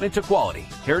unwavering commitment to quality.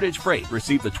 Heritage Freight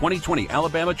received the 2020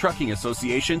 Alabama Trucking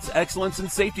Association's Excellence in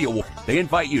Safety Award. They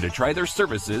invite you to try their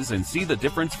services and see the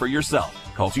difference for yourself.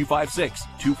 Call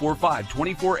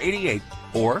 256-245-2488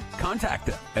 or contact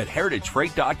them at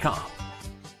heritagefreight.com.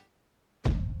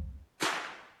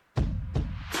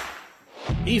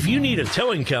 If you need a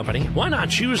towing company, why not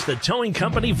choose the towing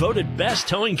company voted best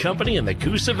towing company in the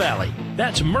Coosa Valley?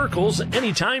 That's Merkel's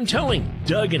Anytime Towing.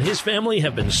 Doug and his family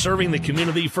have been serving the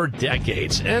community for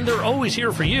decades, and they're always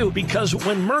here for you because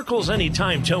when Merkel's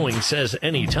Anytime Towing says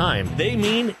anytime, they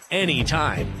mean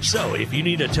anytime. So if you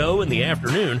need a tow in the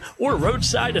afternoon or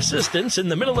roadside assistance in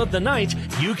the middle of the night,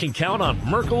 you can count on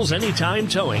Merkel's Anytime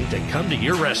Towing to come to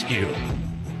your rescue.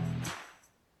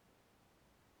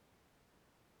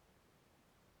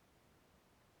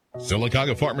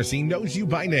 Sylacauga Pharmacy knows you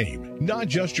by name, not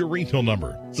just your refill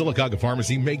number. Sylacauga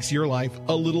Pharmacy makes your life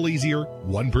a little easier,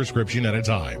 one prescription at a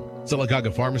time.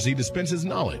 Sylacauga Pharmacy dispenses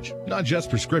knowledge, not just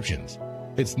prescriptions.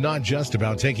 It's not just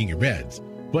about taking your meds,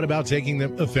 but about taking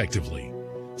them effectively.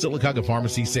 Sylacauga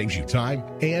Pharmacy saves you time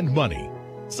and money.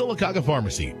 Sylacauga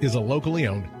Pharmacy is a locally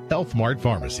owned Health Mart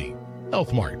pharmacy.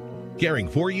 Health Mart, caring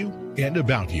for you and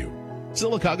about you.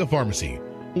 Sylacauga Pharmacy,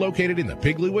 located in the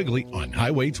Piggly Wiggly on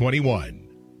Highway 21.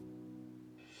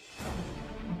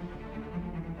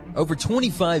 Over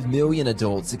 25 million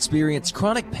adults experience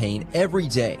chronic pain every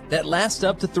day that lasts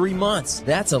up to 3 months.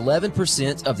 That's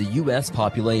 11% of the U.S.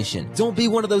 population. Don't be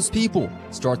one of those people.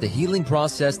 Start the healing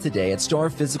process today at Star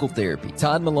Physical Therapy.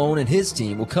 Todd Malone and his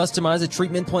team will customize a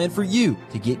treatment plan for you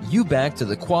to get you back to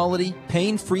the quality,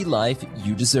 pain-free life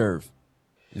you deserve.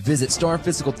 Visit Star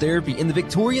Physical Therapy in the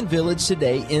Victorian Village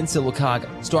today in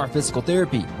Sylacauga. Star Physical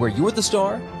Therapy, where you're the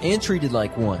star and treated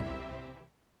like one.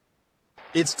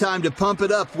 It's time to pump it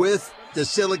up with the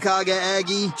Sylacauga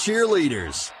Aggie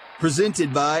Cheerleaders,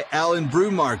 presented by Allen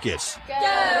Brew Markets. Go!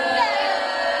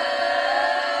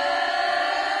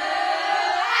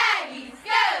 Aggies,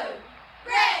 go!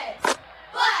 Red,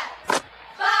 black,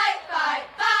 fight, fight,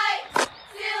 fight!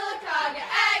 Sylacauga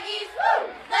Aggies,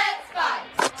 woo! Let's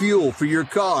fight! Fuel for your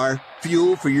car,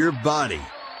 fuel for your body.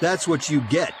 That's what you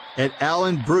get at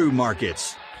Allen Brew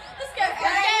Markets. Let's go, Aggies!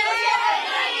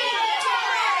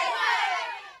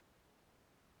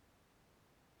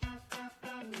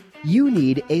 You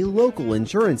need a local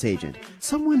insurance agent,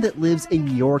 someone that lives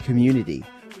in your community,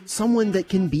 someone that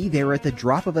can be there at the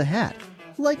drop of a hat,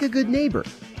 like a good neighbor.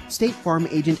 State Farm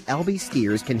agent Albie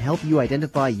Steers can help you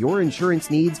identify your insurance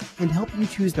needs and help you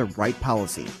choose the right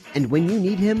policy. And when you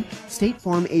need him, State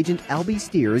Farm agent Albie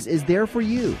Steers is there for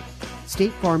you.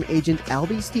 State Farm agent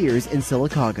Albie Steers in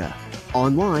Sylacauga.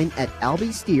 Online at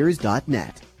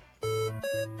albiesteers.net.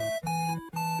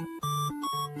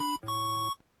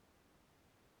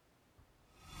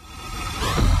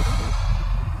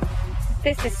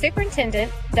 This is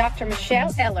Superintendent Dr.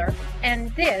 Michelle Eller,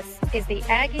 and this is the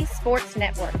Aggie Sports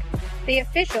Network, the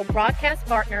official broadcast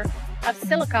partner of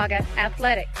Sylacauga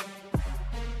Athletics.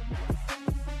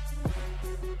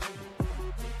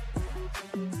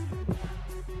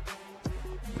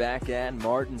 Back at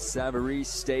Martin Savarese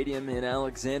Stadium in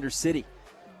Alexander City.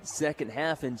 Second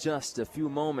half in just a few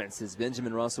moments as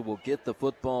Benjamin Russell will get the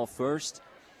football first.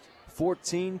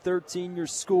 14-13 your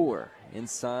score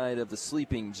inside of the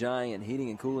Sleeping Giant Heating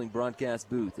and Cooling broadcast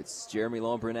booth. It's Jeremy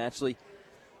Law, Brent Ashley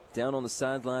down on the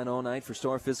sideline all night for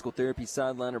Star Physical Therapy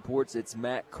sideline reports. It's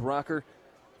Matt Crocker.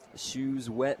 The shoes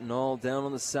wet and all down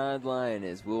on the sideline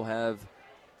as we'll have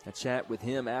a chat with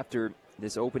him after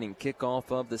this opening kickoff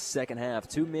of the second half.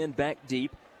 Two men back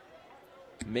deep.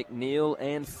 McNeil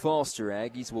and Foster.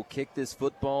 Aggies will kick this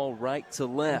football right to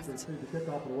left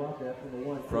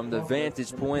from the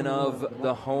vantage point of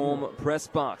the home press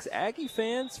box. Aggie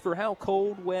fans, for how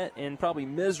cold, wet, and probably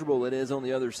miserable it is on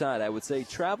the other side, I would say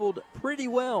traveled pretty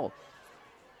well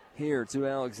here to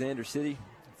Alexander City.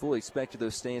 Fully expected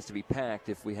those stands to be packed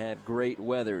if we had great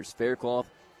weathers. Faircloth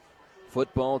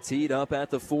football teed up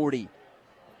at the 40.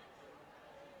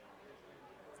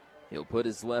 He'll put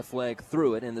his left leg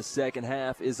through it, and the second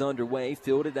half is underway.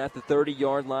 Fielded at the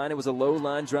 30-yard line. It was a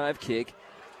low-line drive kick.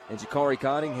 And Jakari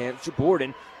Cottingham,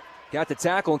 Borden got the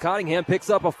tackle, and Cottingham picks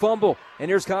up a fumble. And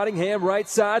here's Cottingham right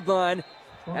sideline.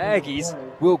 Aggies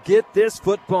will get this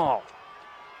football.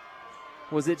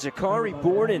 Was it Jakari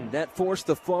Borden that forced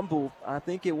the fumble? I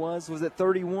think it was. Was it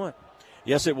 31?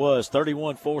 Yes, it was.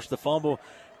 31 forced the fumble.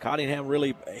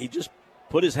 Cottingham he just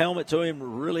put his helmet to him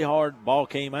really hard. Ball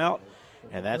came out.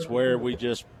 And that's where we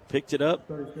just picked it up.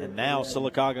 And now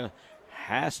Sylacauga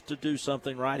has to do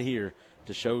something right here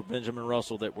to show Benjamin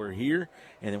Russell that we're here,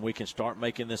 and then we can start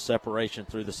making this separation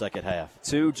through the second half.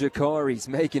 Two Jakari's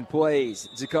making plays.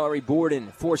 Jakari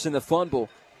Borden forcing the fumble.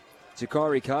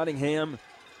 Jakari Cottingham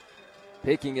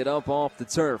picking it up off the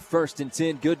turf. 1st and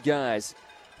 10, good guys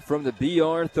from the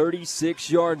BR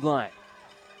 36-yard line.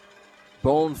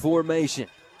 Bone formation.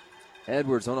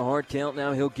 Edwards on a hard count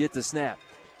now. He'll get the snap.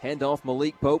 Hand off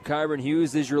Malik Pope. Kyron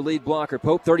Hughes is your lead blocker.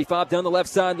 Pope 35 down the left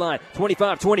sideline.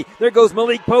 25-20. There goes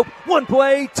Malik Pope. One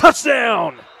play.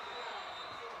 Touchdown.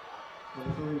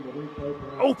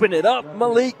 Open it up,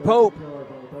 Malik Pope.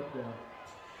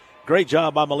 Great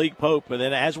job by Malik Pope. And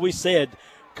then, as we said,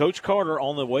 Coach Carter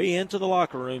on the way into the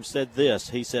locker room said this.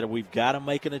 He said, we've got to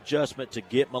make an adjustment to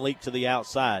get Malik to the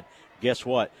outside. Guess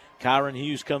what? Kyron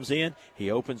Hughes comes in.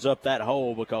 He opens up that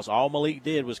hole because all Malik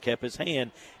did was kept his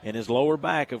hand in his lower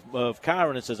back of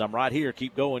Kyron and says, I'm right here.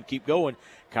 Keep going, keep going.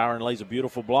 Kyron lays a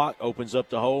beautiful block, opens up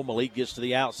the hole. Malik gets to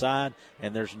the outside,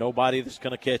 and there's nobody that's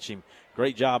going to catch him.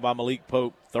 Great job by Malik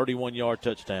Pope, 31-yard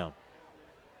touchdown.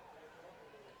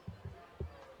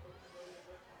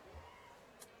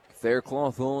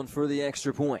 Faircloth on for the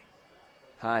extra point.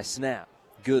 High snap.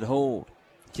 Good hold.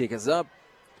 Kick is up.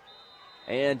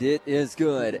 And it is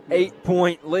good.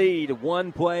 8-point lead.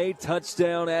 One play.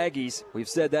 Touchdown Aggies. We've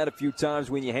said that a few times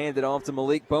when you hand it off to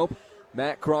Malik Pope.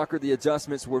 Matt Crocker, the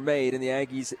adjustments were made, and the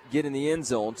Aggies get in the end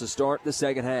zone to start the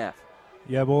second half.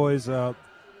 Yeah, boys,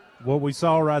 what we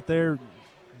saw right there,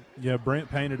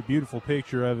 Brent painted a beautiful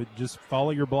picture of it. Just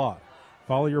follow your block.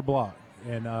 Follow your block.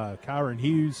 And Kyron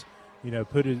Hughes,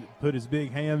 put his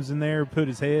big hams in there, put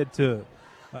his head to,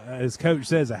 as Coach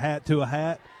says, a hat to a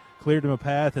hat, cleared him a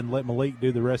path, and let Malik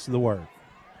do the rest of the work.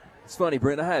 It's funny,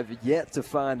 Brent, I have yet to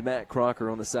find Matt Crocker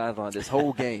on the sideline this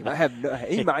whole game.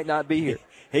 He might not be here.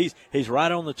 He's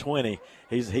right on the 20.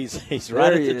 He's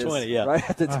right at the 20. Yeah, right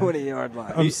at the 20-yard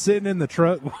line. I'm sitting in the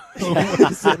truck. Sitting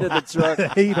in the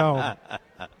truck. Heat on.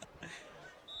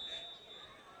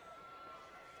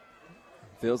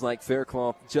 Feels like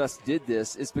Faircloth just did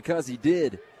this. It's because he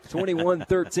did.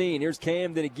 21-13. Here's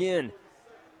Camden again.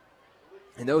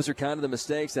 And those are kind of the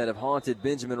mistakes that have haunted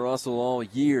Benjamin Russell all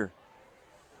year.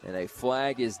 And a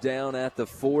flag is down at the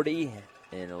 40.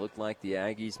 And it looked like the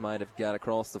Aggies might have got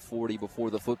across the 40 before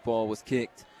the football was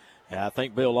kicked. Yeah, I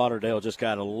think Bill Lauderdale just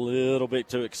got a little bit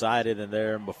too excited in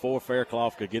there. And before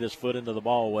Faircloth could get his foot into the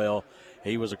ball well,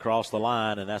 he was across the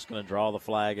line, and that's going to draw the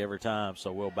flag every time.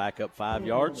 So we'll back up 5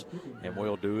 yards, and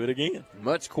we'll do it again.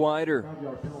 Much quieter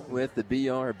with the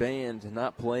BR band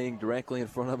not playing directly in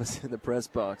front of us in the press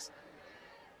box.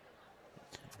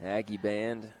 Aggie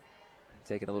band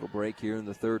taking a little break here in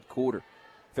the third quarter.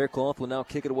 Faircloth will now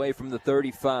kick it away from the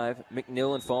 35.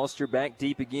 McNeil and Foster back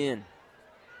deep again.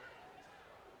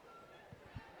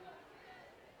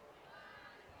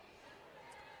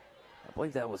 I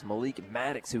believe that was Malik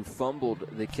Maddox who fumbled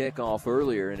the kickoff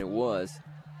earlier, and it was.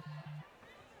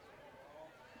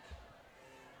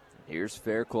 Here's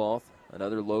Faircloth,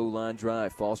 another low line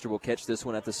drive. Foster will catch this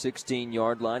one at the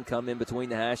 16-yard line, come in between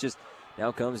the hashes.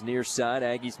 Now comes near side.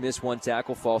 Aggies miss one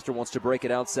tackle. Foster wants to break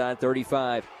it outside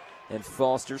 35. And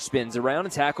Foster spins around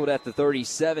and tackled at the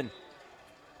 37.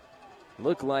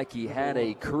 Looked like he had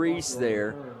a crease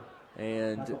there.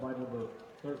 And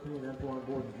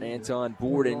Anton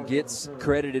Borden gets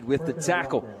credited with the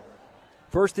tackle.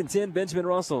 1st and 10, Benjamin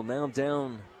Russell now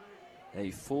down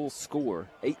a full score.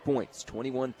 8 points,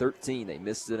 21-13. They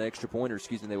missed an extra pointer.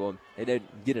 They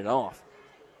didn't get it off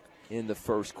in the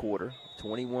first quarter.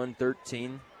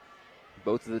 21-13.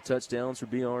 Both of the touchdowns for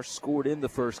BR scored in the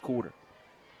first quarter.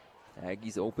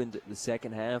 Aggies opened the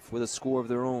second half with a score of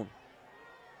their own.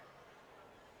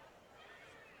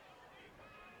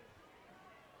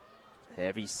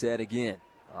 Heavy set again.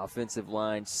 Offensive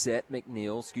line set.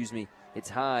 McNeil, it's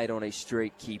Hyde on a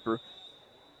straight keeper.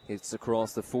 It's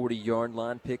across the 40-yard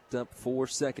line, picked up for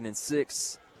 2nd and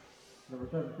 6. Number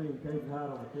 17, Caden Hyde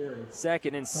on the carry.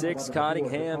 2nd and 6,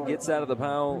 Cottingham gets out of the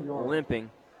pile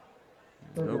limping.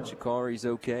 Hope Shikari's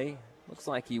okay. Looks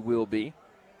like he will be.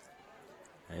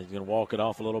 He's going to walk it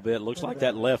off a little bit. Looks like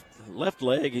that left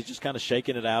leg, he's just kind of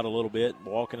shaking it out a little bit,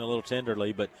 walking a little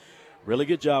tenderly. But really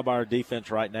good job by our defense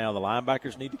right now. The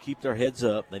linebackers need to keep their heads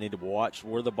up. They need to watch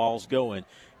where the ball's going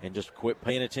and just quit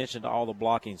paying attention to all the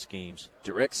blocking schemes.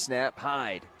 Direct snap,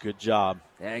 Hyde. Good job.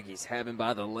 Aggies have him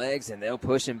by the legs, and they'll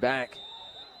push him back.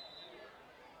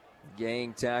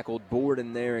 Gang tackled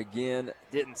Borden there again.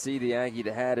 Didn't see the Aggie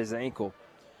that had his ankle,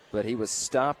 but he was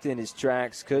stopped in his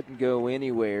tracks, couldn't go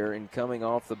anywhere, and coming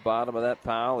off the bottom of that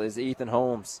pile is Ethan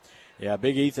Holmes. Yeah,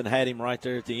 Big Ethan had him right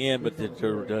there at the end, but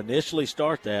to initially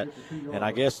start that, and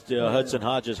I guess Hudson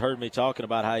Hodges heard me talking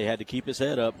about how he had to keep his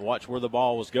head up and watch where the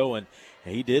ball was going.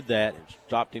 And he did that,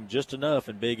 stopped him just enough,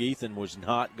 and Big Ethan was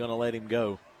not going to let him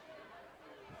go.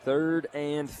 3rd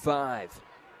and 5.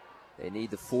 They need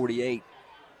the 48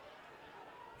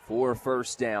 for a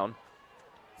first down.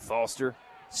 Foster,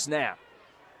 snap.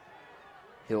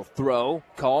 He'll throw.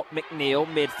 Caught. McNeil,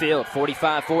 midfield,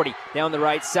 45-40. Down the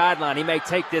right sideline. He may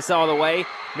take this all the way.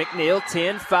 McNeil,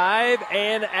 10-5,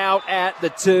 and out at the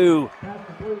 2.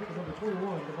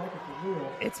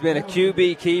 It's been a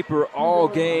QB keeper all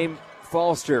game.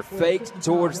 Foster faked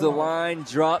towards the line,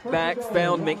 dropped back,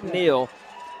 found McNeil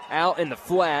out in the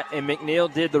flat, and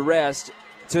McNeil did the rest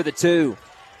to the 2.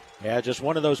 Yeah, just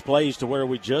one of those plays to where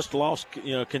we just lost,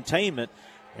 containment,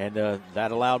 and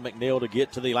that allowed McNeil to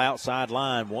get to the outside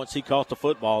line. Once he caught the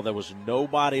football, there was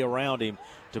nobody around him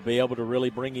to be able to really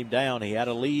bring him down. He had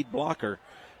a lead blocker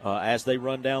as they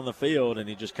run down the field, and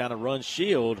he just kind of runs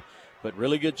shield. But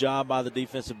really good job by the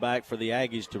defensive back for the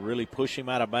Aggies to really push him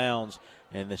out of bounds,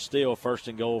 and they're still 1st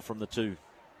and goal from the 2.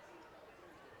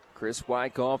 Chris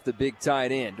Wyckoff, the big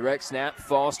tight end. Direct snap,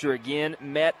 Foster again,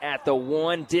 met at the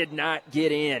 1, did not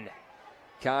get in.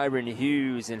 Kyron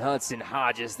Hughes and Hudson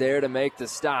Hodges there to make the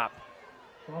stop.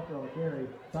 Foster on the carry,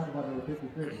 talking about number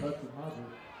 56, Hudson Hodges,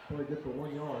 played just for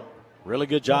 1 yard. Really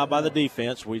good job by the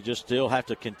defense. We just still have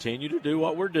to continue to do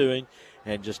what we're doing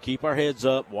and just keep our heads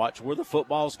up, watch where the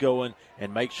football's going,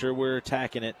 and make sure we're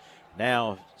attacking it.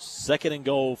 Now, 2nd and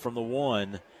goal from the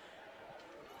 1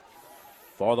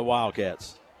 for the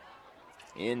Wildcats.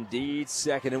 Indeed,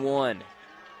 2nd and 1.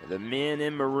 The men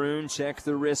in maroon check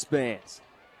the wristbands.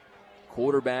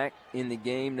 Quarterback in the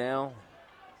game now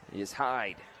is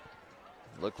Hyde.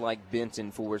 Looked like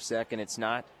Benton for a second. It's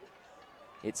not.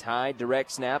 It's Hyde,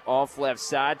 direct snap, off left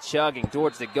side, chugging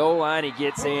towards the goal line. He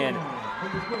gets in.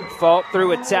 Fought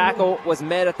through a tackle, was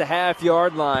met at the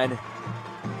half-yard line.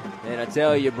 And I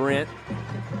tell you, Brent,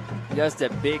 just a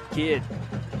big kid.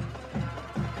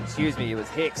 Excuse me, it was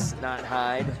Hicks, not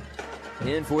Hyde.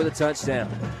 In for the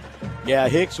touchdown. Yeah,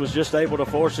 Hicks was just able to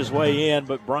force his way in,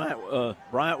 but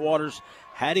Bryant Waters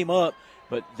had him up,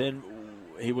 but then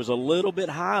he was a little bit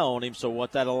high on him, so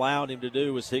what that allowed him to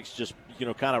do was Hicks just,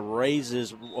 kind of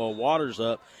raises Waters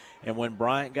up, and when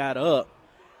Bryant got up,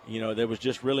 there was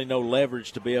just really no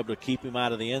leverage to be able to keep him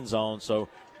out of the end zone. So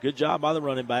good job by the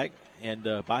running back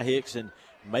and by Hicks in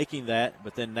making that,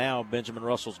 but then now Benjamin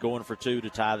Russell's going for 2 to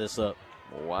tie this up.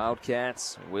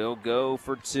 Wildcats will go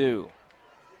for 2.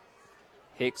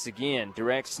 Hicks again,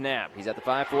 direct snap. He's at the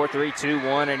 5, 4, 3, 2,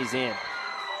 1, and he's in.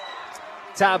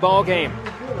 Tie ball game.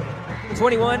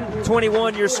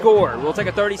 21-21 your score. We'll take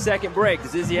a 30-second break.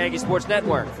 This is the Aggie Sports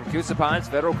Network from Coosa Pines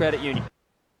Federal Credit Union.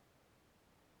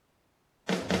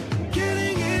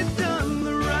 Getting it done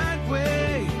the right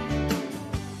way.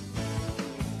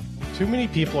 Too many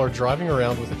people are driving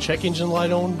around with a check engine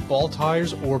light on, ball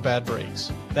tires, or bad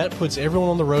brakes. That puts everyone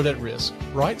on the road at risk.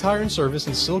 Right Tire and Service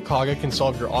in Sylacauga can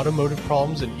solve your automotive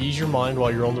problems and ease your mind while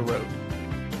you're on the road.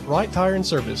 Right Tire and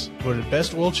Service, voted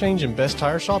best oil change and best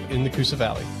tire shop in the Coosa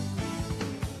Valley.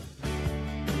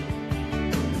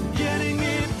 Getting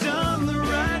it done the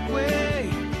right way.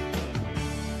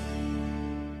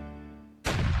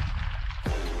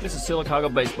 This is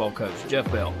Sylacauga baseball coach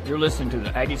Jeff Bell. You're listening to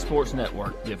the Aggie Sports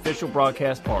Network, the official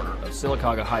broadcast partner of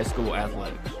Sylacauga High School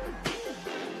Athletics.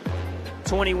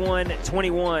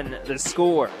 21-21 the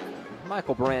score.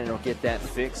 Michael Brandon will get that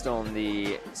fixed on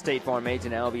the State Farm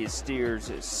Agent Albia Steers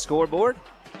scoreboard.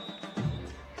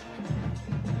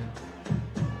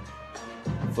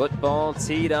 Football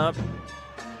teed up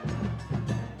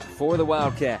for the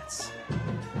Wildcats.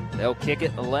 They'll kick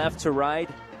it left to right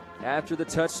after the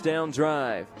touchdown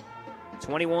drive.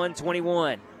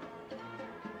 21-21.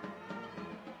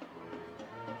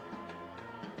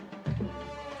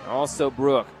 Also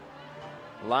Brooke.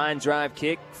 Line drive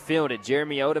kick, fielded.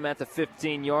 Jeremy Odom at the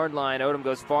 15-yard line. Odom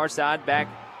goes far side, back,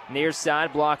 near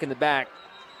side, blocking the back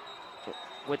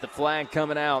with the flag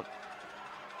coming out.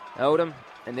 Odom,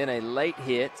 and then a late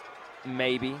hit,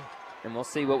 maybe. And we'll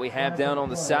see what we have down on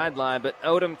the sideline. But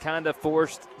Odom kind of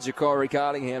forced Jakari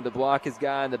Cottingham to block his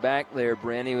guy in the back there,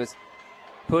 Brent. He was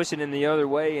pushing him the other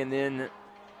way, and then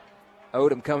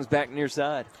Odom comes back near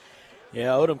side.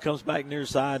 Yeah, Odom comes back near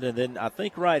side, and then I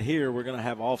think right here we're going to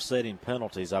have offsetting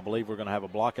penalties. I believe we're going to have a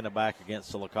block in the back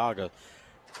against Sylacauga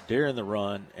during the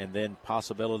run, and then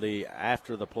possibility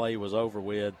after the play was over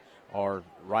with, or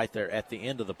right there at the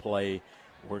end of the play,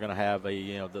 we're going to have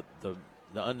a the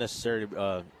unnecessary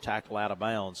tackle out of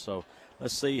bounds. So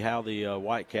let's see how the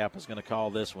Whitecap is going to call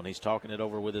this one. He's talking it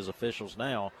over with his officials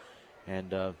now,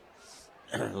 and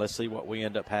let's see what we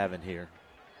end up having here.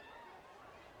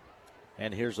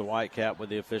 And here's the Whitecap with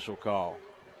the official call.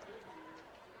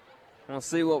 We'll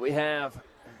see what we have.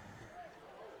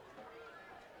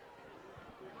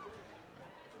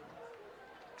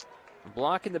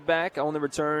 Block in the back on the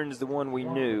return is the one we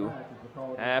knew.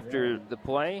 After the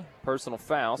play, personal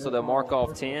foul, so they'll mark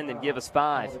off 10 and give us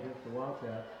 5.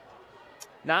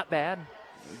 Not bad.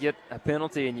 get a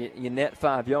penalty and you net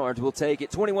 5 yards, we'll take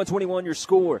it. 21-21 your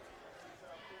score.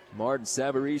 Martin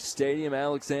Savarese Stadium,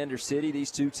 Alexander City.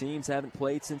 These two teams haven't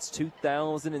played since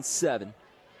 2007.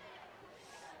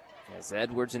 As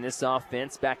Edwards in this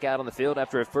offense back out on the field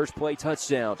after a first play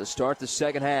touchdown to start the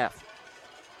second half.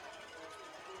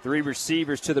 3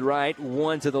 receivers to the right,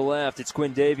 1 to the left. It's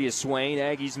Quindavius Swain.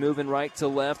 Aggies moving right to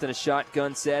left in a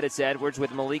shotgun set. It's Edwards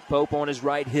with Malik Pope on his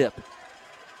right hip.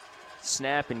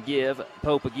 Snap and give.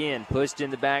 Pope again pushed in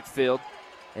the backfield.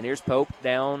 And here's Pope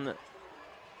down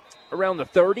around the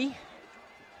 30.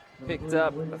 Picked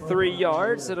up 3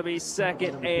 yards. It'll be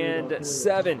 2nd and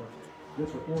 7.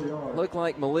 Looked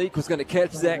like Malik was going to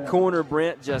catch that corner,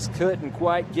 Brent. Just couldn't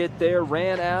quite get there.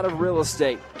 Ran out of real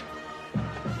estate.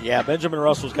 Yeah, Benjamin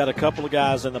Russell's got a couple of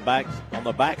guys in the back on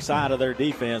the back side of their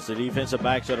defense, the defensive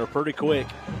backs that are pretty quick,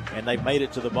 and they've made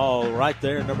it to the ball right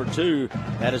there. Number 2,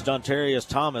 that is Dontarius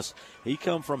Thomas. He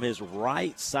come from his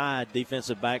right side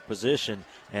defensive back position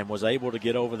and was able to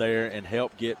get over there and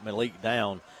help get Malik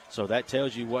down. So that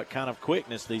tells you what kind of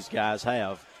quickness these guys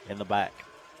have in the back.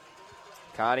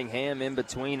 Cottingham in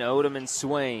between Odom and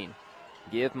Swain.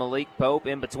 Give Malik Pope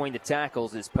in between the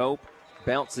tackles as Pope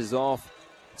bounces off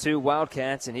 2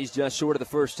 Wildcats, and he's just short of the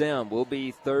first down. Will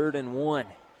be 3rd and 1.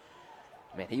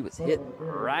 Man, he was hit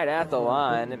right at the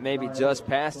line, maybe just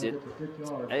past it.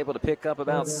 Able to pick up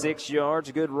about 6 yards.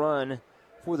 A good run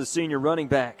for the senior running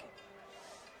back.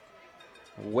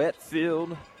 Wet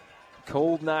field,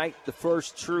 cold night, the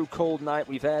first true cold night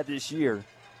we've had this year.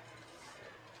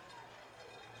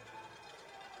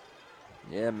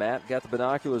 Yeah, Matt, got the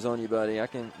binoculars on you, buddy.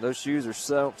 Those shoes are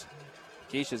soaked.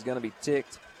 Keisha's going to be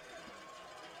ticked.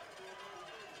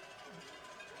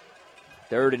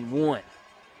 3rd and 1.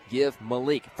 Give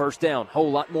Malik first down.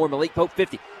 Whole lot more. Malik Pope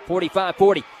 50, 45,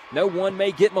 40. No one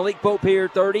may get Malik Pope here.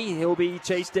 30. He'll be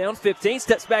chased down. 15.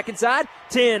 Steps back inside.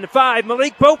 10, 5.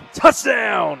 Malik Pope.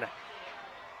 Touchdown.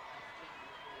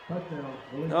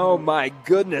 Oh, my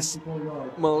goodness.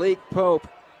 Malik Pope.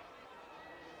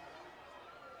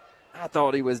 I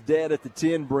thought he was dead at the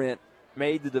 10, Brent.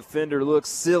 Made the defender look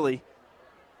silly.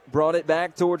 Brought it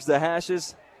back towards the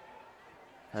hashes.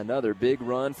 Another big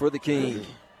run for the King.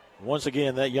 Once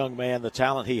again, that young man, the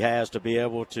talent he has to be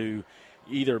able to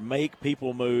either make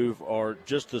people move or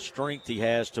just the strength he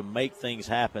has to make things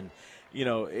happen. You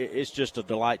know, it's just a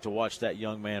delight to watch that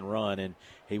young man run. And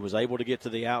he was able to get to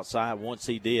the outside. Once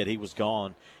he did, he was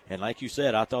gone. And like you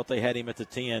said, I thought they had him at the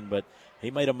 10, but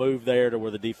he made a move there to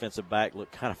where the defensive back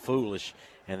looked kind of foolish,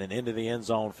 and then into the end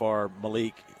zone for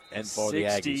Malik and for the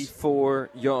Aggies.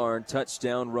 64-yard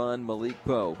touchdown run, Malik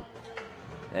Pope.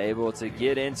 Able to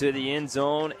get into the end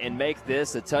zone and make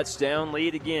this a touchdown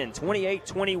lead again.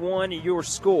 28-21 your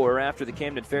score after the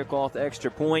Camden Faircloth extra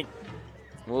point.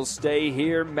 We'll stay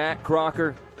here. Matt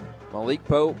Crocker, Malik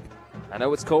Pope. I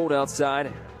know it's cold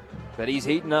outside, but he's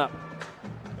heating up.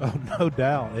 Oh, no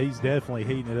doubt. He's definitely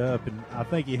heating it up, and I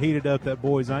think he heated up that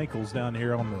boy's ankles down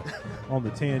here on the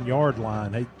 10-yard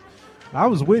line. I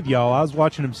was with y'all. I was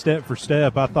watching him step for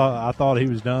step. I thought he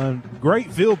was done.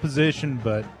 Great field position,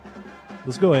 but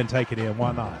let's go ahead and take it in.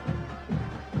 Why not?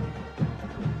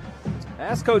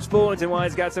 Ask Coach Fullington why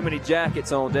he's got so many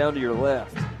jackets on down to your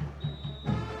left.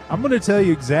 I'm going to tell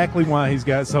you exactly why he's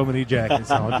got so many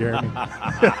jackets on, Jeremy.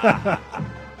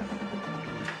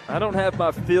 I don't have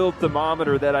my field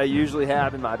thermometer that I usually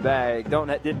have in my bag.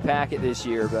 Didn't pack it this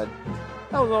year, but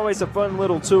that was always a fun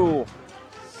little tool.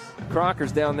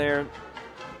 Crocker's down there.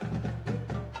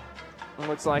 It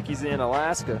looks like he's in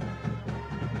Alaska.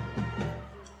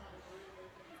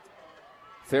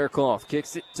 Faircloth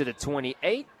kicks it to the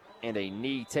 28, and a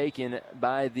knee taken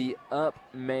by the up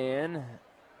man,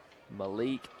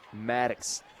 Malik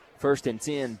Maddox. 1st and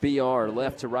 10, BR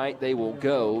left to right. They will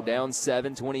go down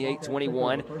 7,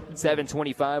 28-21,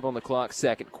 7:25 on the clock,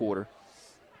 second quarter.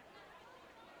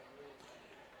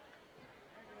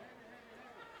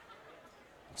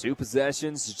 Two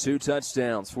possessions, 2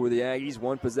 touchdowns for the Aggies.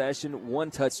 1 possession, 1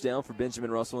 touchdown for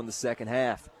Benjamin Russell in the second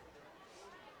half.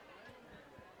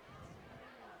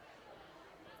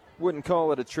 Wouldn't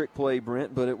call it a trick play,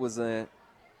 Brent, but it was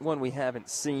one we haven't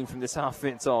seen from this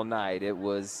offense all night. It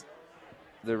was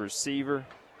the receiver,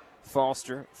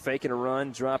 Foster, faking a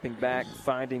run, dropping back,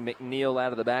 finding McNeil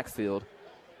out of the backfield.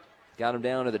 Got him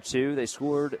down to the 2. They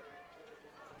scored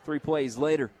 3 plays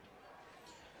later.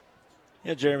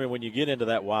 Yeah, Jeremy, when you get into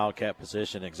that wildcat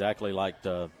position, exactly like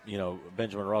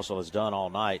Benjamin Russell has done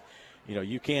all night,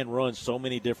 you can run so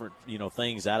many different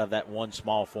things out of that one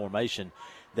small formation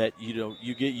that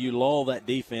you lull that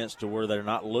defense to where they're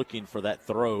not looking for that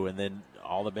throw, and then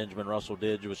all that Benjamin Russell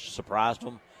did was surprised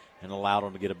them and allowed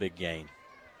them to get a big gain.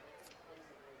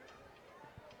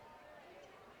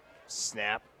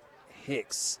 Snap.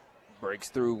 Hicks breaks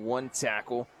through one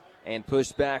tackle and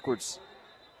pushed backwards.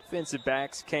 Defensive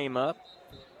backs came up,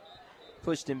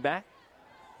 pushed him back.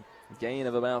 Gain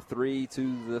of about 3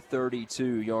 to the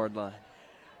 32-yard line.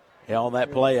 Yeah, on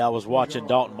that play, I was watching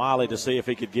Dalton Miley to see if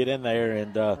he could get in there,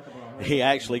 and he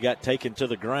actually got taken to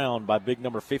the ground by big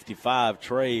number 55,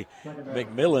 Trey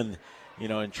McMillan.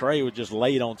 And Trey was just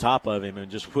laid on top of him and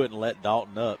just wouldn't let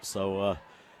Dalton up. So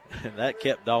that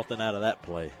kept Dalton out of that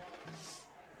play.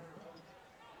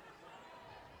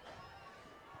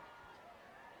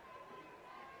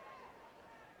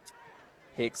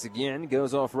 Hicks again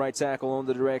goes off right tackle on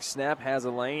the direct snap, has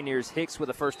a lane. Here's Hicks with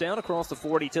a first down across the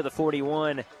 40 to the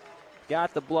 41.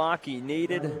 Got the block he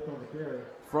needed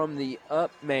from the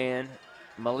up man,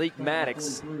 Malik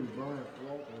Maddox.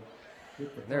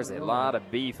 There's a lot of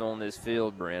beef on this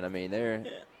field, Brent. I mean,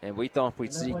 and we thought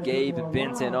we'd see Gabe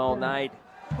Benton all night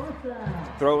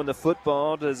throwing the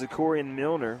football to Zachorian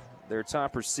Milner, their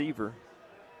top receiver.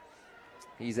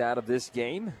 He's out of this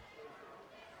game,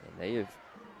 and they have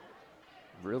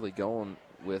really going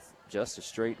with just a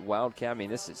straight Wildcat. I mean,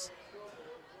 this is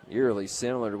eerily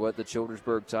similar to what the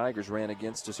Childersburg Tigers ran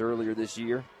against us earlier this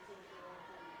year.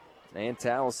 And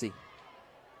Tallahassee.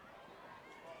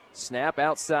 Snap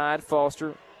outside.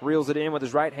 Foster reels it in with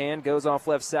his right hand, goes off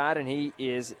left side, and he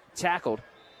is tackled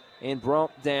and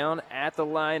brought down at the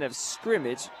line of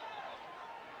scrimmage.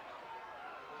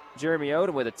 Jeremy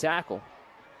Odom with a tackle.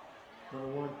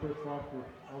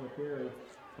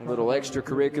 A little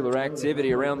extracurricular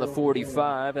activity around the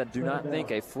 45. I do not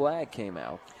think a flag came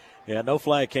out. Yeah, no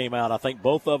flag came out. I think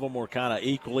both of them were kind of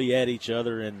equally at each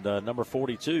other. And number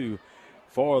 42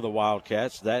 for the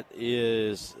Wildcats, that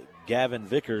is Gavin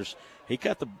Vickers. He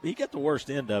got the worst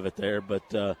end of it there,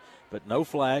 but no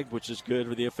flag, which is good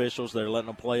for the officials. They're letting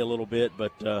them play a little bit,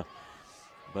 but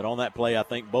on that play, I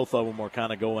think both of them were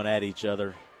kind of going at each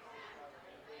other.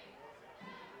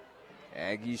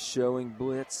 Aggies showing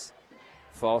blitz.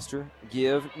 Foster,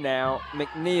 give now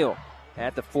McNeil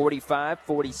at the 45,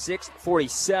 46,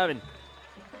 47.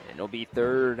 And it'll be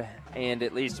third and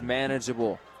at least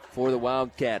manageable for the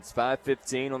Wildcats.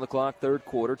 5:15 on the clock, third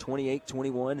quarter,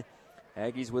 28-21.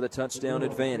 Aggies with a touchdown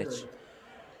advantage.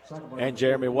 And,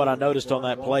 Jeremy, what I noticed on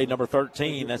that play, number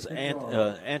 13, that's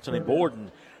Anthony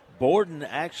Borden. Borden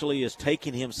actually is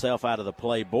taking himself out of the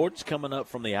play. Borden's coming up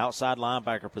from the outside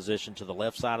linebacker position to the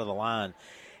left side of the line.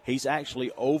 He's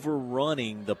actually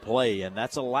overrunning the play, and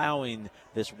that's allowing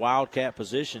this Wildcat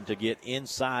position to get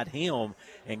inside him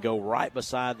and go right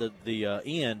beside the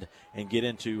end and get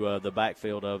into the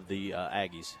backfield of the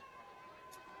Aggies.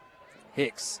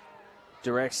 Hicks,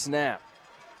 direct snap,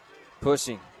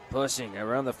 pushing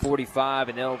around the 45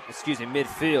 and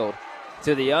midfield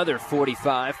to the other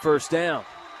 45, first down.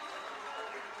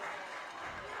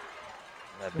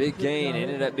 A big gain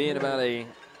ended up being about a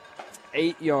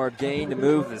 8-yard gain to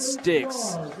move the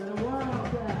sticks.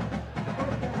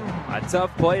 A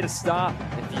tough play to stop.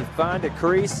 If you find a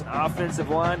crease, offensive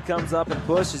line comes up and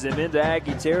pushes him into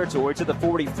Aggie territory to the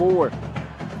 44.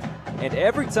 And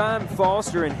every time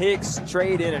Foster and Hicks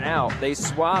trade in and out, they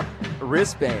swap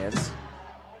wristbands.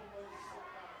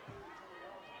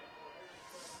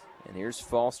 And here's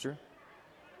Foster.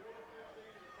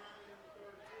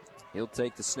 He'll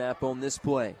take the snap on this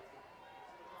play.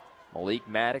 Malik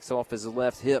Maddox off his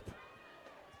left hip.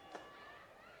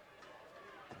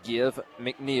 Give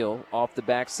McNeil off the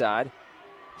backside.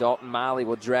 Dalton Miley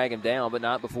will drag him down, but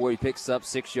not before he picks up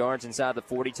 6 yards inside the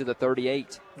 40 to the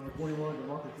 38.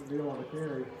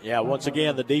 Yeah, once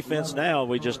again, the defense now,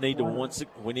 we just need to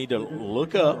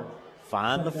look up,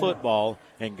 find the football,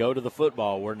 and go to the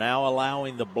football. We're now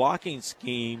allowing the blocking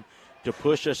scheme to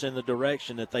push us in the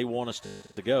direction that they want us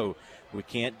to go. We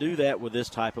can't do that with this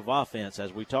type of offense.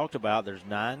 As we talked about, there's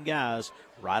 9 guys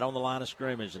right on the line of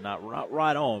scrimmage, and not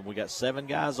right on. We got 7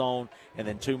 guys on and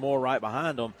then 2 more right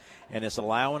behind them, and it's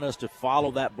allowing us to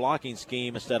follow that blocking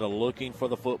scheme instead of looking for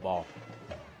the football.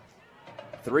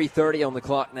 3:30 on the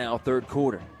clock now, third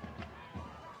quarter.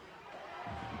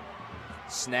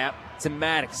 Snap to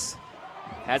Maddox.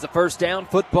 Has a first down.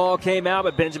 Football came out,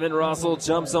 but Benjamin Russell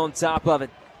jumps on top of it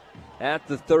at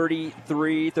the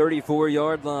 33,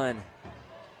 34-yard line.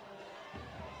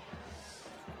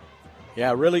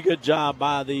 Yeah, really good job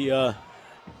by the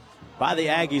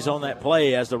Aggies on that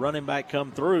play as the running back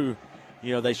come through.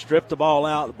 You know, they stripped the ball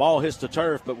out. The ball hits the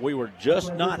turf, but we were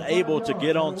just not able to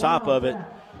get on top of it.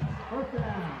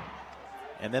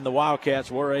 And then the Wildcats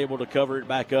were able to cover it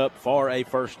back up for a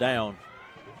first down.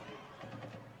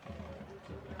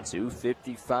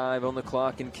 2:55 on the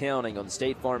clock and counting on the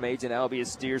State Farm Agent Albia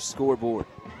Steers scoreboard.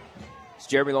 It's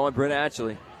Jeremy Law and Brent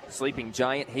Atchley Sleeping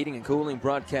Giant Heating and Cooling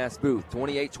broadcast booth.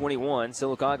 28-21,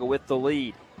 Sylacauga with the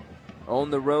lead.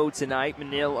 On the road tonight,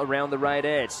 Manil around the right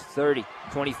edge. 30,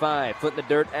 25, foot in the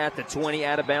dirt at the 20,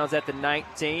 out of bounds at the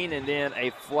 19, and then a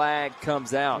flag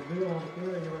comes out.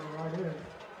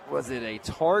 Was it a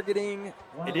targeting?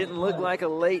 It didn't look like a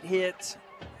late hit.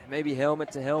 Maybe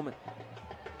helmet to helmet.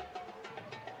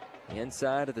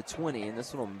 Inside of the 20, and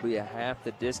this one will be a half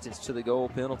the distance to the goal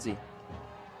penalty.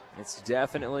 It's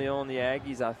definitely on the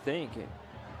Aggies, I think.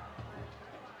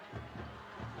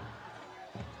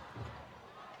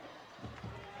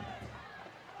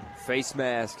 Face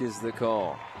mask is the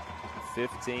call.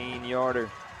 15-yarder.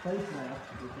 Face mask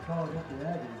is the call against the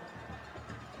Aggies.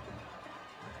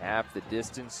 Half the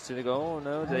distance to the goal.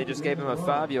 No, they just gave him a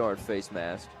 5-yard face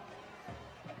mask.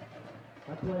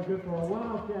 That play good for a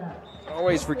Wildcat.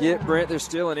 Always forget, Brent, there's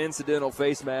still an incidental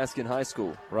face mask in high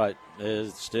school. Right.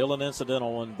 There's still an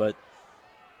incidental one, but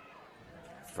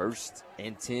 1st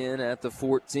and 10 at the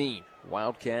 14.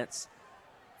 Wildcats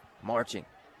marching.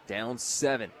 Down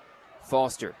 7.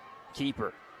 Foster,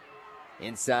 keeper.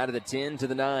 Inside of the 10 to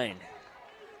the 9.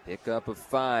 Pickup of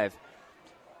 5.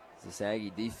 This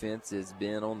Aggie defense has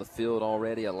been on the field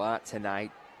already a lot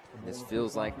tonight. This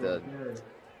feels like the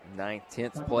 9th,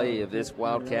 10th play of this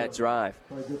Wildcat drive.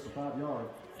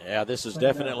 Yeah, this is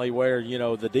definitely where,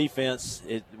 the defense,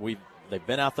 they've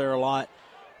been out there a lot,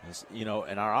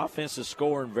 and our offense is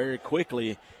scoring very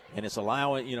quickly, and it's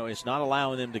allowing, it's not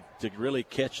allowing them to really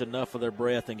catch enough of their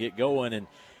breath and get going, and,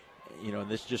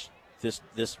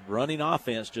 this running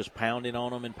offense just pounding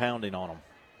on them and pounding on them.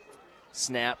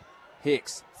 Snap.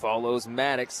 Hicks follows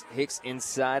Maddox. Hicks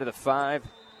inside of the 5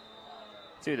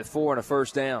 to the 4 and a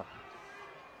first down.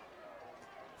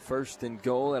 1st and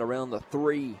goal at around the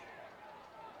 3.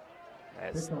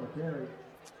 As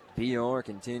PR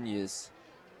continues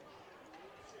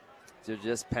to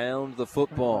just pound the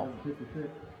football.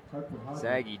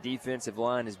 Aggie defensive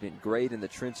line has been great in the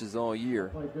trenches all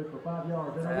year.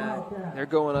 They're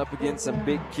going up against some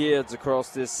big kids across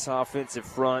this offensive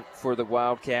front for the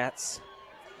Wildcats.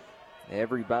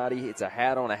 Everybody, it's a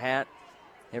hat on a hat.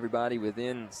 Everybody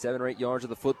within 7 or 8 yards of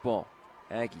the football.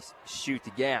 Aggies shoot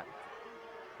the gap.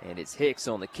 And it's Hicks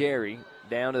on the carry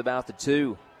down to about the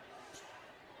 2.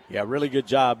 Yeah, really good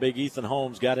job. Big Ethan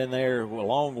Holmes got in there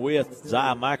along with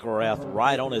Zai McElrath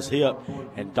right on his hip.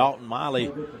 And Dalton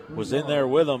Miley was in there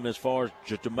with him as far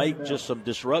as to make just some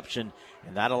disruption.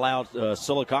 And that allowed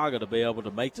Sylacauga to be able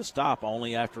to make the stop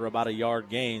only after about a yard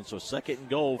gain. So 2nd and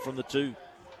goal from the 2.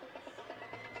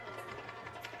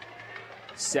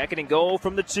 2nd and goal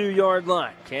from the 2-yard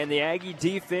line. Can the Aggie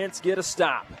defense get a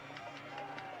stop?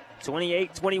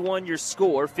 28-21 your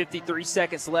score. 53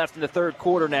 seconds left in the 3rd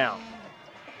quarter now.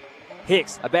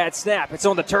 Hicks, a bad snap. It's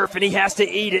on the turf, and he has to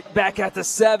eat it back at the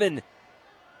 7.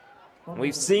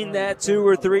 We've seen that 2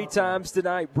 or 3 times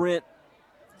tonight, Brent.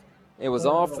 It was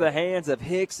off the hands of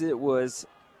Hicks. It was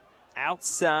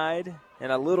outside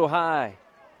and a little high.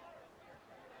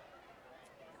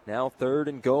 Now 3rd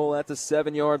and goal at the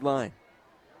 7-yard line.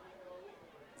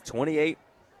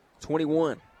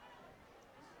 28-21.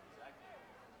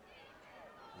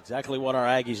 Exactly what our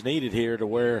Aggies needed here to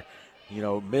where,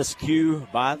 miscue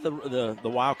by the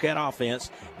Wildcat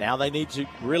offense. Now they need to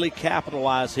really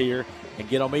capitalize here and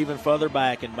get them even further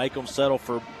back and make them settle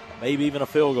for maybe even a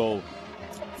field goal.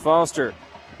 Foster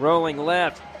rolling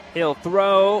left. He'll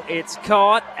throw. It's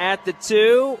caught at the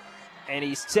 2, and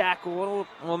he's tackled.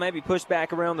 Well, maybe pushed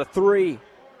back around the 3.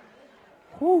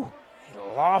 Whew. He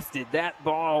lofted that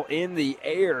ball in the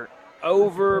air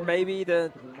over maybe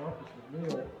the...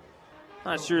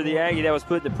 Not sure the Aggie that was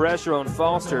putting the pressure on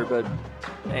Foster, but,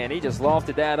 man, he just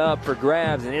lofted that up for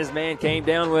grabs, and his man came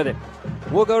down with it.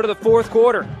 We'll go to the 4th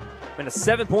quarter in a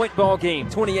 7-point ball game,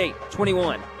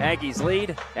 28-21. Aggies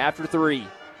lead after 3.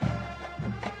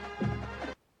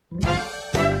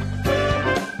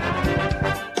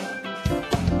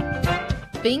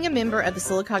 Being a member of the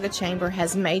Sylacauga Chamber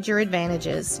has major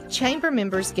advantages. Chamber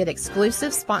members get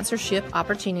exclusive sponsorship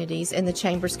opportunities in the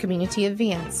Chamber's community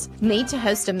events. Need to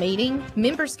host a meeting?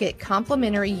 Members get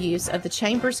complimentary use of the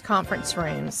Chamber's conference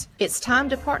rooms. It's time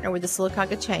to partner with the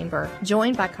Sylacauga Chamber.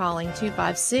 Join by calling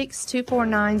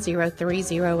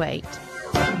 256-249-0308.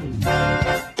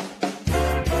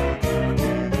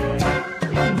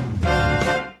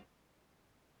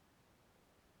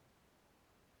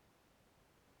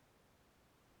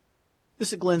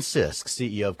 This is Glenn Sisk,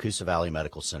 CEO of Coosa Valley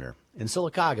Medical Center. In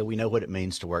Sylacauga, we know what it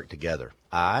means to work together.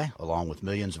 I, along with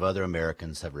millions of other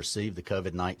Americans, have received the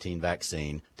COVID-19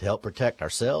 vaccine to help protect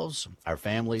ourselves, our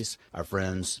families, our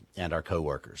friends, and our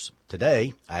coworkers.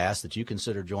 Today, I ask that you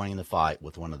consider joining the fight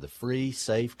with one of the free,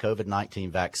 safe COVID-19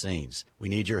 vaccines. We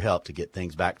need your help to get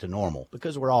things back to normal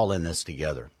because we're all in this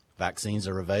together. Vaccines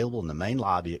are available in the main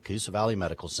lobby at Coosa Valley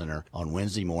Medical Center on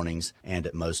Wednesday mornings and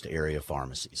at most area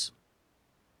pharmacies.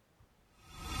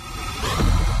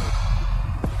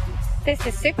 This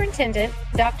is Superintendent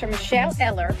Dr. Michelle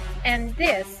Eller, and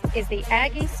this is the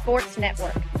Aggie Sports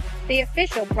Network, the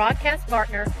official broadcast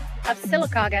partner of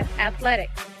Sylacauga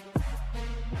Athletics.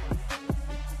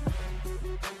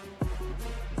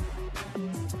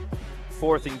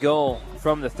 Fourth and goal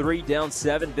from the 3, down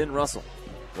 7, Ben Russell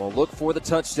will look for the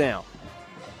touchdown.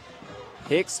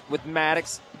 Hicks with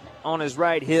Maddox on his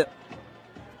right hip.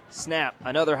 Snap,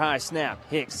 another high snap.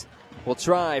 Hicks will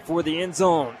try for the end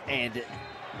zone, and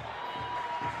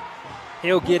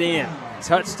he'll get in.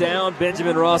 Touchdown,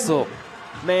 Benjamin Russell.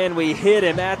 Man, we hit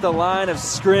him at the line of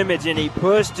scrimmage, and he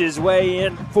pushed his way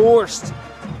in, forced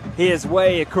his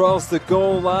way across the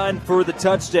goal line for the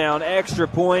touchdown. Extra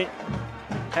point.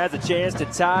 Has a chance to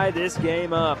tie this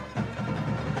game up.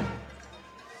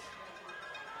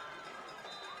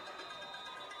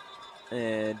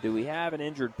 And do we have an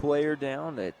injured player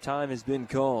down? That time has been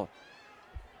called.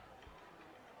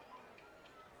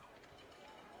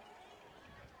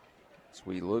 As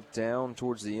we look down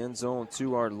towards the end zone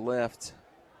to our left.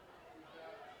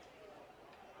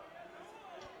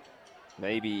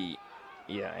 Maybe,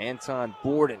 Anton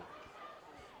Borden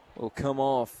will come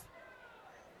off.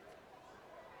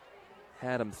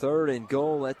 Had him 3rd and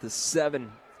goal at the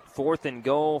 7. 4th and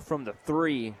goal from the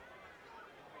 3.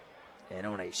 And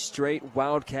on a straight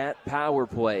Wildcat power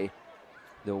play,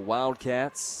 the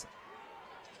Wildcats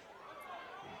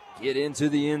get into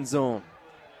the end zone.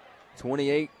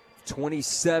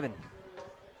 28-27.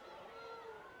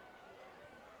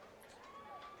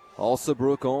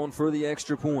 Alsabrook on for the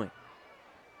extra point.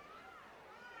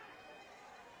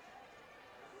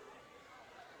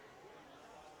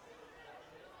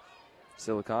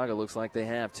 Sylacauga looks like they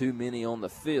have too many on the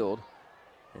field.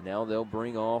 And now they'll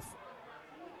bring off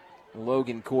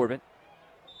Logan Corbett.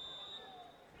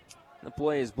 The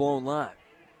play is blown live.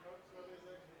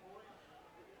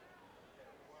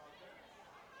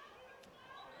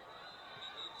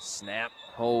 Snap,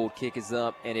 hold, kick is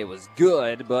up, and it was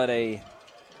good, but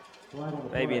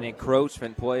maybe an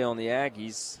encroachment play on the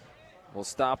Aggies will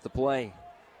stop the play.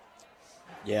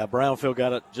 Yeah, Brownfield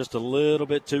got it just a little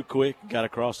bit too quick, got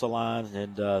across the line,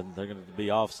 and they're going to be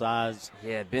offsides.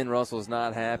 Yeah, Ben Russell's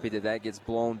not happy that gets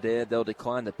blown dead. They'll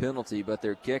decline the penalty, but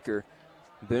their kicker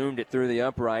boomed it through the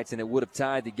uprights, and it would have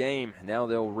tied the game. Now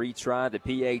they'll retry the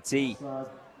PAT.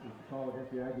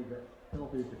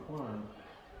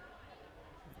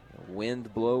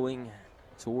 Wind blowing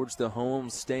towards the home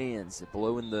stands,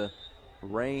 blowing the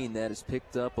rain that has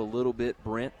picked up a little bit,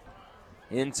 Brent,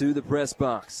 into the press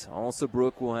box.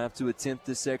 Alsabrook will have to attempt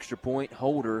this extra point.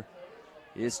 Holder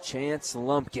is Chance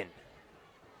Lumpkin.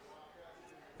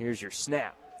 Here's your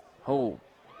snap. Hold.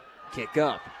 Kick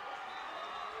up.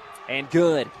 And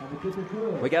good.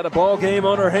 We got a ball game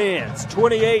on our hands.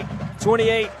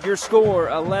 28-28 your score.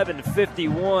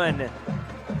 11:51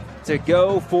 to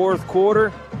go, fourth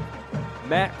quarter.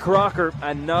 Matt Crocker,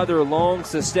 another long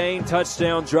sustained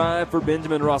touchdown drive for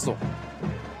Benjamin Russell.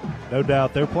 No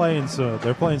doubt they're playing some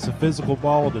physical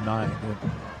ball tonight. And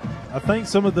I think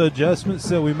some of the adjustments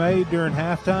that we made during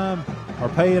halftime are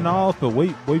paying off, but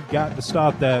we've got to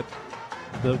stop the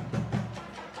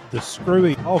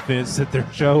screwy offense that they're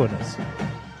showing us.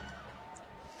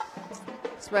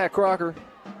 It's Matt Crocker.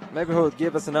 Maybe he'll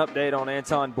give us an update on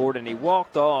Anton Borden. He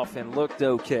walked off and looked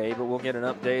okay, but we'll get an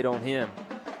update on him.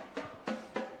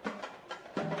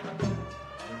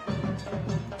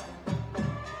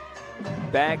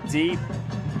 Back deep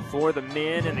for the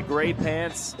men in the gray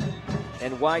pants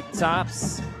and white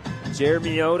tops.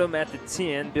 Jeremy Odom at the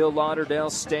 10. Bill Lauderdale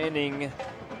standing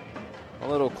a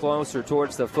little closer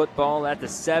towards the football at the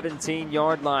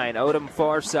 17-yard line. Odom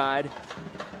far side.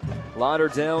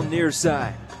 Lauderdale near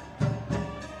side.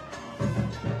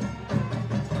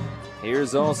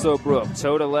 Here's also Brook.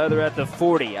 Toe to leather at the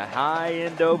 40. A high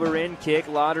end-over-end kick.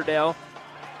 Lauderdale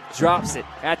drops it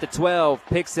at the 12.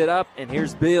 Picks it up, and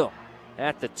here's Bill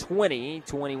at the 20,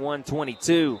 21,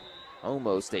 22.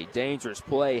 Almost a dangerous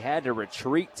play. Had to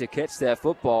retreat to catch that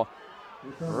football.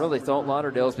 I really thought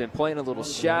Lauderdale's been playing a little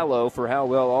shallow for how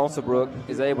well Alsabrook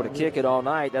is able to kick it all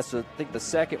night. That's, I think, the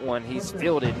second one he's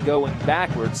fielded going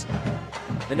backwards.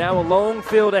 And now a long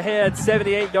field ahead.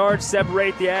 78 yards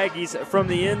separate the Aggies from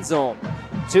the end zone.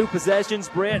 2 possessions,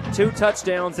 Brent, 2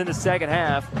 touchdowns in the second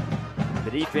half.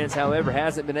 The defense, however,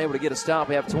 hasn't been able to get a stop.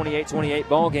 We have a 28-28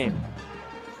 ball game.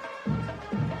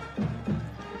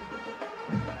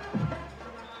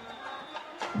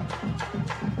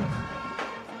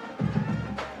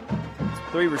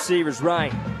 Three receivers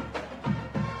right.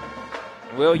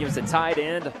 Williams, the tight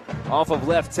end, off of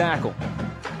left tackle.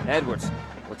 Edwards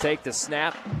will take the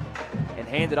snap and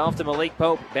hand it off to Malik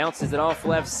Pope. Bounces it off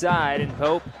left side, and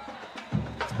Pope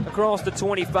across the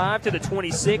 25 to the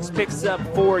 26, picks up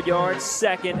 4 yards,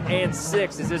 2nd and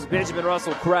 6 as this Benjamin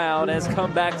Russell crowd has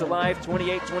come back to life.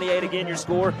 28-28 again your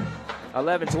score.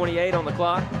 11:28 on the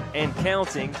clock and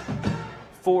counting.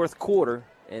 4th quarter.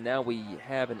 And now we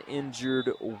have an injured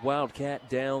Wildcat,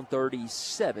 down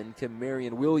 37,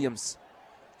 Kamarion Williams.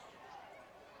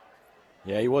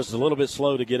 Yeah, he was a little bit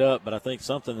slow to get up, but I think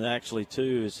something actually,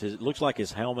 too, is it looks like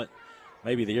his helmet,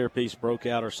 maybe the earpiece broke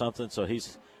out or something, so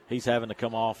he's having to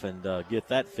come off and get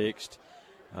that fixed.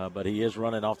 But he is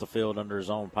running off the field under his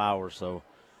own power, so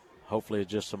hopefully it's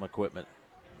just some equipment.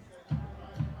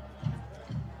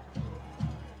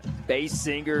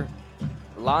 Basinger,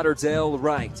 Lauderdale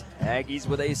right. Aggies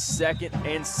with a 2nd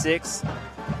and 6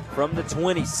 from the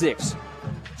 26.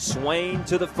 Swain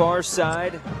to the far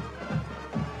side.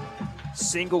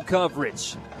 Single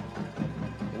coverage.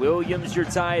 Williams, your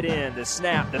tight end. The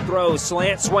snap, the throw,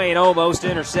 slant. Swain almost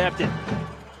intercepted.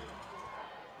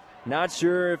 Not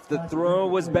sure if the throw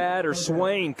was bad or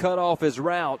Swain cut off his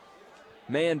route.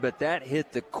 Man, but that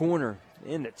hit the corner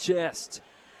in the chest.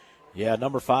 Yeah,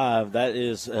 number 5, that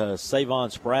is Savon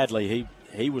Spradley.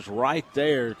 He was right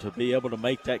there to be able to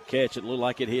make that catch. It looked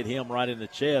like it hit him right in the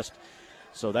chest.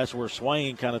 So that's where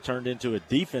Swain kind of turned into a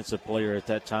defensive player at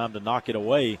that time to knock it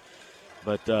away.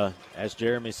 But as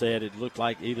Jeremy said, it looked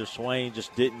like either Swain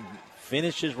just didn't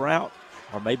finish his route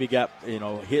or maybe got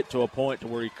hit to a point to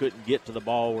where he couldn't get to the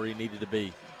ball where he needed to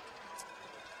be.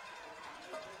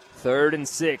 3rd and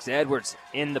 6. Edwards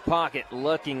in the pocket,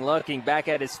 looking back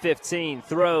at his 15.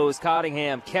 Throws,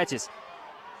 Cottingham catches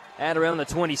at around the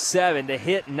 27. The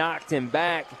hit knocked him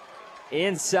back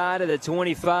inside of the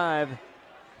 25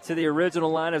 to the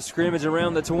original line of scrimmage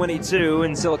around the 22,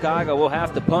 and Sylacauga will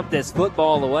have to pump this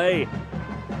football away.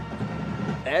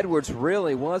 Edwards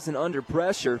really wasn't under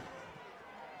pressure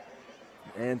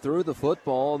and threw the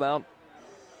football about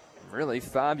really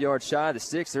 5 yards shy of the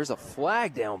 6. There's a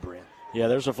flag down, Brent. Yeah,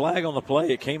 there's a flag on the play.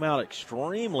 It came out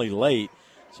extremely late.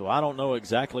 So I don't know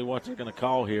exactly what they're going to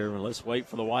call here. Let's wait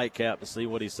for the Whitecap to see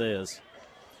what he says.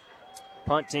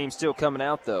 Punt team still coming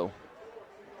out, though.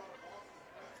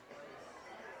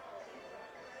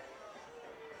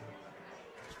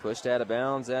 Pushed out of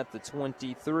bounds at the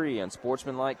 23 on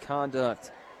sportsmanlike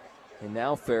conduct. And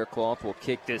now Faircloth will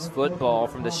kick this football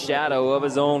from the shadow of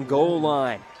his own goal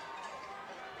line.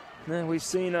 Man, we've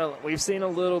seen a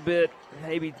little bit,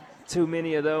 maybe too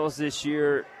many of those this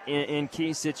year in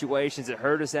key situations. It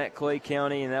hurt us at Clay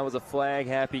County, and that was a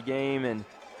flag-happy game. And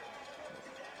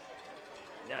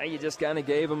now you just kind of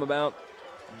gave them about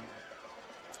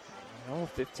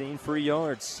 15 free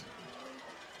yards.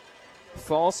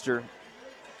 Foster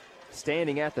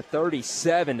standing at the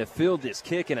 37 to field this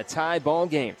kick in a tie ball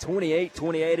game.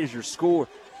 28-28 is your score.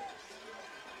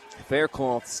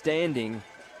 Faircloth standing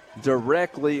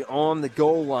directly on the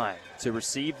goal line to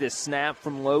receive this snap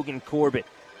from Logan Corbett.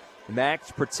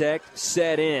 Match, protect,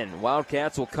 set in.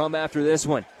 Wildcats will come after this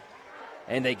one.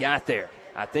 And they got there.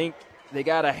 I think they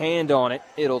got a hand on it.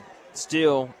 It'll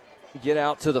still get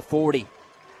out to the 40.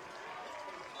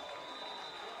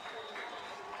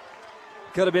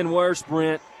 Could have been worse,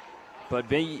 Brent. But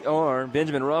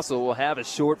Benjamin Russell will have a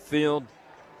short field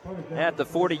at the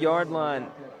 40-yard line.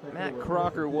 Matt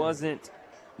Crocker wasn't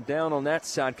down on that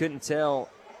side. Couldn't tell.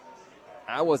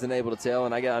 I wasn't able to tell,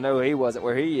 and I know he wasn't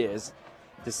where he is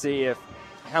to see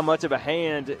how much of a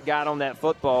hand got on that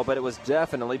football, but it was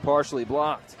definitely partially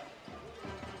blocked.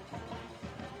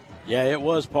 Yeah, it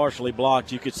was partially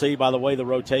blocked. You could see by the way the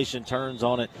rotation turns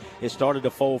on it, it started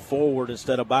to fold forward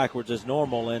instead of backwards as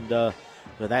normal, and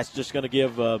that's just going to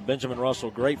give Benjamin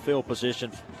Russell great field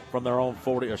position from their own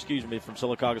 40, or excuse me, from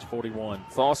Sylacauga's 41.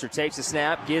 Foster takes the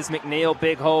snap, gives McNeil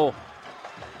big hole.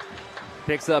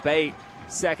 Picks up 8,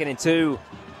 2nd and 2.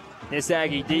 This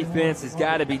Aggie defense has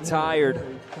got to be tired.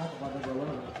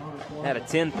 Had a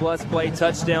 10-plus play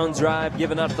touchdown drive,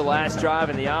 giving up the last drive,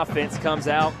 and the offense comes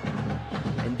out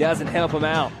and doesn't help them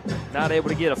out. Not able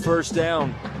to get a first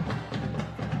down.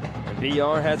 And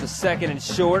BR has a 2nd and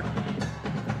short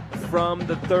from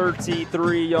the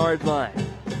 33-yard line.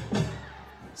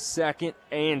 2nd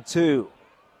and 2.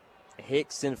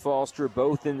 Hicks and Foster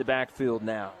both in the backfield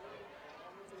now.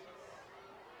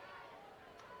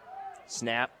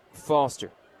 Snap,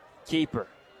 Foster, keeper.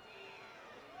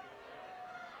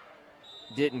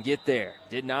 Didn't get there.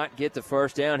 Did not get the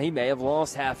first down. He may have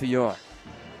lost half a yard.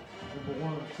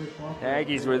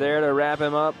 Aggies were there to wrap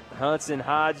him up. Hudson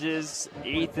Hodges,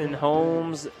 Ethan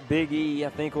Holmes, Big E, I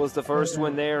think was the first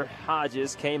one there.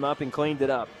 Hodges came up and cleaned it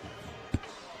up.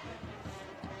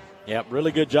 Yep,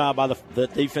 really good job by the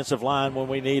defensive line when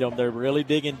we need them. They're really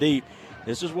digging deep.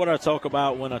 This is what I talk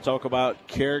about when I talk about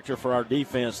character for our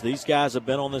defense. These guys have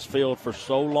been on this field for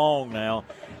so long now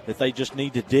that they just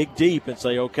need to dig deep and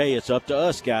say, okay, it's up to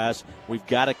us, guys. We've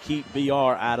got to keep BR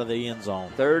out of the end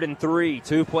zone. 3rd and 3,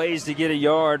 2 plays to get a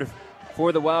yard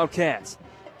for the Wildcats.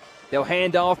 They'll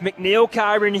hand off McNeil.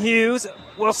 Kyron Hughes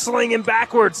will sling him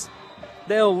backwards.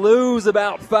 They'll lose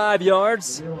about 5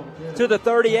 yards to the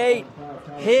 38.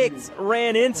 Hicks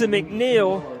ran into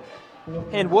McNeil,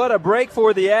 and what a break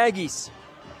for the Aggies.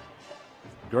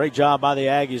 Great job by the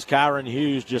Aggies. Kyron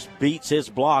Hughes just beats his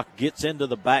block, gets into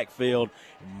the backfield.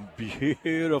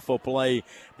 Beautiful play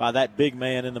by that big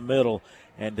man in the middle,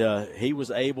 and he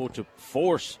was able to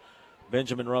force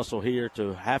Benjamin Russell here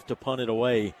to have to punt it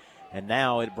away, and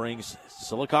now it brings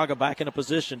Sylacauga back in a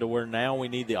position to where now we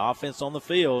need the offense on the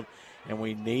field, and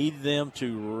we need them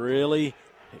to really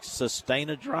sustain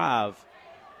a drive.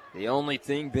 The only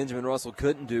thing Benjamin Russell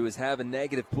couldn't do is have a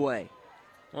negative play.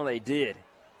 Well, they did.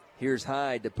 Here's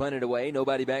Hyde to punt it away.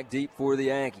 Nobody back deep for the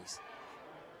Aggies.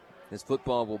 This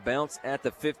football will bounce at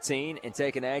the 15 and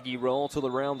take an Aggie roll till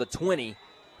around the 20.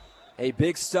 A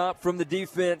big stop from the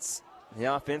defense. The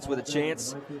offense with a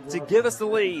chance to give us the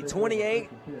lead.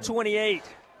 28-28.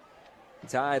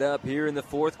 Tied up here in the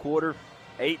fourth quarter.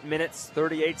 8 minutes,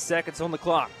 38 seconds on the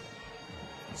clock.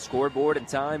 Scoreboard and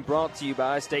time brought to you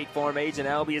by State Farm agent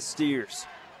Albia Steers.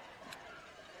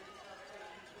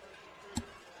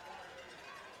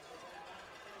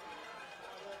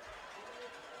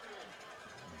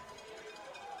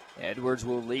 Edwards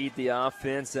will lead the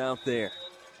offense out there.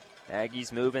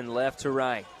 Aggies moving left to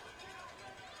right.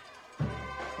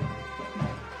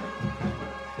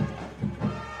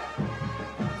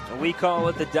 We call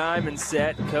it the diamond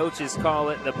set. Coaches call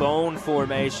it the bone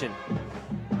formation.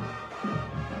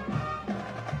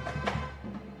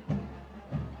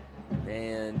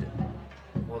 And,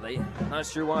 well, I'm not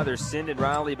sure why they're sending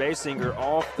Riley Basinger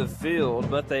off the field,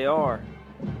 but they are.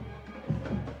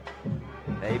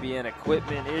 Maybe an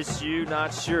equipment issue,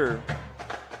 not sure.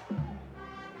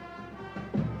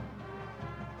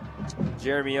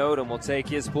 Jeremy Odom will take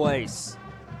his place.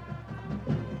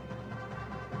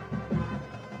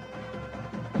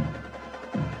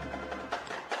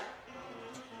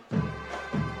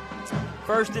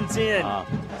 First and 10,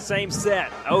 same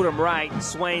set. Odom right,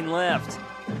 Swain left.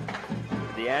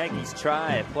 The Aggies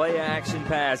try a play action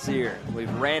pass here.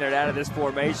 We've ran it out of this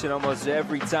formation almost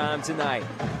every time tonight.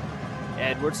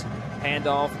 Edwards,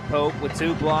 handoff, Pope with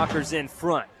 2 blockers in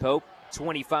front. Pope,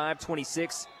 25,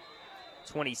 26,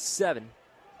 27,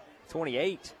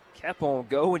 28. Kept on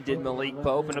going, did Malik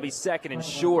Pope, and it'll be 2nd and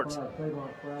short.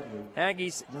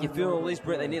 Aggies, you feel at least,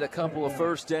 Brent, they need a couple of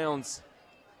first downs.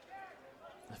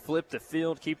 Flip the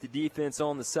field, keep the defense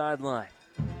on the sideline.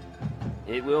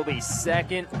 It will be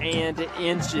 2nd and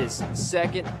inches.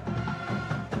 2nd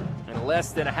and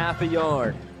less than a half a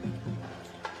yard.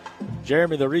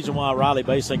 Jeremy, the reason why Riley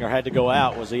Basinger had to go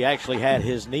out was he actually had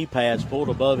his knee pads pulled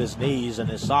above his knees and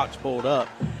his socks pulled up,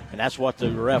 and that's what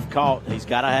the ref caught. He's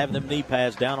got to have them knee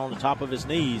pads down on the top of his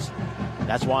knees.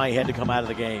 That's why he had to come out of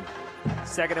the game.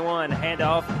 2nd and 1,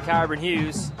 handoff to Kyron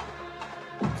Hughes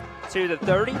to the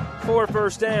 30 for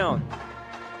first down.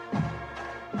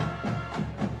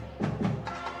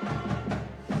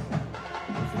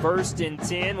 First and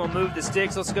 10, we'll move the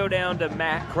sticks. Let's go down to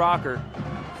Matt Crocker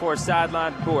for a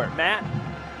sideline report. Matt?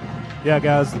 Yeah,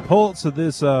 guys, the pulse of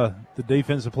this, the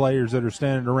defensive players that are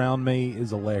standing around me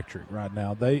is electric right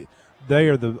now. They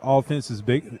are the offense's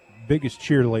biggest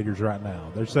cheerleaders right now.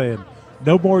 They're saying,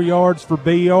 no more yards for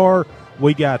BR.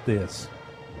 We got this.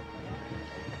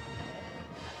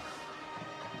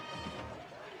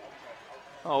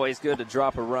 Always good to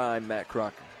drop a rhyme, Matt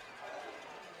Crocker.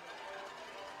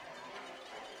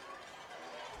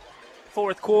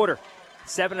 Fourth quarter,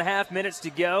 7.5 minutes to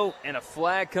go, and a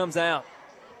flag comes out.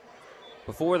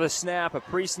 Before the snap, a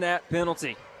pre-snap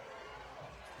penalty.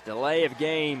 Delay of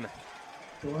game.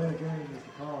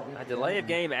 A delay of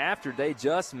game after they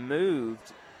just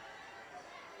moved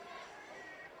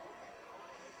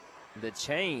the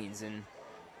chains, and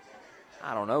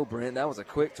I don't know, Brent, that was a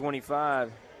quick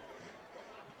 25.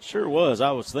 Sure was.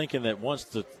 I was thinking that once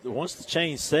the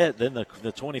chain set, then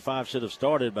the 25 should have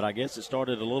started, but I guess it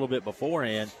started a little bit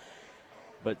beforehand.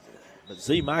 But But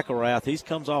Z. McElrath, he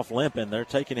comes off limping. They're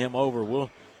taking him over. We'll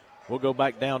go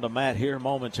back down to Matt here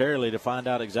momentarily to find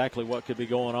out exactly what could be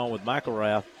going on with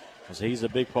McElrath, because he's a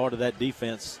big part of that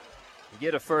defense. You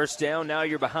get a first down, now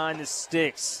you're behind the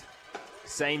sticks.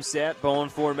 Same set, bone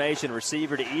formation,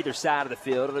 receiver to either side of the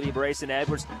field. It'll be Brayson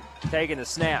Edwards taking the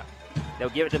snap. They'll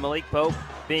give it to Malik Pope,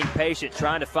 being patient,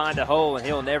 trying to find a hole, and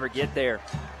he'll never get there.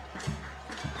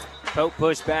 Pope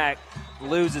pushed back,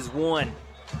 loses one.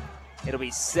 It'll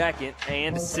be 2nd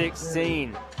and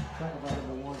 16.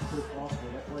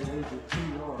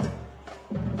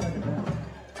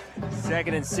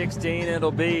 Second and 16,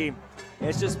 it'll be.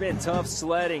 It's just been tough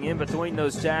sledding in between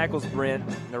those tackles, Brent.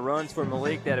 The runs for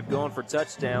Malik that have gone for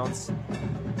touchdowns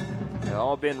have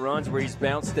all been runs where he's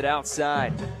bounced it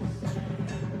outside.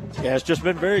 Yeah, it's just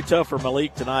been very tough for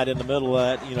Malik tonight in the middle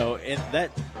of that.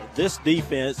 And this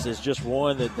defense is just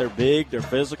one that they're big, they're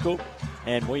physical,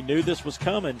 and we knew this was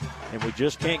coming, and we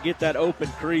just can't get that open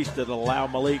crease that'll allow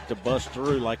Malik to bust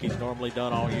through like he's normally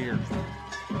done all year.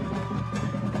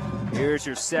 Here's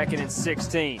your 2nd and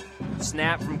 16.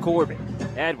 Snap from Corbin.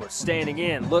 Edwards standing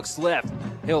in, looks left.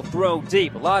 He'll throw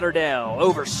deep. Lauderdale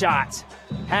overshot.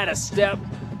 Had a step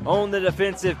on the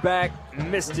defensive back.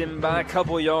 Missed him by a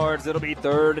couple yards. It'll be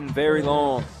 3rd and very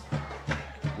long.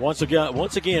 Once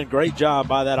again, great job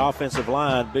by that offensive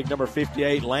line. Big number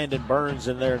 58, Landon Burns,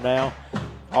 in there now.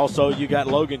 Also, you got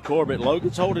Logan Corbett.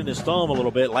 Logan's holding his thumb a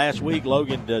little bit. Last week,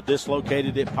 Logan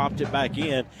dislocated it, popped it back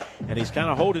in, and he's kind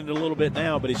of holding it a little bit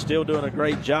now, but he's still doing a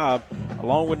great job.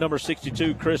 Along with number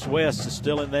 62, Chris West is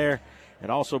still in there,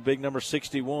 and also big number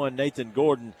 61, Nathan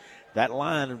Gordon. That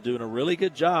line is doing a really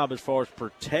good job as far as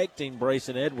protecting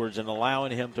Brayson Edwards and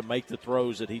allowing him to make the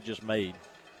throws that he just made.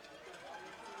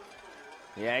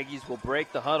 The Aggies will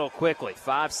break the huddle quickly.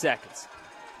 5 seconds.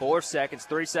 4 seconds,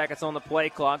 3 seconds on the play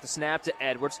clock. The snap to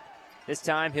Edwards. This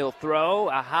time he'll throw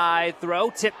a high throw,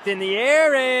 tipped in the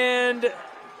air, and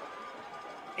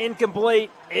incomplete.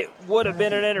 It would have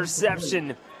been an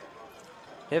interception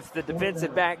if the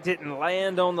defensive back didn't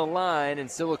land on the line, and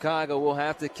Sylacauga will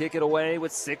have to kick it away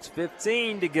with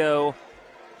 6:15 to go.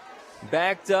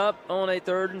 Backed up on a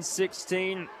 3rd and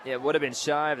 16. It would have been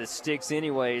shy of the sticks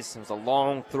anyways. It was a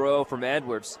long throw from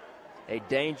Edwards. A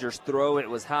dangerous throw. It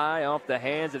was high off the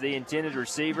hands of the intended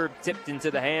receiver, tipped into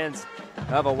the hands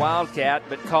of a Wildcat,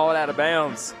 but called out of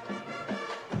bounds.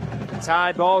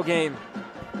 Tied ball game.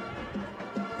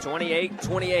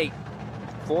 28-28.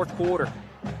 4th quarter.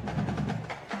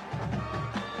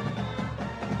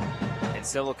 And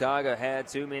Sylacauga had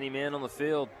too many men on the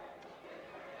field.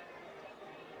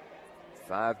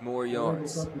 5 more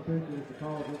yards. I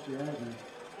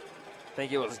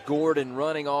think it was Gordon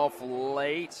running off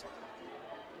late.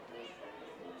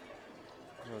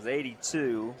 It was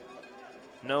 82.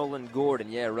 Nolan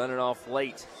Gordon, running off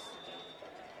late.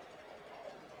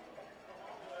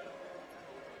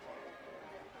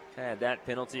 Had that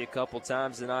penalty a couple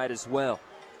times tonight as well.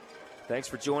 Thanks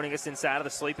for joining us inside of the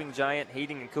Sleeping Giant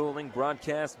Heating and Cooling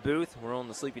broadcast booth. We're on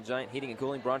the Sleeping Giant Heating and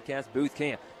Cooling broadcast booth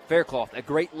cam. Faircloth, a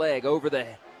great leg over the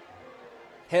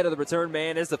head of the return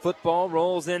man as the football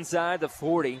rolls inside the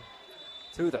 40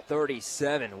 to the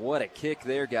 37. What a kick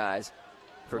there, guys.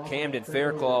 For Camden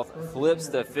Faircloth, flips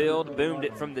the field, boomed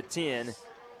it from the 10.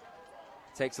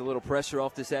 Takes a little pressure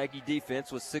off this Aggie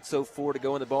defense with 6:04 to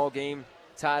go in the ball game,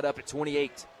 tied up at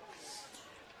 28.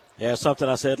 Yeah, something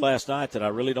I said last night that I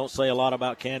really don't say a lot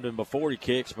about Camden before he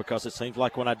kicks, because it seems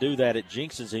like when I do that, it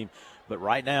jinxes him. But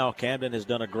right now, Camden has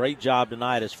done a great job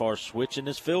tonight as far as switching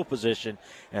his field position.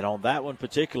 And on that one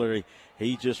particularly,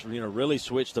 he just really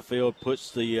switched the field, puts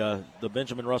the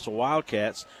Benjamin Russell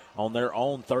Wildcats on their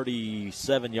own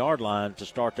 37-yard line to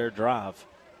start their drive.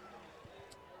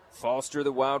 Foster,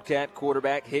 the Wildcat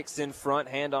quarterback, Hicks in front,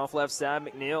 handoff left side,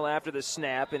 McNeil after the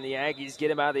snap, and the Aggies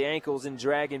get him by the ankles and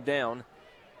drag him down.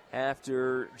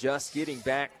 After just getting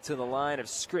back to the line of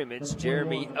scrimmage,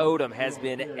 Jeremy Odom has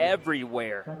been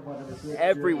everywhere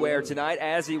tonight,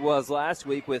 as he was last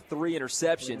week with 3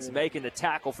 interceptions, making the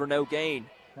tackle for no gain.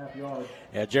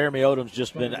 Yeah, Jeremy Odom's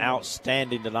just been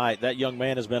outstanding tonight. That young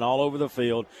man has been all over the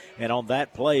field, and on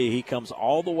that play, he comes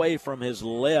all the way from his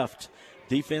left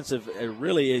defensive.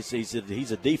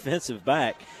 He's a defensive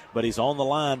back, but he's on the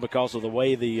line because of the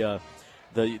way the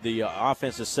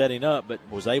offense is setting up, but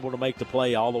was able to make the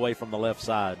play all the way from the left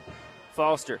side.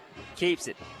 Foster keeps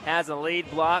it, has a lead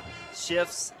block,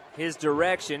 shifts his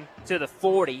direction to the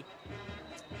 40.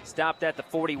 Stopped at the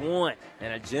 41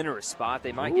 in a generous spot.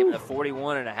 They might give him the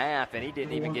 41 and a half, and he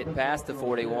didn't even get past the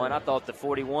 41. I thought the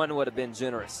 41 would have been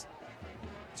generous.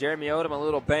 Jeremy Odom a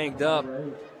little banged up.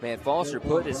 Man, Foster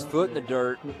put his foot in the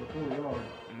dirt,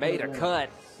 made a cut.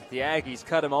 The Aggies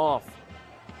cut him off.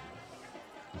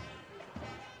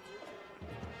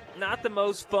 not the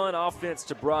most fun offense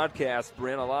to broadcast,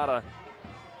 Brent. A lot of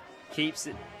keeps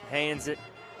it, hands it,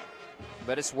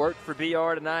 but it's worked for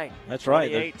BR tonight. That's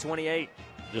right. 28-28.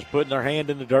 Just putting their hand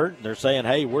in the dirt, and they're saying,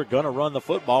 hey, we're going to run the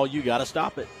football. You got to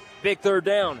stop it. Big third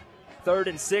down. 3rd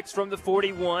and 6 from the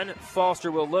 41.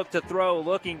 Foster will look to throw,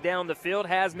 looking down the field.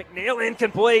 Has McNeil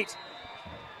incomplete.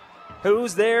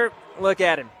 Who's there? Look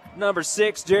at him. Number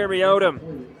 6, Jeremy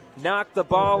Odom. Knocked the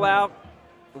ball out.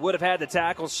 Would have had the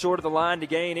tackles short of the line to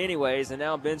gain anyways, and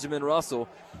now Benjamin Russell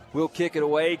will kick it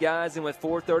away, guys, and with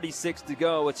 4:36 to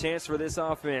go, a chance for this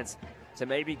offense to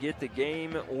maybe get the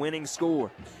game-winning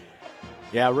score.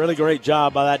 Yeah, really great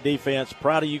job by that defense.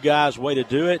 Proud of you guys. Way to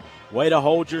do it. Way to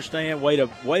hold your stand. Way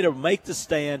to make the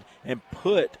stand and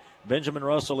put Benjamin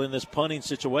Russell in this punting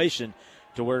situation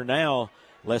to where now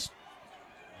let's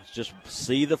just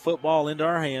see the football into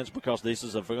our hands, because this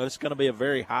is going to be a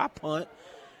very high punt,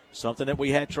 something that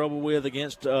we had trouble with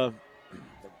against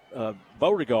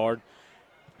Beauregard.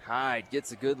 Hyde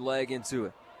gets a good leg into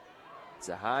it. It's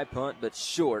a high punt, but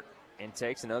short, and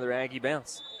takes another Aggie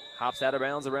bounce. Hops out of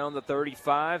bounds around the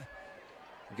 35.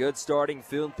 Good starting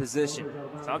field position.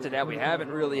 Something that we haven't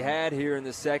really had here in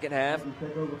the second half.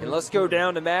 And let's go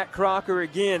down to Matt Crocker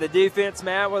again. The defense,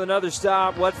 Matt, with another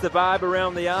stop. What's the vibe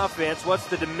around the offense? What's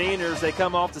the demeanor as they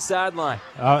come off the sideline?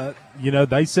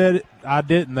 They said I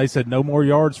didn't. They said no more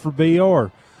yards for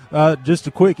BR. Just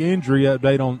a quick injury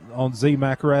update on Z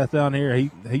McElrath down here.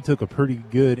 He took a pretty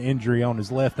good injury on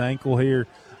his left ankle here.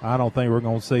 I don't think we're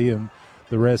going to see him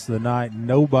the rest of the night.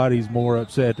 Nobody's more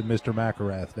upset than Mr.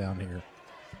 McElrath down here.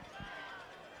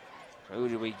 Who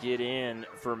do we get in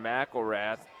for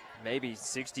McElrath? Maybe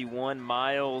 61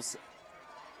 Miles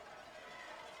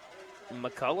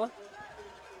McCullough?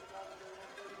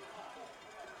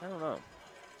 I don't know.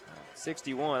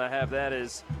 61, I have that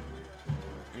as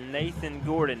Nathan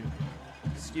Gordon.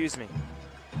 Excuse me.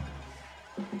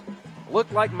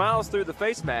 Looked like Miles through the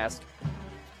face mask.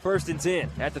 1st and 10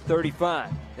 at the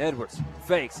 35. Edwards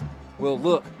fakes, will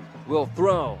look, will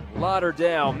throw.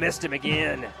 Lauderdale missed him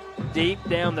again. Deep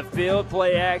down the field,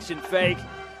 play action fake.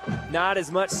 Not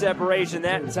as much separation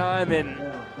that time, and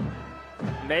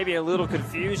maybe a little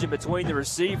confusion between the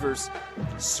receivers.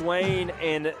 Swain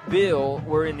and Bill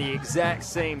were in the exact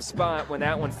same spot when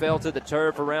that one fell to the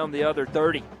turf around the other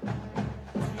 30.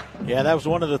 Yeah, that was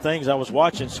one of the things I was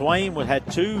watching. Swain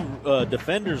had 2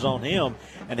 defenders on him,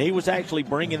 and he was actually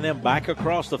bringing them back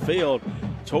across the field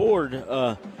toward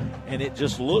and it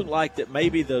just looked like that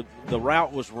maybe the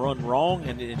route was run wrong,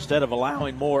 and instead of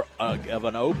allowing more of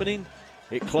an opening,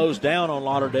 it closed down on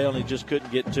Lauderdale, and he just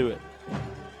couldn't get to it.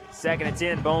 2nd and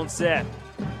 10, bone set.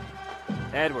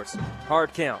 Edwards,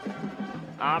 hard count.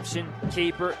 Option,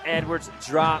 keeper, Edwards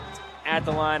dropped at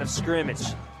the line of scrimmage.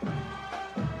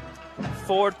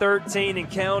 4:13 and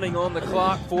counting on the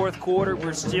clock, 4th quarter.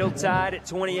 We're still tied at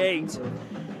 28.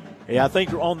 Yeah, I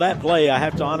think on that play, I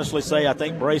have to honestly say, I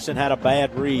think Brayson had a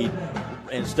bad read.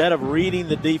 Instead of reading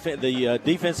the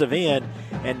defensive end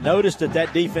and noticed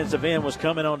that defensive end was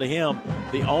coming onto him,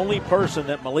 the only person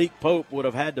that Malik Pope would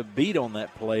have had to beat on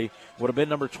that play would have been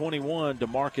number 21,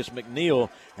 DeMarcus McNeil,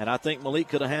 and I think Malik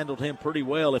could have handled him pretty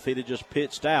well if he'd have just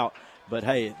pitched out. But,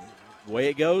 hey, the way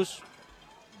it goes,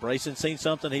 Brayson seen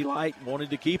something he liked, wanted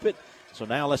to keep it, so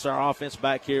now let's our offense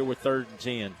back here with 3rd and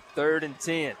 10. 3rd and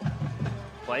 10.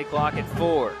 Play clock at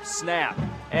 4. Snap.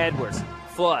 Edwards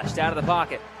flushed out of the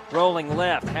pocket. Rolling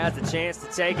left. Has a chance to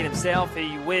take it himself.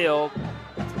 He will.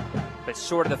 But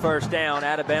short of the 1st down.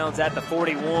 Out of bounds at the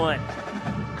 41.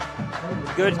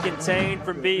 Good contained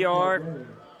from BR.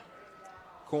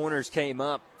 Corners came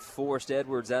up. Forced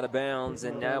Edwards out of bounds.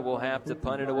 And now we'll have to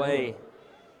punt it away.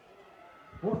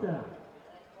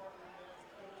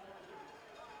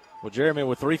 Well, Jeremy,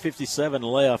 with 3:57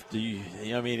 left,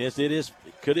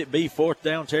 could it be 4th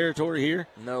down territory here?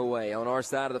 No way. On our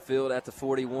side of the field at the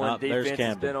 41, defense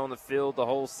has been on the field the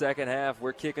whole second half.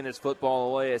 We're kicking this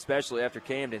football away, especially after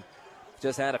Camden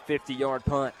just had a 50-yard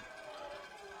punt.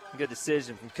 Good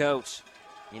decision from Coach.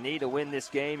 You need to win this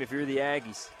game if you're the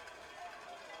Aggies.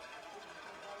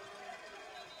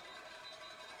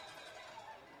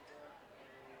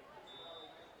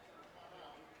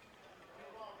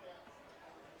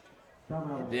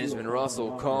 Benjamin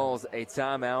Russell calls a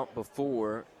timeout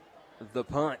before the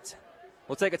punt.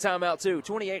 We'll take a timeout too.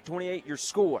 28-28 your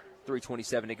score.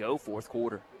 3:27 to go, 4th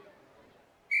quarter.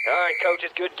 All right,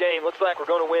 coaches, good game. Looks like we're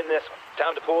going to win this one.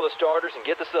 Time to pull the starters and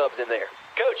get the subs in there.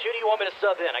 Coach, who do you want me to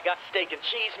sub in? I got steak and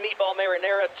cheese, meatball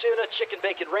marinara, tuna, chicken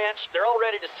bacon ranch. They're all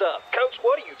ready to sub. Coach,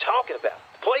 what are you talking about?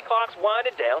 Play clock's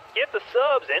winding down. Get the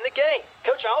subs in the game.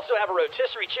 Coach, I also have a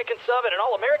rotisserie chicken sub and an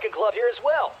All-American club here as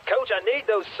well. Coach, I need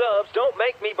those subs. Don't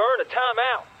make me burn a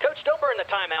timeout. Coach, don't burn the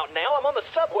timeout now. I'm on the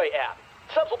Subway app.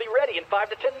 Subs will be ready in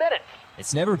 5 to 10 minutes.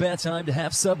 It's never a bad time to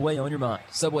have Subway on your mind.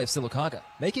 Subway of Sylacauga.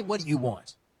 Make it what you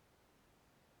want.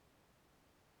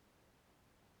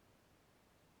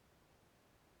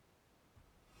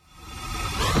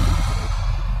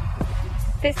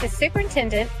 This is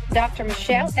Superintendent Dr.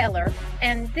 Michelle Eller,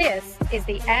 and this is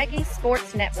the Aggie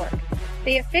Sports Network,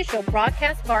 the official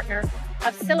broadcast partner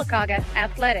of Sylacauga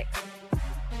Athletics.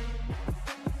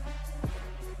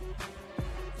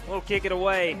 We'll kick it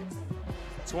away.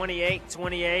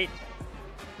 28-28.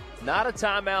 Not a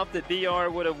timeout that BR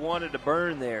would have wanted to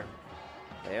burn there.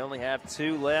 They only have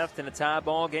 2 left in a tie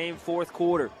ball game, 4th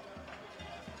quarter.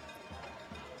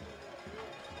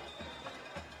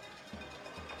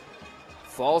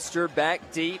 Foster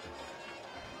back deep,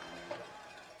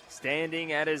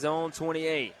 standing at his own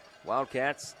 28.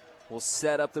 Wildcats will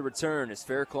set up the return as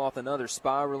Faircloth another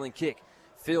spiraling kick.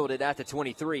 Fielded at the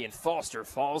 23, and Foster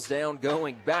falls down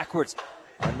going backwards.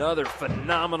 Another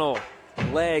phenomenal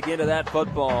leg into that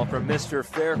football from Mr.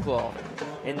 Faircloth.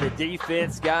 And the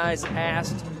defense guys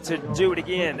asked to do it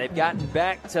again. They've gotten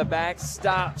back-to-back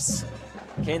stops.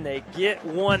 Can they get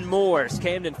one more? As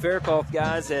Camden Faircloth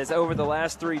guys has over the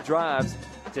last 3 drives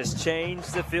just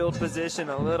changed the field position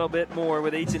a little bit more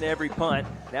with each and every punt.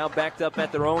 Now backed up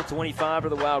at their own 25 for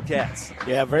the Wildcats.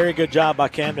 Yeah, very good job by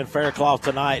Camden Faircloth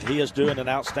tonight. He is doing an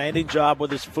outstanding job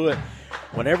with his foot.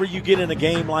 Whenever you get in a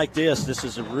game like this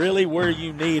is really where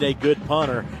you need a good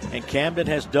punter, and Camden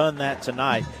has done that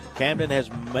tonight. Camden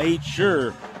has made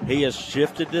sure he has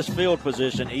shifted this field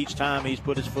position each time he's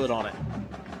put his foot on it.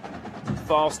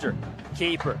 Foster,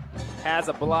 keeper, has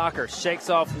a blocker, shakes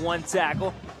off 1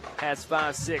 tackle, has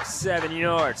 5, 6, 7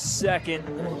 yards, 2nd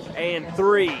and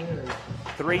 3.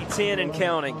 3:10 and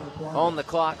counting on the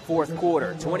clock, 4th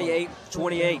quarter,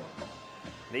 28-28.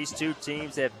 These two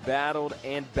teams have battled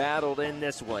and battled in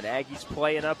this one. Aggies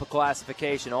playing up a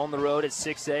classification on the road at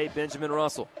 6A, Benjamin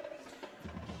Russell.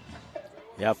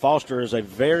 Yeah, Foster is a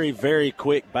very, very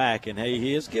quick back, and hey,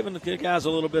 he is giving the guys a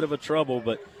little bit of a trouble,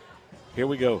 but here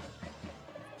we go.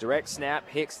 Direct snap,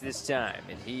 Hicks this time,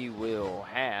 and he will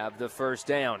have the first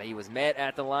down. He was met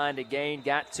at the line to gain,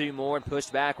 got 2 more, and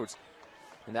pushed backwards.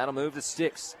 And that'll move the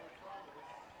sticks.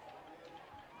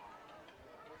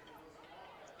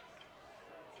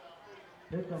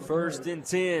 First and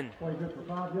 10.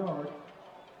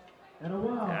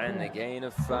 And the gain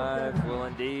of 5 will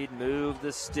indeed move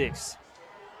the sticks.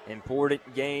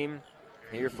 Important game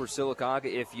here for Sylacauga.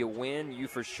 If you win, you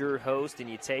for sure host, and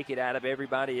you take it out of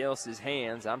everybody else's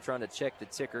hands. I'm trying to check the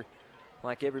ticker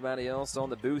like everybody else on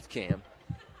the booth cam.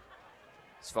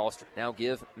 It's Foster. Now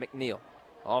give McNeil.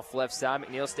 Off left side,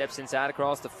 McNeil steps inside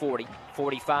across the 40,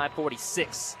 45,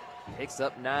 46. Picks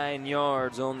up 9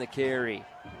 yards on the carry.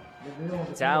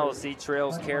 Tallahassee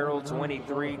trails Carroll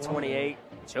 23-28.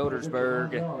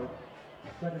 Chodersburg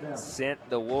sent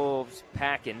the Wolves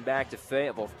packing back to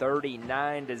Fayetteville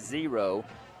 39-0.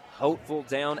 Hopeful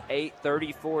down 8,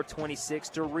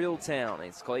 34-26 to Reeltown.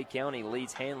 And Clay County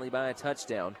leads Handley by a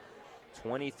touchdown,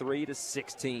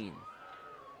 23-16.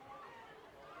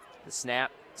 The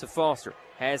snap to Foster,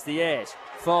 has the edge.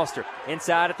 Foster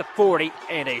inside at the 40,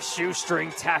 and a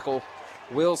shoestring tackle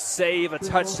will save a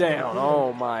touchdown.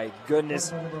 Oh my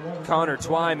goodness. Connor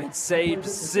Twyman saved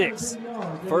 6.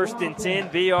 First and 10,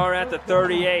 BR at the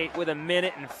 38 with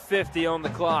 1:50 on the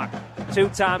clock. 2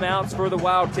 timeouts for the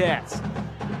Wildcats.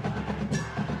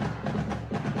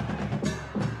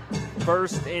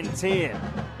 First and 10.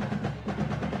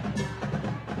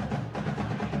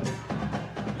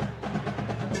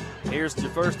 Here's the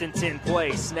first and 10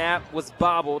 play. Snap was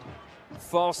bobbled.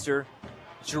 Foster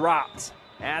dropped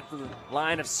at the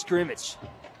line of scrimmage.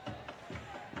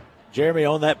 Jeremy,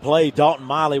 on that play, Dalton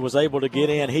Miley was able to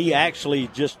get in. He actually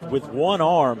just, with one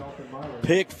arm,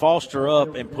 picked Foster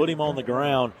up and put him on the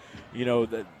ground. You know,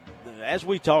 as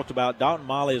we talked about, Dalton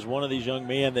Miley is one of these young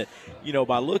men that, you know,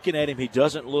 by looking at him, he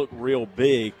doesn't look real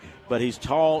big, but he's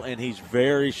tall and he's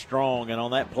very strong. And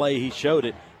on that play, he showed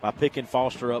it by picking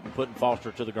Foster up and putting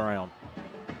Foster to the ground.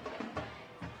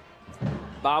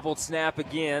 Bobbled snap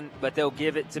again, but they'll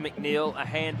give it to McNeil. A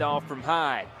handoff from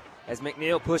Hyde as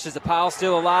McNeil pushes the pile,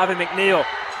 still alive, and McNeil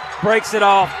breaks it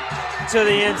off to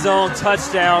the end zone.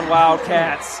 Touchdown,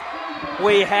 Wildcats.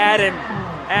 We had him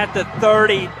at the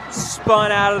 30,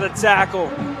 spun out of the tackle.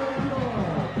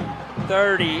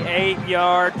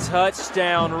 38-yard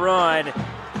touchdown run.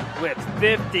 with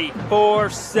 54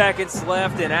 seconds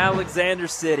left in Alexander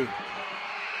City.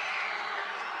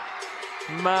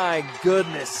 My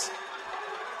goodness.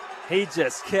 He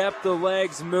just kept the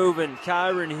legs moving.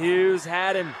 Kyron Hughes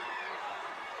had him.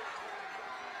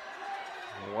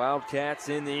 Wildcats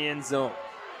in the end zone.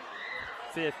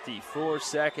 54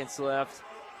 seconds left.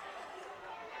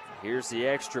 Here's the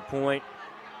extra point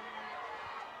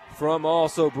from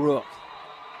Alsobrook.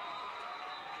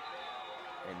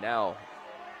 And now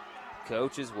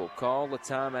coaches will call the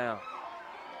timeout.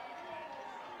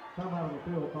 Timeout on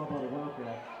the field, called by the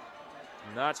Wildcats.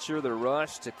 Not sure the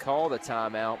rush to call the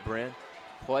timeout, Brent.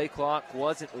 Play clock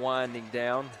wasn't winding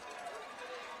down.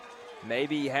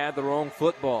 Maybe he had the wrong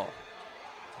football.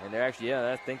 And they're actually,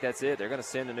 I think that's it. They're going to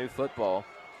send a new football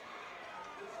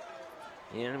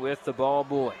in with the ball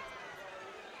boy.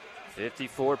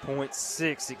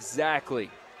 54.6 exactly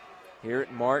here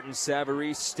at Martin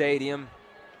Savarese Stadium.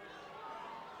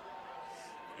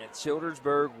 And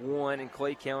Childersburg won, and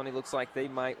Clay County looks like they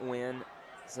might win.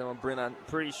 So, Brent, I'm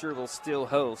pretty sure they'll still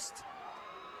host.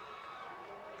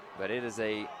 But it is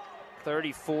a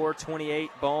 34-28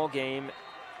 ball game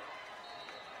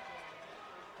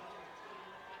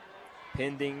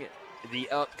pending the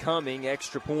upcoming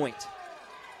extra point.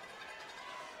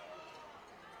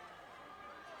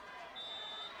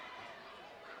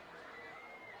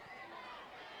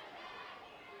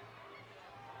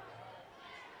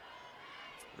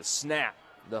 The snap,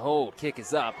 the hold, kick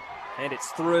is up, and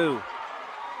it's through.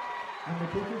 And the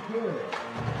kick is good.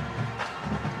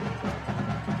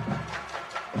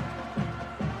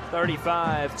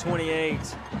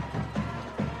 35-28.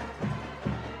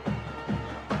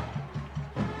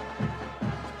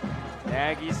 The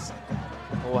Aggies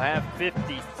will have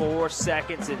 54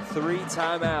 seconds and 3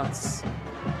 timeouts.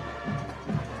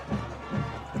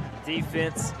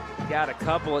 Defense got a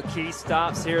couple of key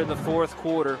stops here in the fourth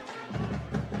quarter.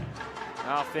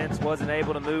 Offense wasn't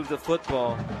able to move the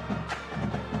football.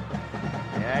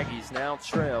 The Aggies now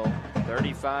trail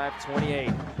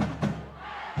 35-28.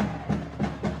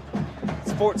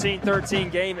 It's a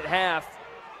 14-13 game at half.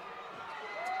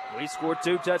 We scored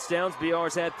 2 touchdowns.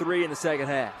 BR's had 3 in the second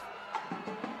half.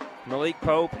 Malik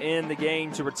Pope in the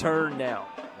game to return now.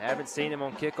 Haven't seen him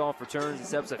on kickoff returns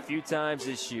except a few times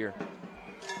this year.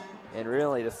 And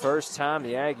really the first time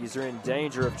the Aggies are in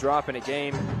danger of dropping a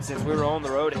game since we were on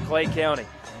the road in Clay County.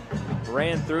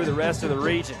 Ran through the rest of the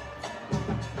region,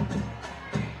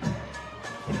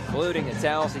 including the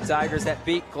Tallahassee Tigers that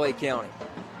beat Clay County.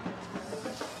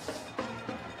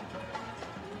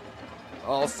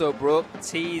 Alsobrook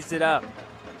teased it up.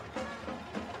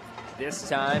 This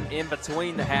time in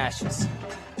between the hashes.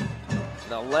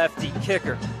 The lefty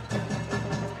kicker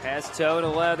has toe to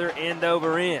leather end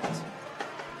over end.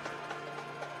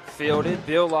 Fielded,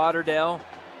 Bill Lauderdale,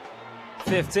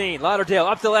 15. Lauderdale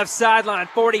up the left sideline,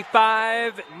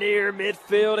 45, near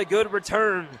midfield. A good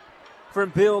return from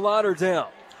Bill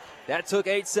Lauderdale. That took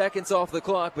 8 seconds off the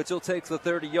clock, but you'll take the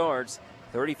 30 yards,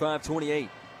 35-28.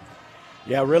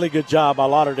 Yeah, really good job by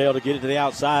Lauderdale to get it to the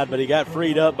outside, but he got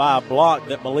freed up by a block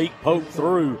that Malik Pope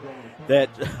threw that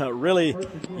really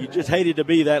you just hated to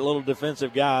be that little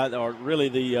defensive guy, or really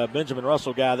the Benjamin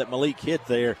Russell guy that Malik hit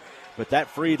there. But that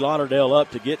freed Lauderdale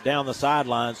up to get down the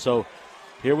sideline. So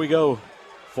here we go.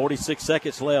 46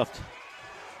 seconds left.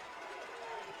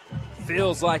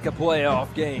 Feels like a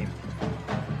playoff game.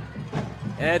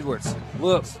 Edwards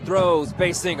looks, throws,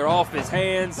 Basinger off his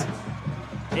hands.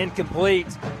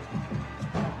 Incomplete.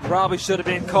 Probably should have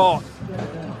been caught.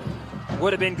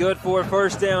 Would have been good for a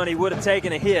first down. He would have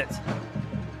taken a hit.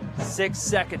 6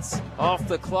 seconds off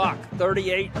the clock.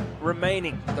 38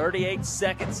 remaining. 38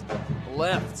 seconds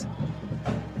left.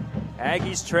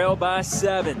 Aggies trail by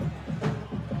 7.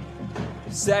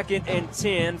 2nd and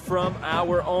 10 from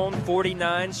our own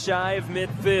 49 shy of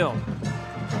midfield.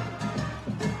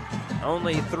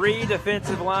 Only 3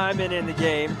 defensive linemen in the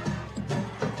game.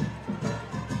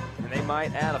 And they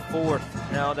might add a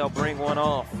 4th. Now they'll bring one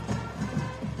off.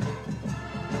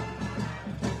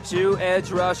 2 edge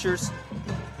rushers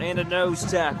and a nose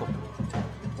tackle.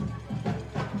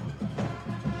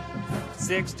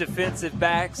 6 defensive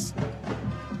backs.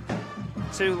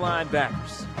 2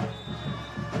 linebackers.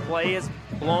 Play is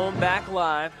blown back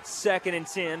live. 2nd and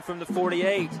 10 from the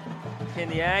 48. Can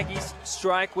the Aggies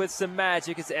strike with some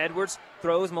magic as Edwards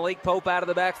throws Malik Pope out of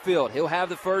the backfield? He'll have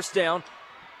the first down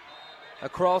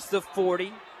across the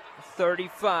 40,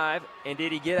 35. And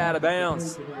did he get out of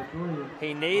bounds?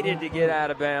 He needed to get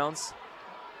out of bounds.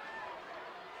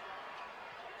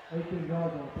 18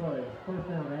 yards on play. First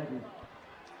down, Aggies.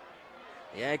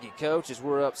 The Aggie coaches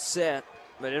were upset,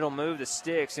 but it'll move the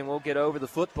sticks and we'll get over the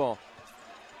football.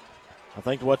 I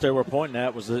think what they were pointing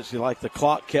at was that the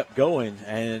clock kept going,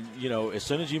 and, as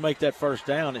soon as you make that first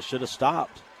down, it should have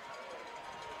stopped.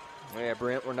 Yeah,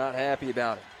 Brent, we're not happy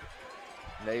about it.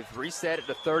 They've reset it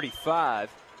to 35.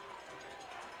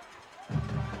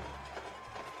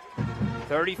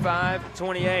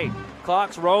 35-28.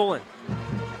 Clock's rolling.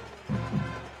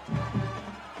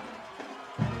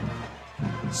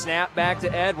 Snap back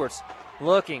to Edwards.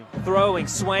 Looking, throwing,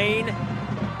 Swain.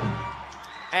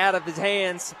 Out of his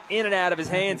hands, in and out of his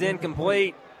hands,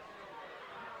 incomplete.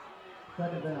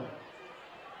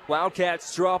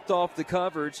 Wildcats dropped off the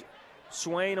coverage.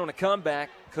 Swain on a comeback,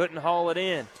 couldn't haul it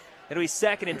in. It'll be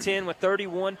 2nd and 10 with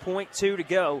 31.2 to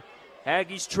go.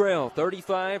 Aggies trail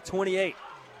 35-28.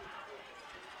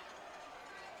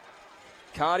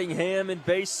 Cottingham and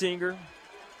Basinger.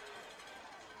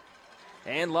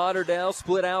 And Lauderdale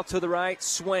split out to the right.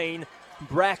 Swain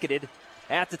bracketed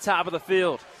at the top of the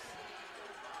field.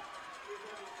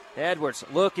 Edwards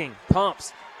looking,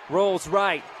 pumps, rolls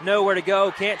right, nowhere to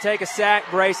go, can't take a sack,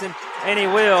 Brayson, and he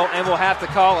will, and we'll have to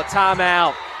call a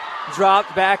timeout.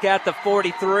 Dropped back at the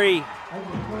 43.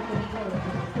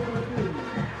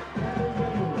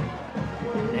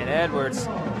 And Edwards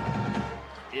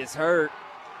is hurt,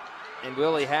 and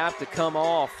will he have to come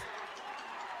off?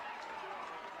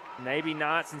 Maybe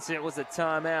not, since it was a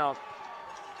timeout.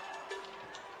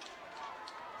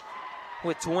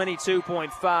 With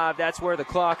 22.5, that's where the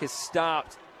clock is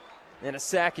stopped. And a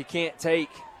sack you can't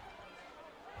take.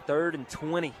 3rd and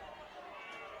 20.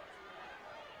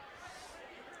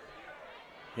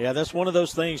 Yeah, that's one of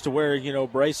those things to where,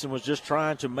 Brayson was just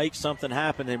trying to make something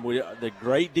happen. And the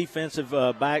great defensive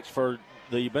backs for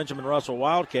the Benjamin Russell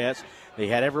Wildcats, they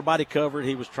had everybody covered.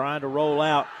 He was trying to roll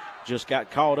out, just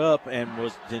got caught up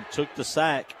and then took the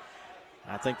sack.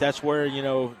 I think that's where,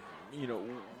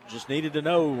 just needed to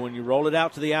know when you roll it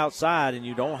out to the outside and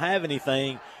you don't have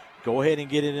anything, go ahead and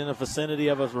get it in the vicinity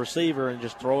of a receiver and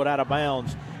just throw it out of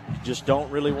bounds. You just don't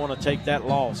really want to take that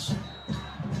loss.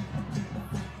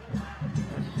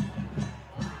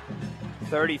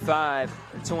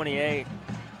 35-28.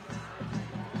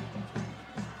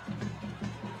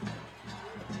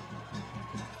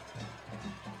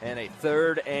 And a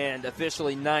 3rd and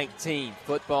officially 19.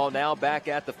 Football now back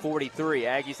at the 43.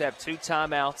 Aggies have 2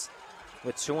 timeouts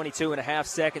with 22.5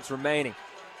 seconds remaining.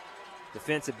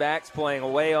 Defensive backs playing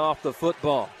away off the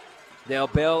football. They'll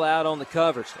bail out on the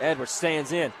coverage. Edwards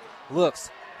stands in,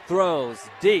 looks, throws,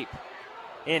 deep,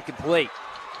 incomplete.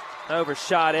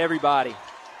 Overshot everybody.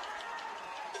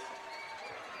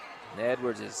 And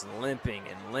Edwards is limping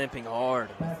and limping hard.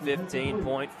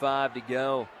 15.5 to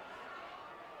go.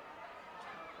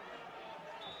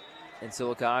 And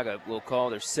Sylacauga will call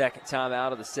their 2nd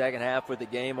timeout of the second half with the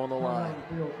game on the line.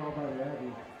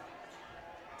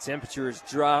 Temperature has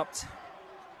dropped,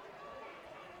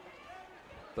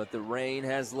 but the rain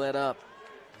has let up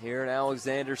here in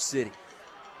Alexander City.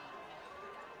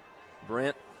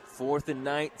 Brent, 4th and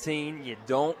 19. You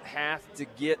don't have to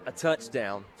get a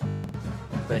touchdown,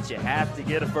 but you have to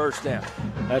get a first down.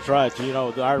 That's right.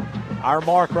 Our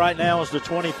mark right now is the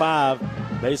 25.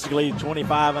 Basically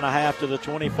 25 and a half to the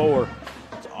 24.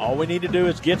 So all we need to do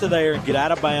is get to there and get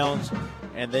out of bounds,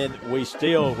 and then we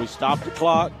stop the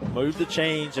clock, move the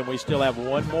chains, and we still have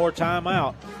one more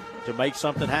timeout to make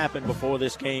something happen before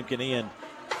this game can end.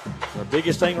 The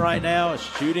biggest thing right now is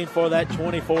shooting for that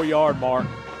 24-yard mark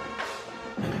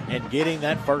and getting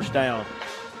that first down.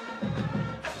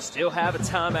 Still have a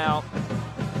timeout.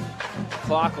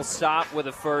 Clock will stop with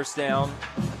a first down.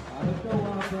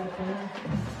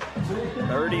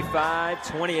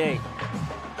 35-28.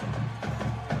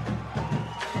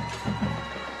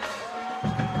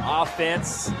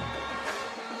 Offense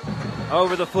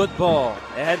over the football.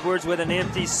 Edwards with an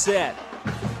empty set.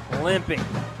 Limping.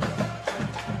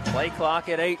 Play clock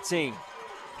at 18.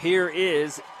 Here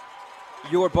is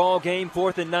your ball game,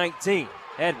 4th and 19.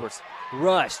 Edwards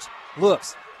rushed,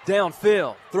 looks,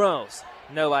 downfield, throws.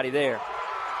 Nobody there.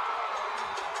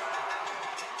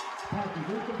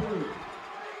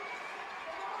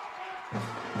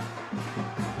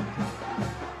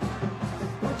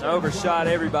 Overshot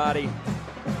everybody.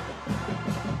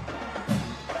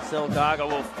 Sylacauga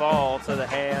will fall to the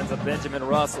hands of Benjamin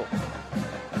Russell.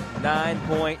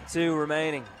 9.2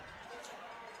 remaining.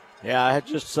 Yeah, I had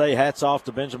just to say hats off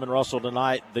to Benjamin Russell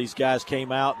tonight. These guys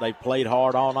came out. They played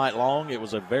hard all night long. It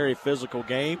was a very physical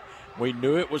game. We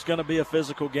knew it was going to be a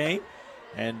physical game.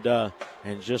 And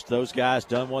just those guys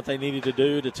done what they needed to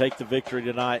do to take the victory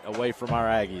tonight away from our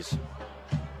Aggies.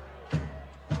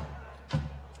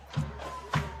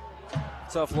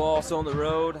 Tough loss on the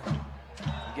road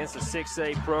against a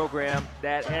 6A program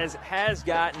that has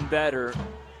gotten better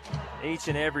each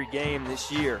and every game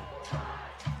this year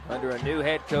under a new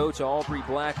head coach, Aubrey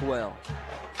Blackwell.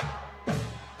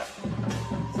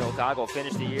 Sylacauga will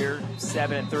finish the year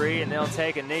 7-3, and they'll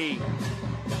take a knee.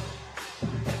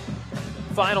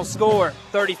 Final score,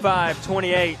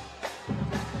 35-28.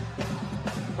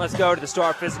 Let's go to the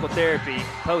Star Physical Therapy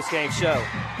post-game show.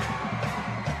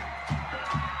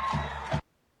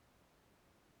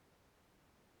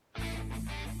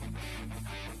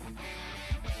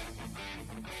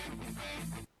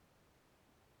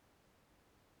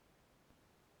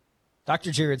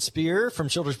 Dr. Jared Spear from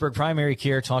Childersburg Primary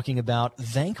Care talking about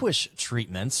Vanquish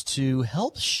treatments to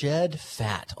help shed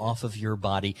fat off of your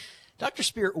body. Dr.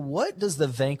 Spear, what does the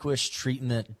Vanquish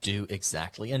treatment do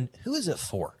exactly, and who is it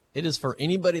for? It is for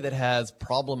anybody that has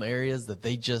problem areas that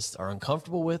they just are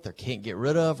uncomfortable with or can't get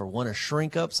rid of or want to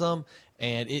shrink up some.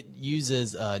 And it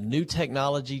uses new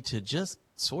technology to just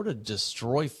sort of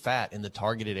destroy fat in the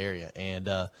targeted area. And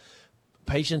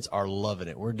patients are loving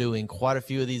it. We're doing quite a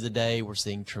few of these a day. We're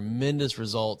seeing tremendous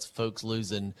results, folks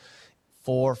losing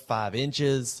 4 or 5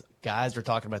 inches. Guys are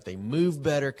talking about they move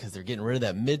better because they're getting rid of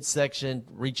that midsection.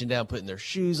 Reaching down, putting their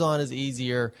shoes on is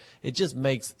easier. It just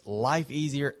makes life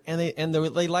easier, and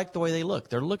they like the way they look.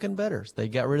 They're looking better. They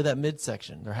got rid of that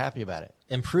midsection. They're happy about it.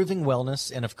 Improving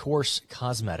wellness and, of course,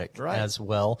 cosmetic as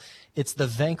well. It's the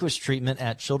Vanquish treatment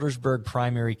at Childersburg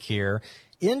Primary Care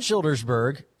in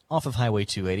Childersburg off of Highway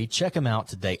 280. Check them out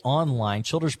today online,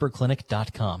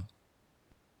 childersburgclinic.com.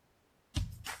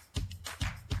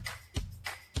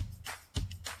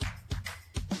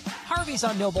 Harvey's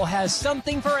on Noble has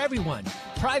something for everyone.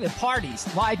 Private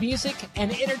parties, live music,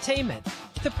 and entertainment.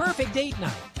 The perfect date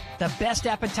night. The best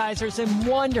appetizers and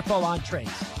wonderful entrees.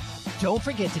 Don't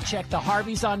forget to check the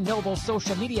Harvey's on Noble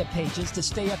social media pages to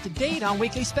stay up to date on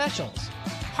weekly specials.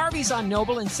 Harvey's on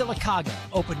Noble in Sylacauga,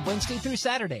 open Wednesday through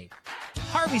Saturday.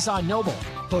 Harvey's on Noble,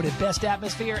 voted best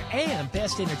atmosphere and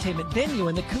best entertainment venue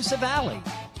in the Coosa Valley.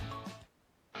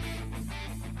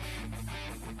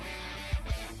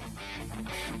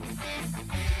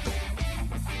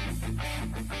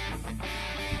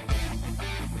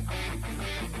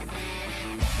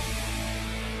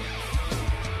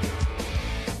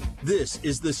 This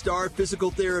is the Star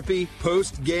Physical Therapy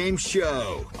post-game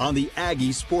show on the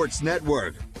Aggie Sports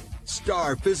Network.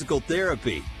 Star Physical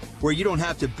Therapy, where you don't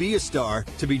have to be a star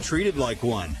to be treated like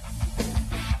one.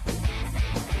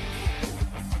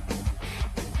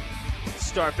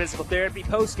 Star Physical Therapy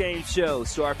post-game show.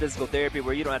 Star Physical Therapy,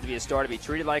 where you don't have to be a star to be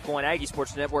treated like one. Aggie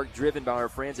Sports Network, driven by our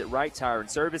friends at Wright Tire and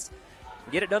Service.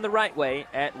 Get it done the right way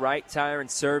at Wright Tire and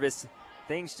Service.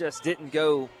 Things just didn't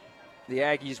go the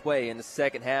Aggies' way in the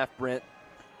second half, Brent.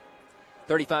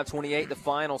 35-28, the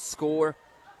final score.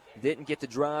 Didn't get the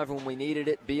drive when we needed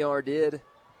it. BR did.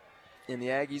 And the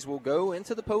Aggies will go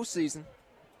into the postseason.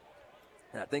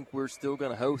 And I think we're still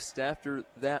going to host after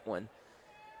that one.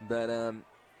 But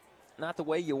not the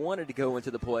way you wanted to go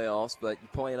into the playoffs, but you're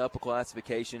playing up a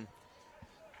classification.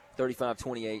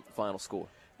 35-28, final score.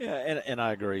 Yeah, and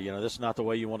I agree. You know, this is not the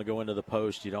way you want to go into the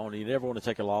post. You never want to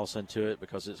take a loss into it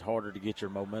because it's harder to get your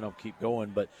momentum, keep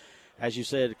going. But as you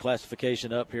said,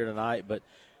 classification up here tonight. But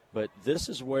this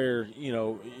is where,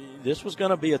 this was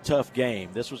going to be a tough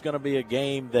game. This was going to be a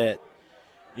game that,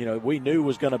 we knew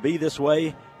was going to be this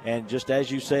way. And just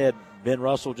as you said, Ben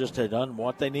Russell just had done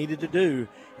what they needed to do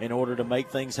in order to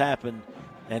make things happen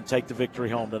and take the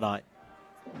victory home tonight.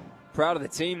 Proud of the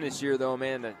team this year, though,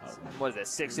 man. What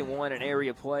is that, 6-1 in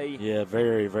area play? Yeah,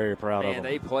 very, very proud of them. Man,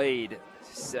 they played,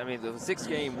 the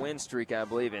 6-game win streak, I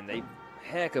believe, and they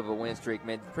heck of a win streak,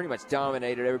 man. Pretty much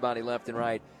dominated everybody left and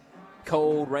right.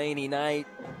 Cold, rainy night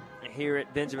here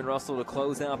at Benjamin Russell to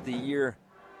close out the year.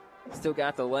 Still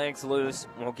got the legs loose.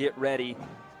 We'll get ready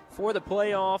for the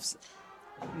playoffs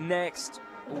next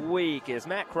week as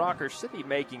Matt Crocker should be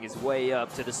making his way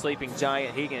up to the Sleeping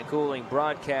Giant Heating and Cooling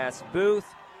broadcast booth.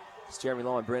 It's Jeremy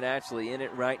Law and Brent Ashley in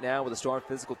it right now with the Star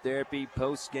Physical Therapy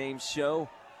post-game show.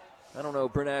 I don't know,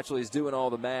 Brent Ashley is doing all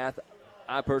the math.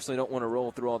 I personally don't want to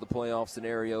roll through all the playoff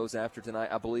scenarios after tonight.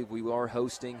 I believe we are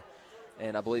hosting,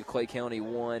 and I believe Clay County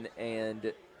won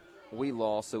and we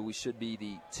lost, so we should be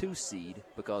the 2 seed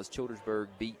because Childersburg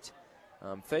beat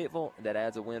Fayetteville. That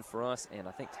adds a win for us, and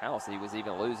I think Tallahassee was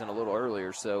even losing a little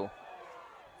earlier, so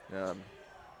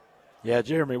yeah,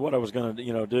 Jeremy, what I was going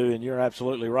to, do, and you're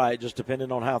absolutely right, just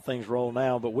depending on how things roll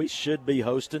now, but we should be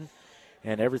hosting,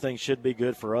 and everything should be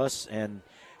good for us.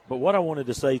 But what I wanted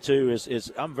to say, too,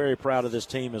 is I'm very proud of this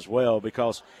team as well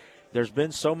because there's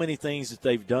been so many things that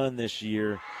they've done this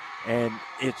year, and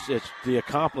it's the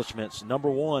accomplishments.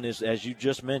 Number one is, as you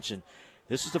just mentioned,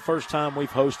 this is the first time we've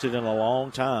hosted in a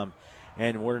long time,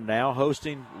 And we're now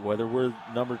hosting, whether we're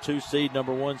number 2 seed,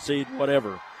 number 1 seed,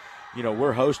 whatever.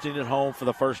 We're hosting at home for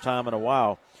the first time in a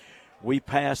while. We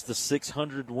passed the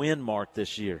 600 win mark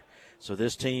this year. So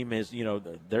this team is,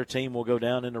 their team will go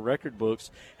down in the record books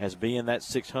as being that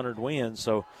 600 wins.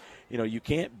 So, you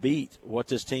can't beat what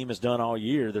this team has done all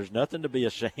year. There's nothing to be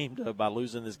ashamed of by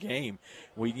losing this game.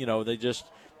 They just,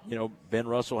 Ben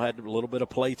Russell had a little bit of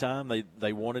play time.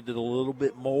 They wanted it a little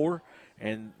bit more,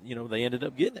 and, they ended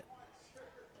up getting it.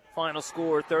 Final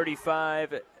score,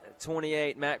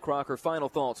 35-28. Matt Crocker, final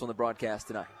thoughts on the broadcast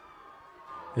tonight.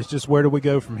 It's just, where do we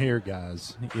go from here,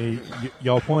 guys?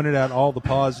 Y'all pointed out all the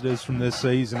positives from this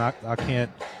season. I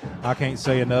can't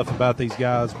say enough about these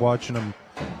guys, watching them,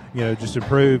 just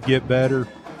improve, get better.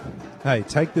 Hey,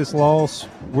 take this loss.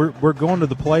 We're going to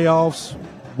the playoffs.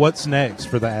 What's next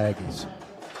for the Aggies?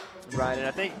 Right, and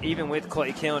I think even with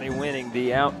Clay County winning,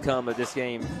 the outcome of this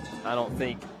game, I don't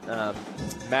think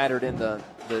mattered in the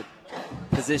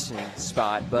positioning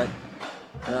spot. But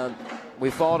we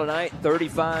fall tonight,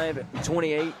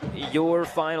 35-28, your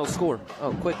final score.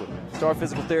 Oh, quickly. Star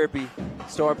Physical Therapy,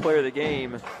 star player of the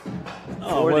game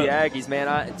for the Aggies, man.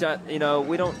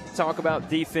 We don't talk about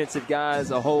defensive guys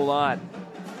a whole lot.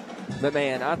 But,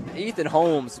 man, Ethan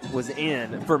Holmes was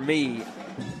in, for me,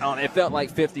 it felt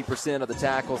like 50% of the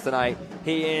tackles tonight.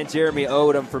 He and Jeremy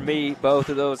Odom, for me, both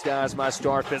of those guys, my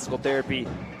Star Physical Therapy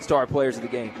star players of the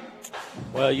game.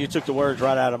 Well, you took the words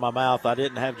right out of my mouth. I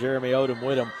didn't have Jeremy Odom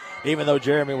with him. Even though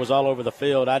Jeremy was all over the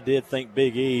field, I did think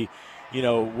Big E,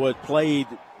 played,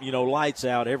 lights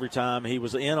out every time. He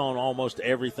was in on almost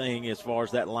everything as far as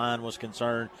that line was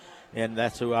concerned, and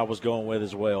that's who I was going with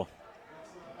as well.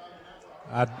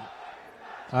 I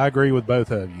agree with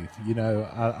both of you.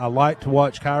 I like to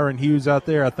watch Kyron Hughes out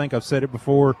there. I think I've said it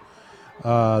before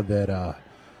that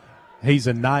he's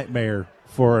a nightmare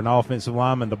for an offensive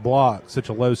lineman to block, such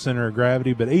a low center of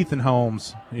gravity. But Ethan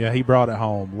Holmes, he brought it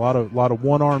home. A lot of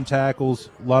one-arm tackles,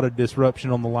 a lot of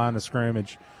disruption on the line of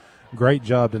scrimmage. Great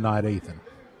job tonight, Ethan.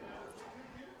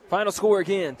 Final score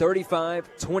again,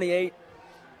 35-28.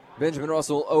 Benjamin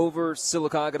Russell over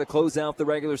Sylacauga to close out the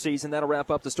regular season. That'll wrap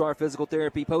up the Star Physical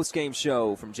Therapy postgame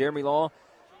show. From Jeremy Law,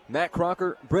 Matt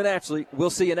Crocker, Brent Ashley, we'll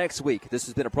see you next week. This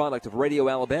has been a product of Radio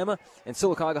Alabama and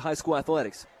Sylacauga High School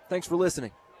Athletics. Thanks for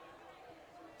listening.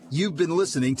 You've been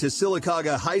listening to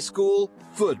Sylacauga High School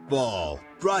Football,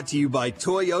 brought to you by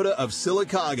Toyota of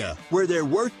Sylacauga, where they're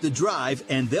worth the drive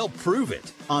and they'll prove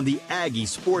it, on the Aggie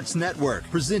Sports Network,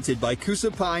 presented by Coosa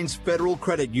Pines Federal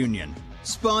Credit Union.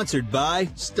 Sponsored by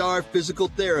Star Physical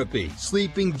Therapy,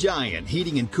 Sleeping Giant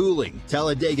Heating and Cooling,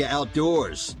 Talladega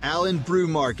Outdoors, Allen Brew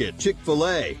Market,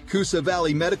 Chick-fil-A, Coosa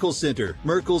Valley Medical Center,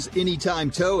 Merkel's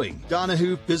Anytime Towing,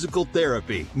 Donahue Physical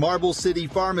Therapy, Marble City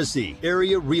Pharmacy,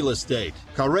 Area Real Estate,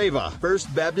 Careva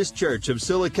First Baptist Church of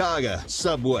Sylacauga,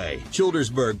 Subway,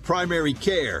 Childersburg Primary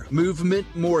Care, Movement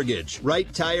Mortgage,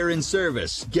 Right Tire and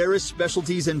Service, Garris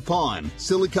Specialties and Pawn,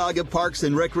 Sylacauga Parks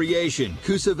and Recreation,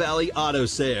 Coosa Valley Auto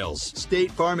Sales,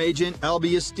 State Farm Agent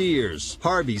Albia Steers,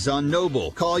 Harvey's on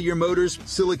Noble, Collier Motors,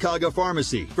 Sylacauga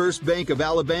Pharmacy, First Bank of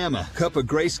Alabama, Cup of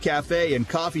Grace Cafe and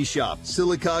Coffee Shop,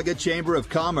 Sylacauga Chamber of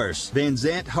Commerce, Van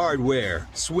Zant Hardware,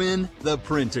 Swin the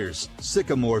Printers,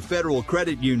 Sycamore Federal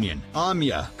Credit Union,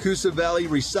 Amya, Coosa Valley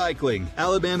Recycling,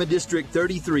 Alabama District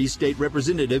 33 State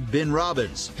Representative Ben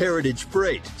Robbins, Heritage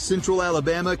Freight, Central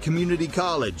Alabama Community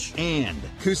College, and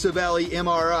Coosa Valley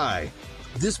MRI.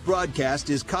 This broadcast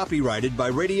is copyrighted by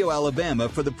Radio Alabama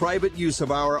for the private use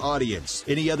of our audience.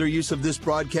 Any other use of this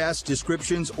broadcast,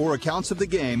 descriptions, or accounts of the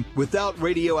game without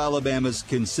Radio Alabama's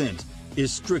consent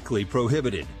is strictly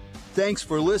prohibited. Thanks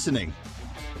for listening.